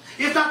it.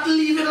 If not,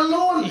 leave it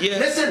alone. Yes.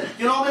 Listen,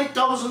 you know how many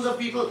thousands of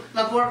people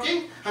not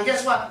working? And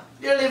guess what?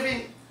 They're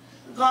living.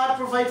 God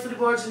provide for the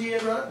birds in the air,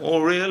 brother.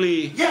 Oh,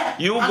 really? Yeah.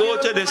 You go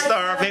to the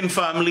starving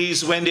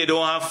families when they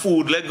don't have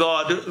food. Let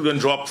God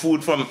drop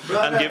food from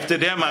and give to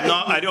them.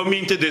 I don't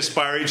mean to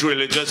disparage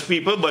religious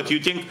people, but you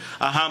think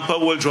a hamper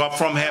will drop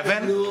from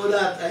heaven? I know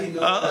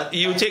that.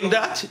 You think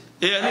that?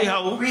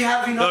 Anyhow, we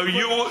have enough.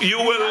 You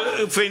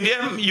will feed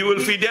them. You will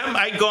feed them.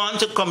 I gone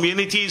to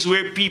communities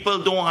where people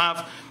don't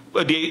have.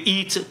 They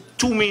eat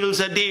 2 meals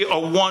a day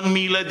or 1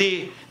 meal a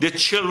day. The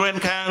children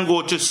can't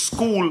go to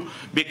school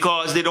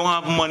because they don't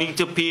have money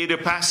to pay the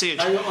passage.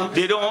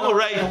 They don't,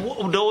 right?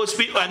 Those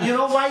people. And you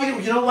know why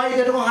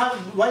they don't have,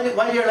 why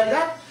they're like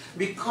that?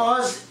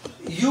 Because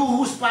you,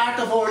 who's part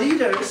of our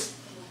leaders,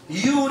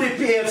 you, the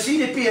PFC,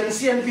 the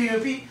PNC, and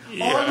PUP,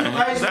 all you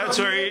guys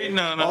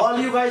all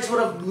you guys would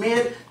have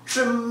made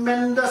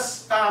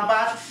tremendous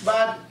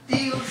bad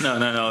deals.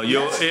 No.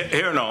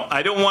 Here, no.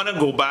 I don't want to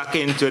go back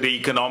into the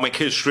economic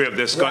history of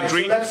this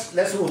country. So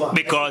let's move on.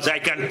 Because I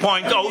can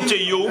point out to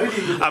you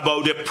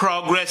about the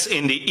progress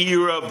in the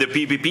era of the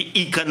PPP,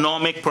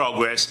 economic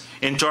progress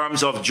in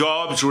terms of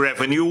jobs,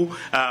 revenue,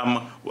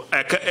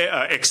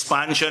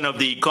 expansion of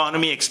the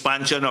economy,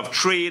 expansion of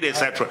trade,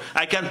 etc.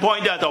 I can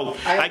point that out.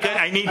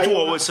 I need 2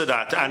 hours to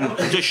that and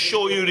to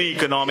show you the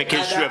economic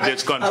history of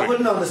this country. I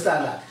wouldn't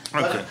understand that.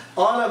 Okay.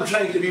 All I'm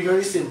trying to be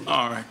very simple.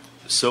 All right.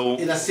 So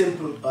in a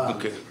simple.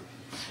 Okay.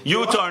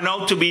 You turn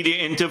out to be the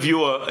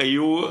interviewer.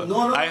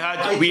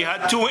 We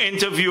had 2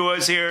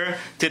 interviewers here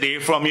today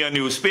from your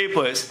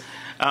newspapers,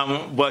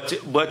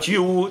 but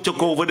you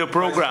took over the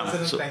program.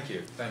 So. Thank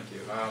you.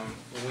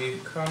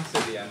 We've come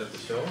to the end of the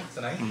show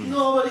tonight.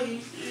 No, but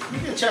we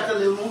can chat a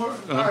little more.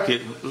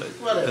 Okay,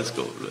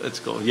 let's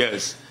go.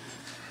 Yes,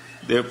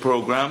 their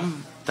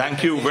program.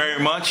 Thank you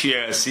very much.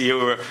 Yes,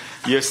 your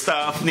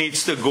staff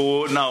needs to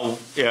go now.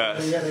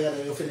 Yes.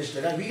 Yeah, finish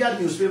that. We got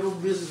newspaper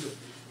business.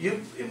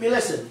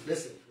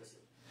 Listen.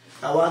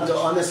 I want to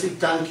honestly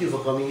thank you for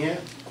coming here.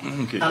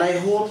 Okay. And I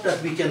hope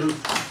that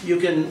you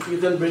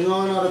can bring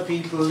on other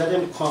people. Let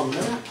them come.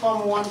 Let them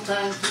come 1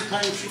 time, 2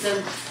 times, 3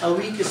 times a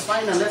week is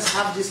fine, and let's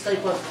have this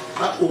type of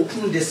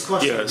open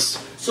discussion.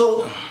 Yes.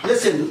 So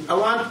listen, I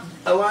want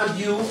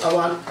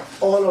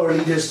all our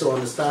leaders to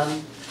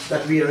understand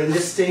that we are in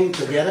this thing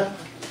together,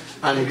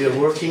 and we are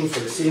working for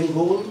the same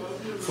goal,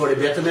 for the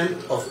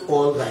betterment of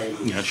all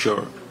Guyanese. Yeah,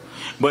 sure.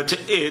 But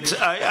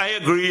I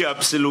agree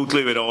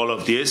absolutely with all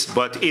of this,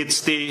 but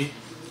it's the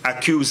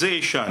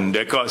accusation,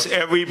 because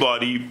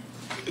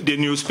the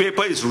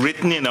newspaper is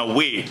written in a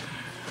way,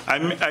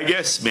 I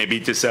guess maybe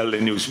to sell the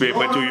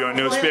newspaper to your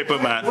newspaper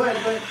man,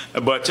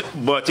 but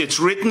it's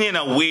written in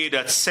a way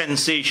that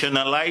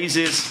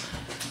sensationalizes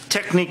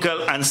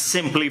technical and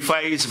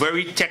simplifies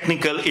very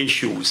technical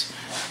issues.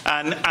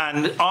 And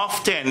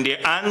often the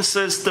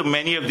answers to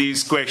many of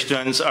these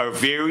questions are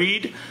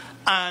varied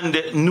and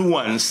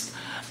nuanced.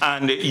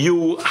 And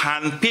you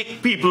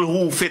handpick people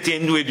who fit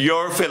in with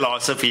your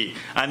philosophy,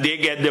 and they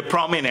get the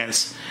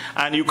prominence.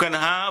 And you can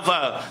have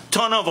a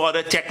ton of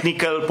other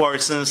technical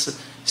persons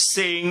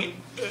saying,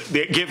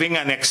 they're giving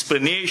an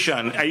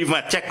explanation, even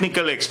a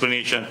technical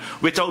explanation,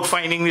 without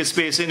finding the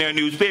space in your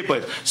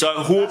newspapers. So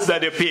I hope that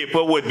the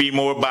paper would be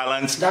more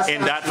balanced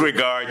in that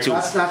regard too.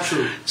 That's not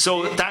true.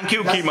 So thank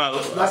you,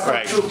 Kemal. That's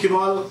not true,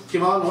 Kemal,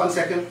 1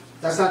 second.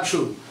 That's not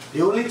true.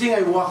 The only thing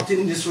I walked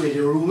in this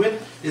radio room with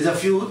is a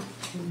few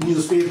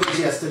newspapers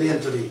yesterday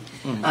and today.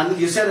 And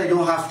you said I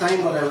don't have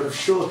time, but I would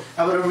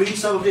have read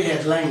some of the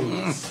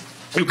headlines.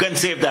 You can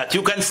save that.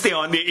 You can stay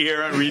on the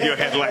air and read your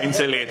headlines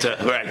later.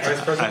 Right.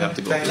 I have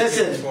to go. Thank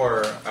you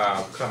for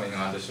coming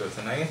on the show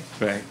tonight.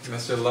 Right.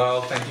 Mr.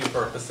 Lal, thank you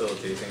for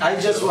facilitating. I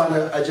just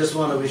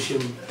wanna wish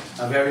him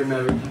a very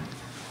Merry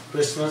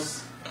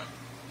Christmas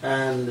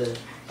and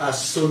a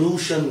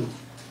solution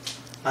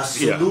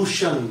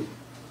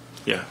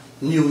Yeah.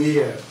 New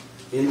Year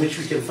in which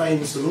we can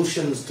find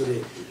solutions to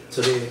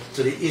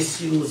the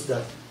issues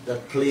that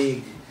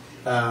plague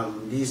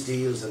these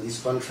deals and these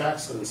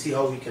contracts, and see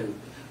how we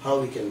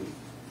can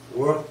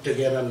work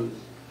together and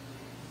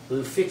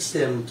we'll fix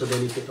them to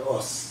benefit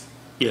us.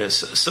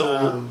 Yes,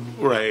 so,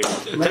 right.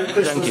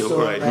 Thank you.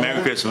 Right.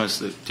 Merry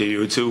Christmas to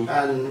you too.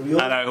 And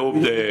I hope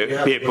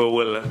the paper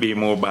will be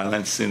more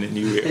balanced in the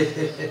new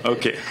year.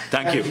 Okay,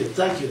 thank you.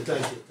 Thank you.